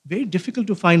 Very difficult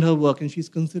to find her work, and she's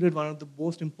considered one of the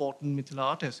most important Mithila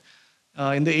artists.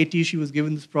 In the 80s, she was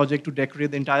given this project to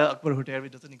decorate the entire Akbar Hotel,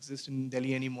 which doesn't exist in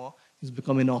Delhi anymore. It's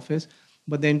become an office.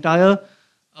 But the entire,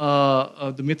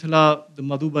 the Mithila, the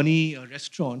Madhubani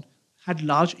restaurant had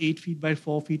large 8 feet by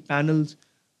 4 feet panels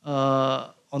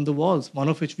on the walls, one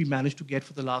of which we managed to get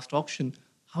for the last auction.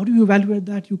 How do you evaluate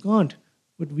that? You can't.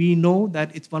 But we know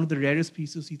that it's one of the rarest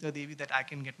pieces of Sita Devi that I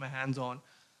can get my hands on.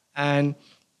 And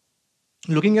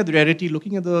looking at the rarity,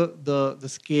 looking at the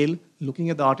scale, looking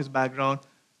at the artist's background,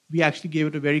 we actually gave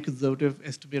it a very conservative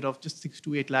estimate of just 6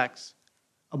 to 8 lakhs.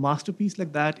 A masterpiece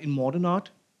like that in modern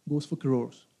art goes for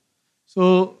crores.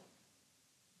 So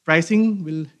pricing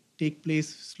will take place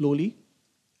slowly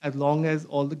as long as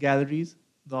all the galleries,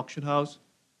 the auction house,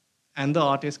 and the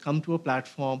artists come to a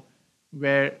platform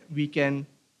where we can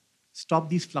stop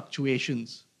these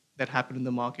fluctuations that happen in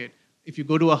the market. If you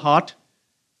go to a Hart,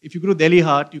 if you go to Delhi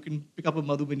Hart, you can pick up a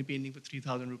Madhubani painting for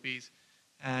 3,000 rupees.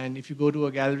 And if you go to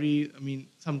a gallery, I mean,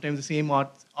 sometimes the same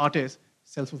artist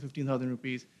sells for 15,000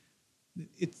 rupees.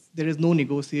 There is no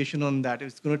negotiation on that.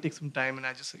 It's going to take some time, and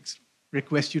I just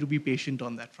request you to be patient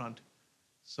on that front.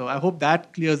 So I hope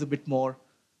that clears a bit more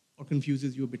or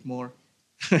confuses you a bit more.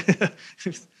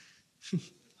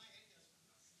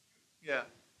 Yeah.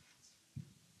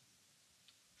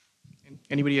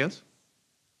 Anybody else?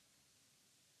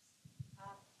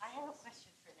 I have a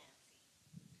question for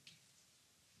Nancy.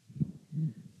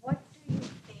 What do you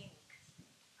think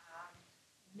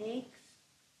makes,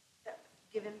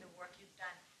 given the work you've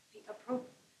done,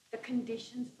 the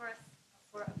conditions for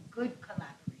a good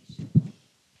collaboration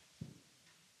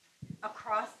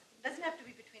across? It doesn't have to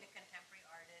be between a contemporary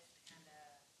artist and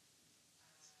a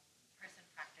person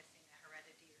practicing a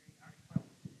hereditary art form.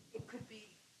 It could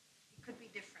be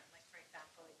different. Like, for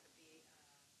example, it could be a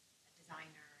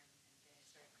designer and this,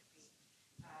 or it could be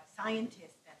a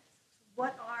scientist and this.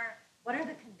 What are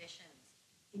the conditions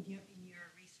in your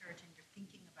research and your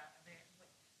thinking about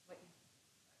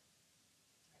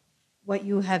what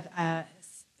you have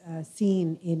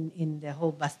seen in the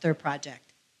whole Buster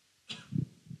project?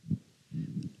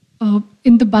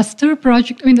 In the Buster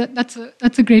project, I mean, that's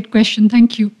a great question.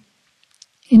 Thank you.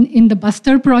 In the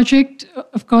Buster project,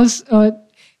 of course,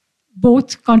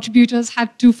 both contributors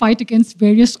had to fight against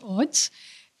various odds,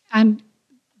 and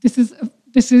this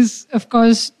is of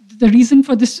course the reason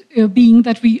for this being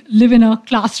that we live in a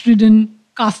class-ridden,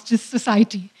 casteist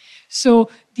society. So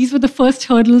these were the first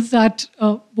hurdles that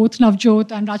both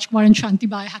Navjot and Rajkumar and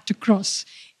Shantibai had to cross,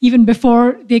 even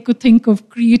before they could think of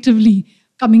creatively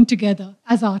coming together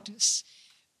as artists.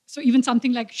 So even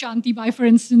something like Shantibai, for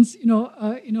instance,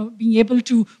 being able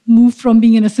to move from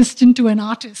being an assistant to an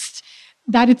artist,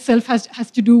 that itself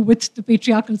has to do with the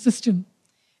patriarchal system,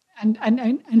 and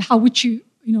how would you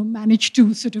manage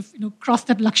to sort of cross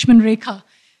that Lakshman Rekha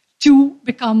to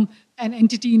become an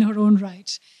entity in her own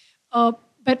right.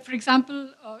 But for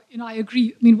example, I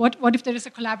agree. I mean, what if there is a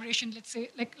collaboration? Let's say,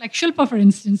 like Shilpa, for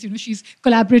instance. She's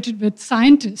collaborated with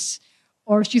scientists,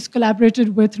 or she's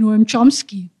collaborated with Noam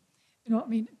Chomsky.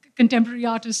 Contemporary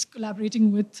artists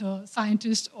collaborating with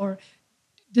scientists, or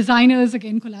designers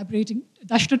again collaborating.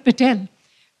 Dashrath Patel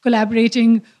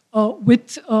collaborating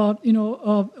with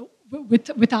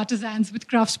artisans, with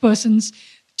craftspersons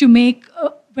to make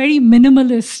a very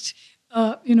minimalist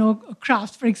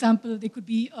crafts. For example, they could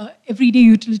be everyday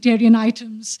utilitarian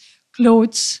items,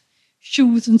 clothes,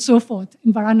 shoes, and so forth,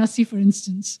 in Varanasi, for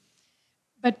instance.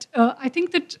 But I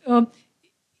think that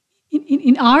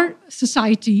in our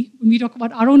society, when we talk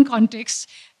about our own context,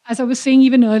 as I was saying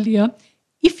even earlier,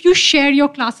 if you share your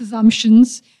class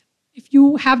assumptions, if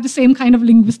you have the same kind of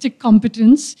linguistic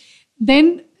competence,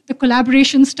 then the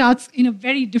collaboration starts in a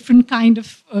very different kind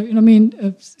of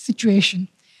situation.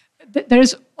 There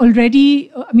is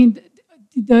already,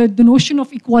 the notion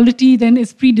of equality then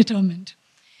is predetermined.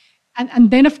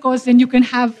 And then, of course, then you can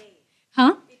have,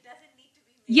 huh? It doesn't need to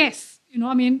be made. Yes,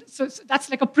 I mean, so that's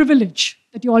like a privilege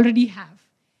that you already have.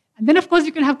 And then, of course,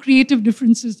 you can have creative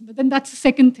differences, but then that's the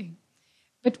second thing.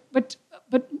 But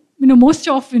most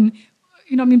often,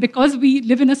 I mean, because we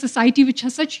live in a society which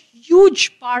has such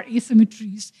huge power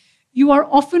asymmetries, you are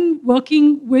often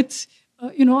working with,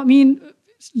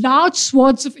 large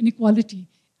swaths of inequality.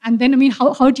 And then, I mean,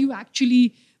 how do you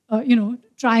actually,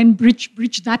 try and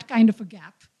bridge that kind of a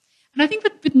gap? And I think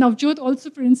with Navjot also,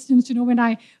 for instance, when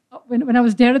I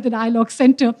was there at the Dialogue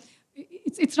Center,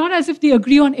 it's not as if they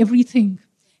agree on everything.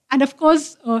 And of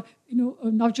course,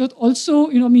 Navjot also,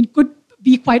 could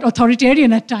be quite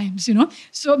authoritarian at times,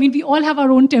 So, I mean, we all have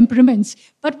our own temperaments.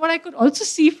 But what I could also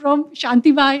see from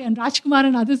Shantibai and Rajkumar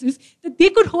and others is that they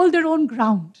could hold their own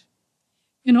ground,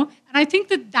 And I think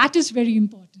that is very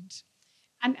important.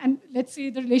 And let's say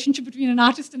the relationship between an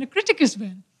artist and a critic as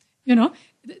well,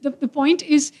 The point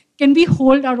is, can we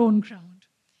hold our own ground?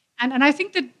 And I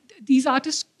think that these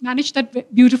artists manage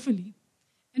that beautifully.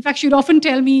 In fact, she'd often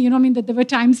tell me, that there were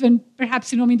times when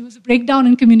perhaps, there was a breakdown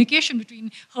in communication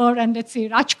between her and, let's say,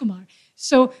 Rajkumar.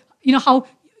 So, how,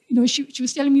 she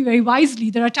was telling me very wisely,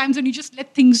 there are times when you just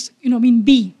let things,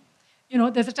 be.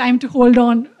 There's a time to hold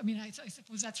on. I mean, I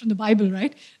suppose that's from the Bible,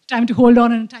 right? Time to hold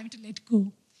on and a time to let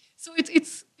go. So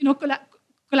it's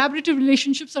collaborative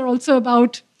relationships are also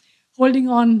about holding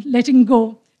on, letting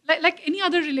go, like any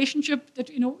other relationship that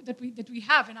that we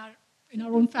have in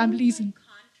our own families and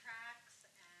contracts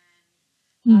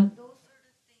and those sort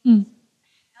of things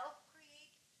help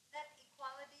create that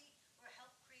equality or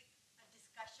help create a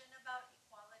discussion about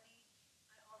equality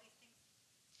and all these things.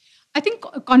 I think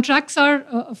contracts are,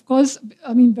 of course,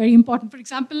 I mean, very important. For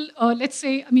example, let's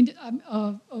say,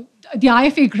 the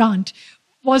IFA grant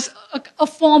was a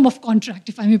form of contract,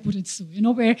 if I may put it so,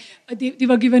 where they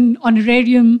were given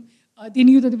honorarium, they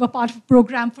knew that they were part of a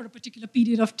program for a particular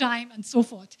period of time, and so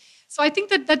forth. So I think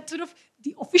that sort of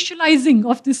the officializing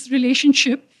of this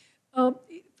relationship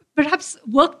perhaps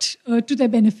worked to their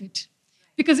benefit.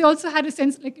 Because they also had a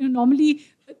sense, like, normally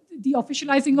the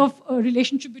officializing of a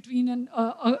relationship between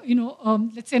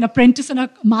let's say an apprentice and a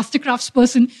master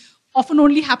craftsperson often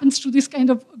only happens through this kind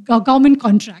of government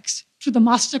contracts, through the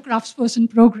master craftsperson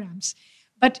programs.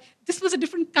 But this was a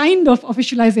different kind of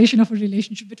officialization of a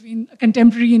relationship between a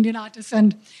contemporary Indian artist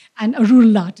and a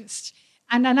rural artist.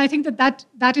 And I think that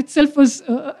itself was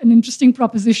an interesting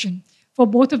proposition for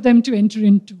both of them to enter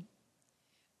into.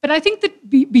 But I think that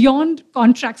beyond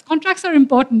contracts are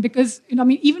important because,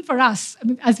 even for us,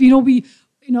 as we know,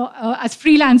 as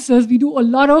freelancers, we do a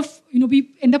lot of,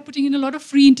 we end up putting in a lot of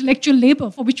free intellectual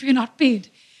labor for which we are not paid,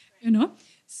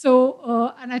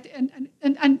 So,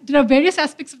 and there are various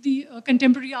aspects of the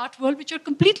contemporary art world which are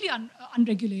completely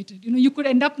unregulated. You could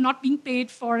end up not being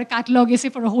paid for a catalog essay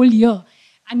for a whole year,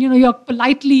 and you're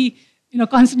politely,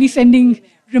 constantly sending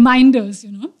reminders.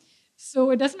 So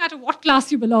it doesn't matter what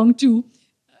class you belong to.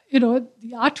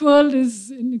 The art world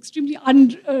is an extremely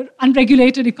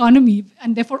unregulated economy,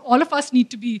 and therefore all of us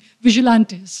need to be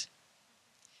vigilantes.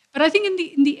 But I think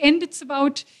in the end, it's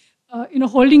about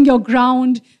holding your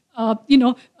ground.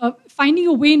 Finding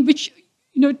a way in which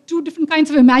two different kinds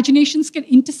of imaginations can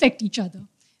intersect each other.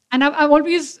 And I've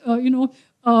always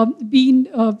been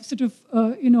sort of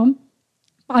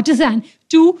partisan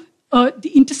to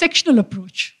the intersectional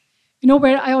approach.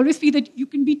 Where I always feel that you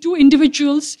can be two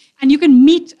individuals and you can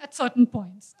meet at certain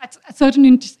points, at certain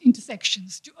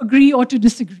intersections, to agree or to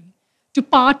disagree, to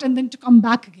part and then to come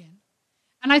back again.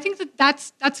 And I think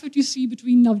that's what you see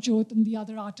between Navjot and the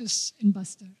other artists in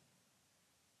Bastar.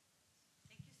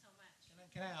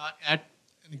 Can I add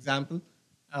an example?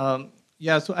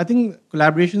 So I think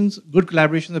good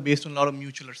collaborations are based on a lot of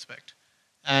mutual respect.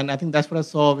 And I think that's what I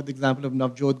saw with the example of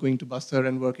Navjot going to Bastar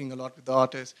and working a lot with the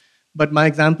artists. But my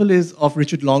example is of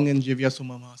Richard Long and Jivya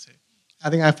Sumamase. I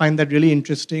think I find that really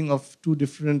interesting of two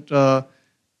different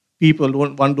people,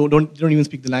 one don't even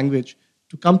speak the language,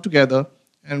 to come together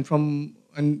and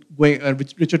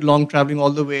with Richard Long traveling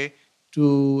all the way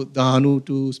to the Hanu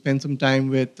to spend some time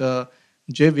with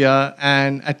Jivya,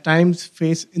 and at times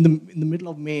face in the middle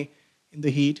of May in the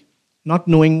heat, not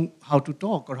knowing how to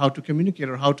talk or how to communicate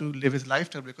or how to live his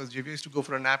lifestyle because Jivya used to go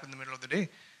for a nap in the middle of the day,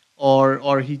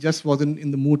 or he just wasn't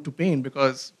in the mood to paint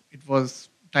because it was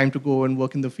time to go and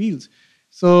work in the fields.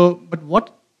 So, but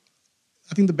what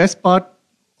I think the best part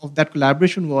of that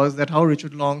collaboration was that how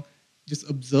Richard Long just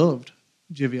observed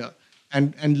Jivya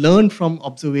and learned from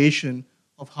observation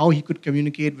of how he could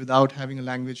communicate without having a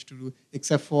language to do,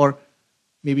 except for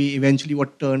maybe eventually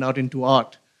what turned out into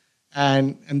art.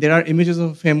 And there are images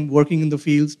of him working in the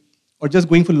fields or just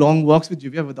going for long walks with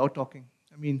Jivya without talking.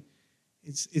 I mean,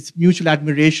 It's mutual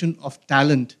admiration of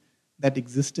talent that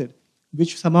existed,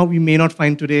 which somehow we may not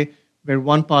find today, where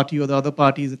one party or the other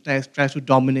party tries to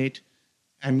dominate,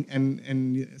 and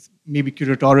maybe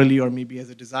curatorially or maybe as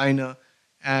a designer.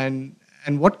 And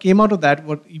what came out of that,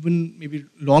 what even maybe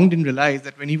Long didn't realize,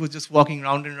 that when he was just walking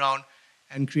round and round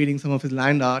and creating some of his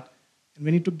land art, and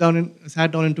when he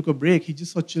sat down and took a break, he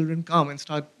just saw children come and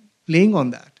start playing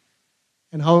on that.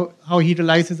 And how he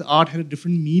realized his art had a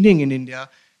different meaning in India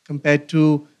compared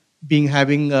to being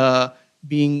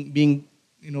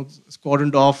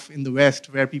cordoned off in the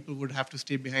West, where people would have to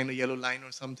stay behind a yellow line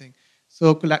or something.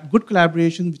 So good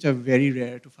collaborations, which are very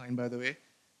rare to find, by the way,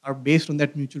 are based on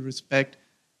that mutual respect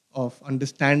of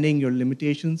understanding your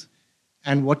limitations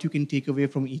and what you can take away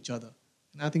from each other.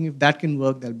 And I think if that can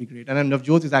work, that'll be great. And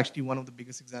Navjot is actually one of the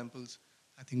biggest examples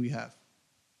I think we have.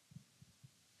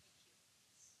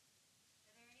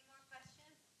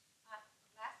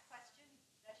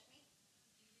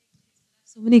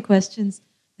 So many questions.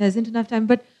 There isn't enough time,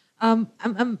 but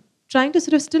I'm trying to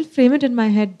sort of still frame it in my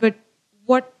head. But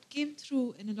what came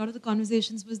through in a lot of the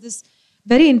conversations was this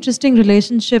very interesting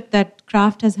relationship that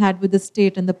craft has had with the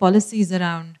state and the policies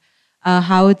around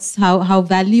how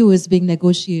value is being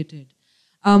negotiated.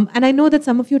 And I know that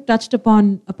some of you touched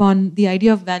upon the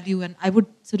idea of value, and I would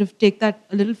sort of take that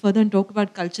a little further and talk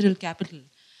about cultural capital.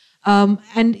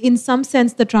 And in some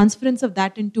sense, the transference of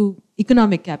that into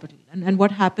economic capital, and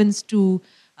what happens to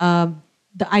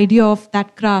the idea of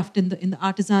that craft in the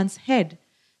artisan's head,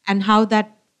 and how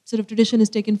that sort of tradition is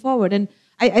taken forward. And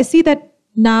I see that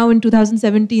now in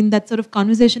 2017, that sort of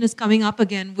conversation is coming up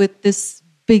again with this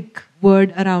big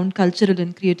word around cultural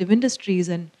and creative industries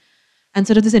and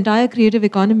sort of this entire creative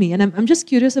economy. And I'm just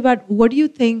curious about, what do you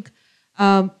think,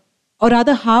 or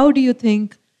rather, how do you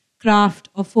think craft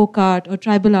or folk art or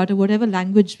tribal art or whatever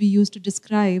language we use to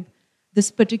describe this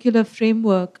particular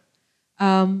framework,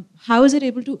 how is it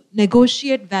able to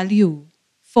negotiate value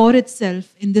for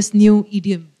itself in this new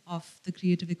idiom of the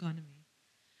creative economy?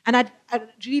 And I'd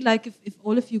really like if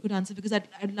all of you could answer, because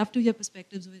I'd love to hear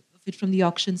perspectives of it from the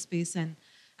auction space and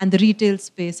the retail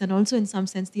space, and also in some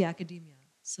sense the academia.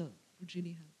 So it would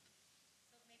really help.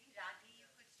 So maybe Radhi, you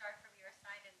could start from your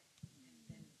side, and then we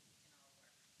can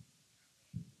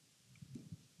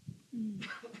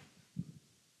all work.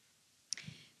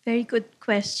 Very good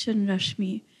question,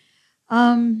 Rashmi.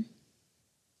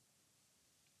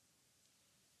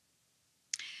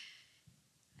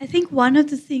 I think one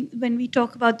of the things, when we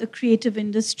talk about the creative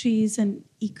industries and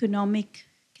economic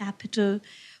capital,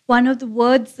 one of the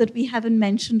words that we haven't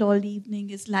mentioned all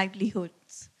evening is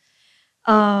livelihoods,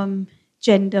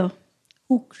 gender,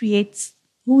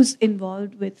 who's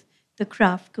involved with the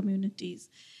craft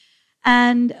communities.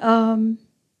 And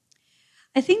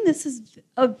I think this is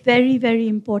a very, very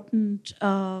important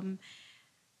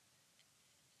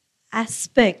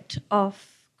aspect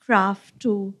of craft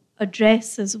to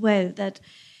address as well. That,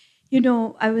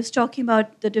 I was talking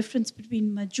about the difference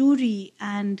between majuri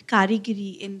and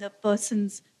karigiri in the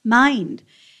person's mind.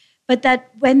 But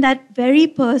that when that very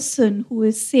person who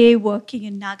is, say, working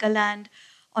in Nagaland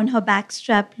on her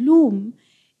backstrap loom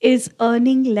is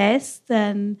earning less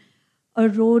than a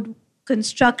road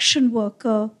construction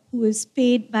worker who is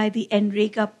paid by the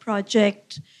NREGA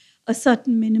project a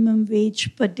certain minimum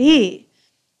wage per day,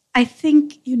 I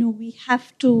think, we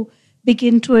have to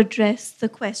begin to address the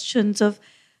questions of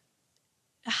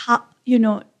how,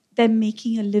 them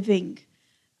making a living.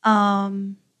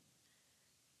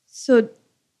 So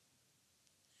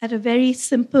at a very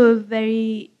simple,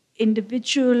 very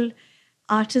individual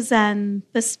artisan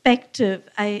perspective,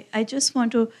 I just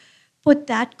want to put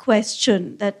that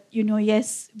question that,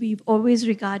 yes, we've always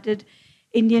regarded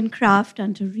Indian craft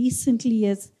until recently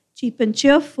as cheap and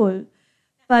cheerful,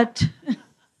 but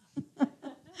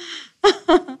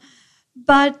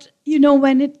but,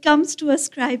 when it comes to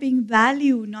ascribing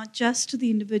value, not just to the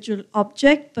individual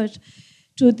object, but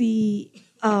to the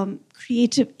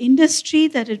creative industry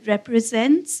that it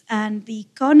represents and the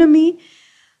economy,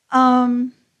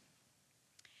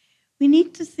 we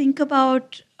need to think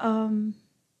about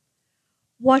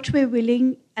what we're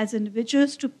willing as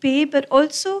individuals to pay, but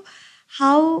also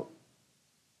how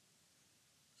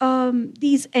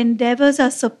these endeavors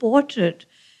are supported.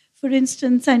 For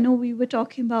instance, I know we were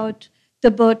talking about the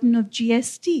burden of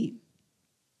GST.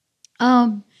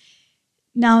 Now,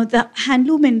 the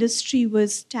handloom industry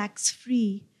was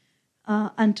tax-free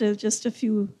until just a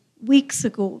few weeks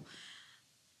ago.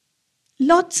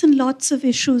 Lots and lots of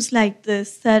issues like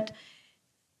this that,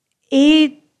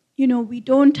 we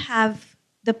don't have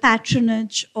the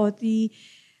patronage or the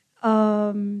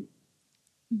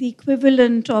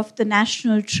equivalent of the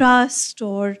National Trust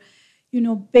or,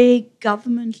 big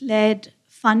government-led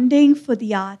funding for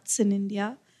the arts in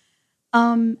India.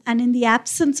 And in the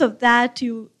absence of that,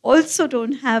 you also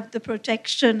don't have the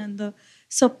protection and the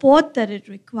support that it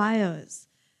requires.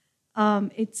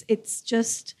 It's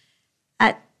just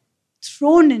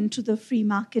thrown into the free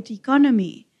market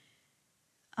economy.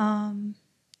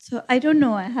 So I don't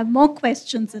know. I have more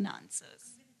questions and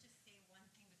answers. I'm going to just say one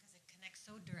thing because it connects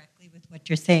so directly with what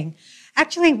you're saying.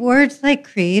 Actually, words like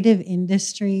creative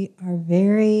industry are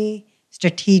very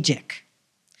strategic.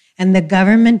 And the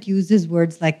government uses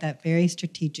words like that very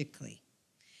strategically.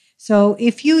 So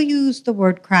if you use the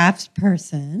word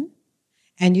craftsperson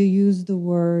and you use the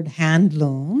word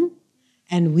handloom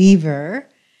and weaver,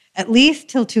 at least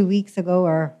till 2 weeks ago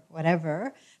or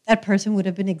whatever, that person would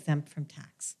have been exempt from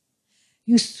tax.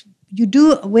 You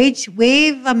do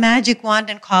wave a magic wand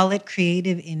and call it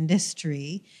creative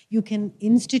industry, you can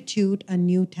institute a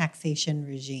new taxation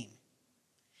regime,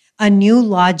 a new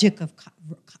logic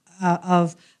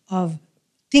of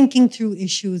thinking through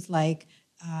issues like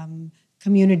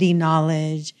community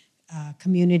knowledge,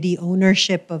 community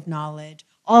ownership of knowledge,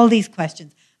 all these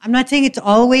questions. I'm not saying it's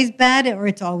always bad or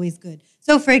it's always good.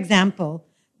 So, for example,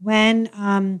 when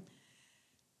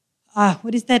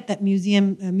what is that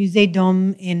museum, Musée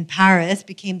d'Homme in Paris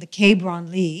became the Quai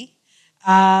Branly,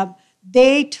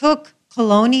 they took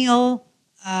colonial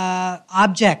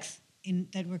objects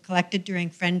that were collected during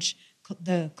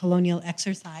the colonial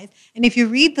exercise. And if you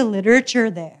read the literature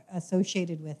there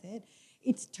associated with it,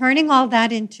 it's turning all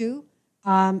that into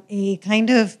a kind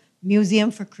of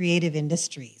museum for creative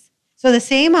industries. So the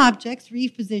same objects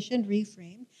repositioned,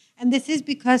 reframed. And this is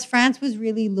because France was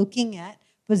really looking at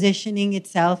positioning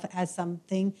itself as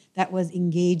something that was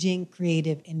engaging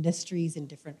creative industries in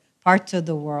different parts of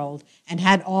the world and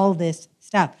had all this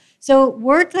stuff. So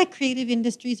words like creative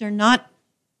industries are not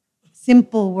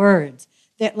simple words.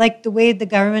 They're like the way the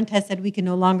government has said we can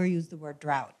no longer use the word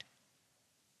drought.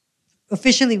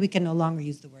 Officially, we can no longer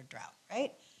use the word drought,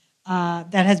 right?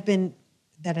 That has been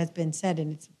said,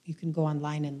 and you can go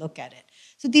online and look at it.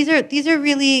 So these are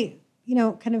really,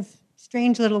 kind of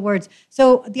strange little words.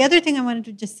 So the other thing I wanted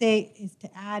to just say is to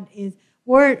add is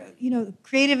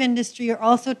creative industry are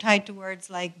also tied to words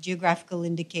like geographical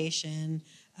indication,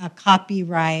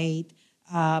 copyright,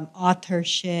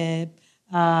 authorship,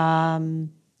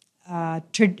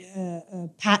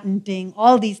 patenting,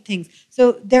 all these things.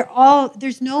 So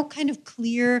there's no kind of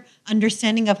clear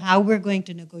understanding of how we're going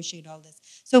to negotiate all this.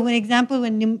 So, for example,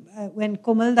 when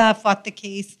Komalda fought the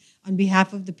case on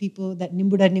behalf of the people, that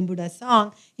Nimbuda Nimbuda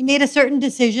song, he made a certain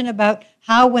decision about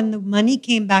how, when the money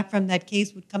came back from that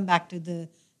case, would come back to the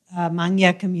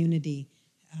Mangya community,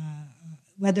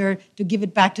 whether to give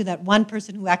it back to that one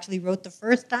person who actually wrote the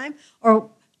first time,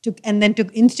 and then to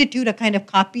institute a kind of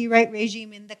copyright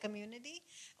regime in the community,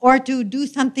 or to do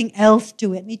something else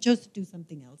to it. And he chose to do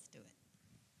something else to it.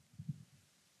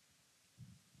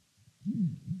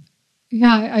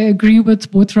 Yeah, I agree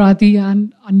with both Radhi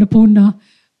and Annapurna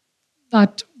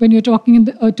that when you're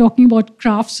talking about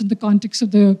crafts in the context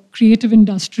of the creative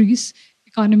industries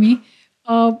economy,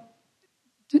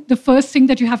 the first thing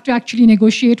that you have to actually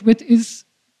negotiate with is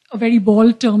a very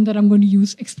bold term that I'm going to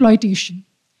use: exploitation.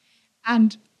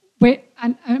 And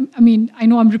I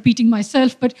know I'm repeating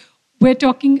myself, but we're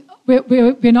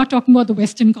not talking about the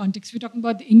Western context. We're talking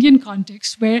about the Indian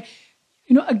context, where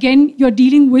again you're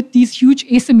dealing with these huge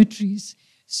asymmetries.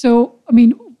 So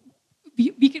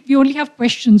we only have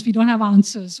questions. We don't have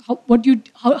answers. How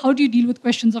do you deal with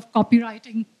questions of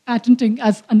copywriting, patenting,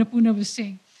 as Annapurna was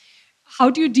saying? How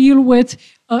do you deal with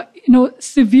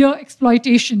severe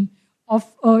exploitation of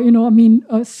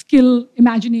skill,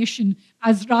 imagination,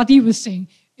 as Radhi was saying?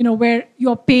 Where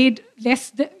you're paid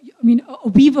less than, a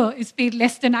weaver is paid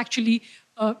less than actually,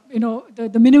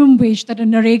 the minimum wage that a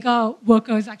Narega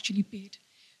worker is actually paid.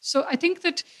 So I think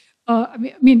that,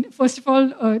 first of all,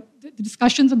 the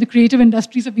discussions on the creative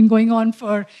industries have been going on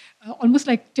for almost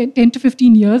like 10 to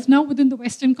 15 years now within the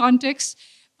Western context.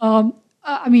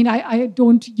 I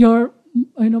don't hear,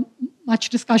 much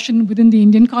discussion within the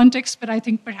Indian context, but I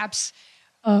think perhaps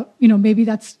maybe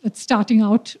that's starting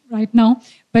out right now.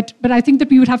 But I think that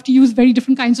we would have to use very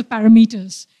different kinds of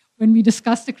parameters when we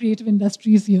discuss the creative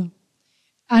industries here.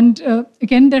 And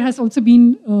again, there has also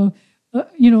been,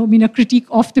 a critique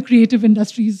of the creative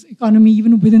industries economy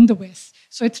even within the West.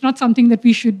 So it's not something that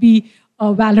we should be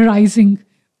valorizing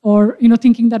or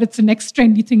thinking that it's the next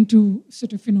trendy thing to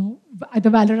sort of either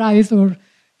valorize or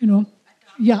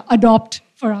adopt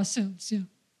for ourselves. Yeah.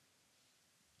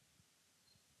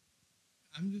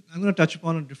 I'm going to touch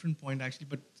upon a different point actually,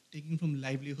 but taking from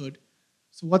livelihood.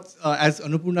 So as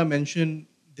Annapurna mentioned,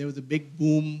 there was a big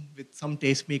boom with some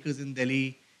tastemakers in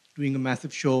Delhi doing a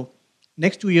massive show.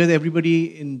 Next 2 years,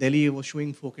 everybody in Delhi was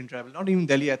showing folk and tribal. Not even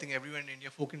Delhi, I think everywhere in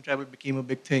India, folk and tribal became a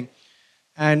big thing.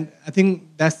 And I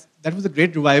think that was a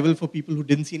great revival for people who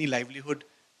didn't see any livelihood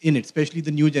in it, especially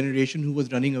the new generation who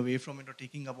was running away from it or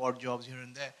taking up odd jobs here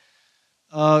and there.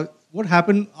 What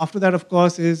happened after that, of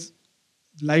course, is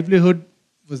livelihood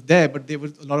was there, but there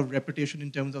was a lot of repetition in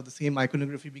terms of the same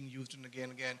iconography being used and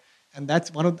again. And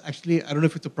that's one of, actually, I don't know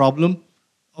if it's a problem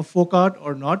of folk art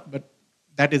or not, but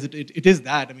that is it. It is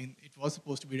that. I mean, it was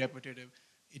supposed to be repetitive.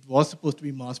 It was supposed to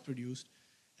be mass produced.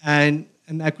 And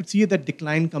I could see that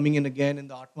decline coming in again in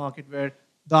the art market where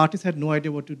the artists had no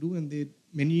idea what to do, and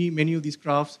many of these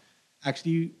crafts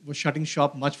actually were shutting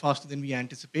shop much faster than we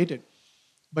anticipated.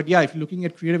 But yeah, if you're looking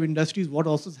at creative industries, what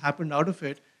also has happened out of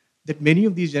it, that many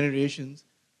of these generations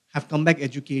have come back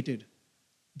educated.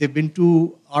 They've been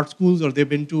to art schools or they've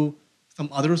been to some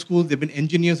other schools. They've been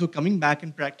engineers who are coming back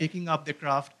and taking up their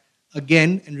craft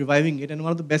again and reviving it. And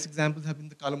one of the best examples have been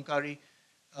the Kalamkari,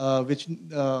 what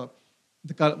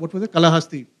was it,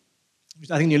 Kalahasti,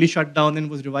 which I think nearly shut down and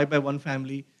was revived by one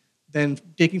family. Then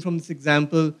taking from this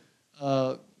example,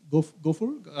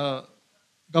 Gafur,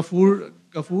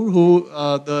 who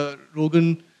the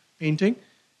Rogan painting,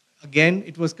 again,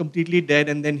 it was completely dead,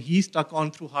 and then he stuck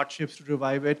on through hardships to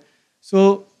revive it.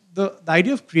 So the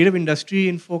idea of creative industry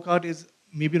in folk art is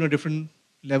maybe on a different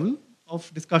level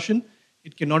of discussion.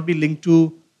 It cannot be linked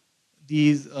to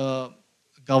these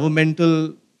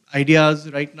governmental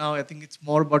ideas right now. I think it's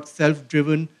more about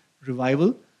self-driven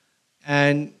revival.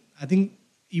 And I think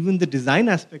even the design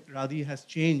aspect, Radhi, has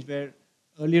changed, where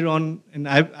earlier on, and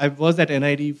I was at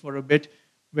NID for a bit,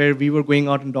 where we were going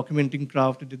out and documenting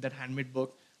craft and did that handmade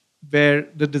book, where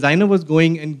the designer was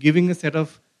going and giving a set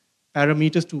of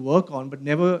parameters to work on, but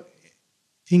never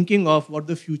thinking of what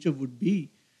the future would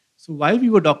be. So while we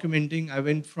were documenting, I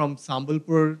went from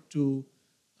Sambalpur to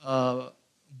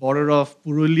border of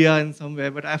Purulia and somewhere,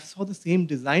 but I saw the same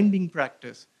design being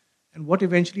practiced. And what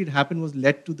eventually happened was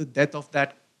led to the death of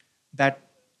that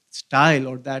style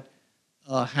or that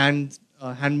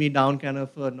hand-me-down kind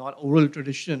of not oral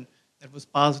tradition that was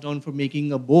passed down for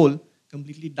making a bowl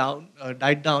completely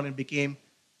died down and became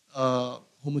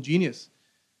homogeneous.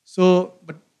 So,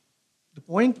 but the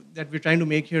point that we're trying to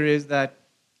make here is that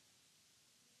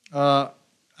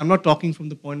I'm not talking from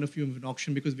the point of view of an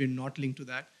auction because we're not linked to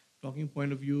that. I'm talking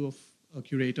point of view of a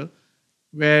curator,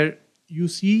 where you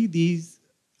see these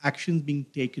actions being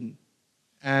taken,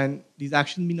 and these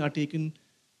actions are taken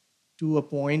to a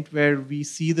point where we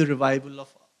see the revival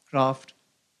of craft,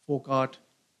 folk art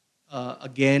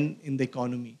again in the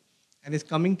economy. And it's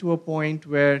coming to a point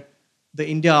where the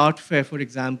India Art Fair, for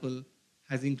example,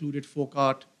 has included folk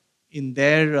art in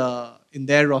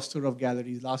their roster of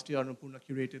galleries. Last year, Annapurna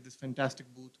curated this fantastic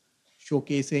booth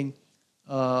showcasing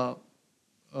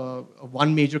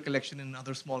one major collection and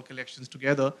other small collections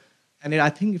together. And I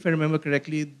think, if I remember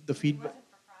correctly, the feedback...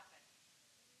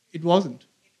 It wasn't.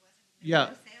 Yeah.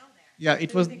 Yeah,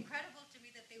 it was incredible to me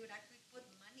that they would actually put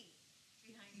money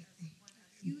behind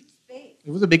a huge space. It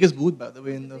was the biggest booth, by the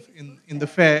way, in the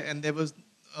fair, and there was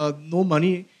no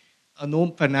money,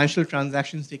 no financial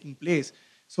transactions taking place.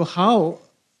 So how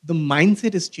the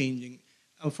mindset is changing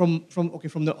from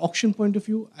the auction point of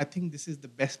view, I think this is the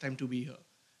best time to be here.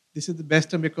 This is the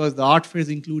best time because the art fair is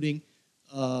including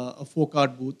a folk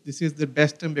art booth. This is the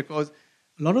best time because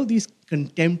a lot of these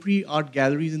contemporary art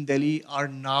galleries in Delhi are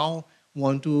now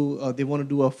want to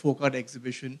do a folk art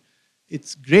exhibition.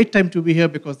 It's great time to be here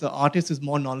because the artist is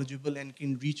more knowledgeable and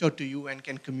can reach out to you and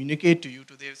can communicate to you.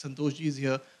 Today, Santoshji is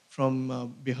here from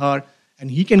Bihar,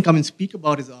 and he can come and speak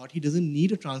about his art. He doesn't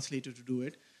need a translator to do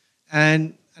it.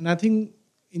 And I think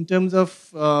in terms of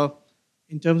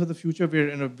the future, we're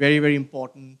in a very, very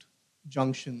important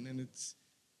junction, and it's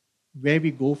where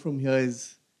we go from here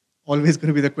is always going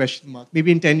to be the question mark.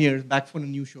 Maybe in 10 years, back for a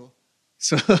new show.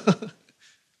 So, yeah.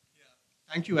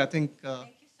 Thank you. I think.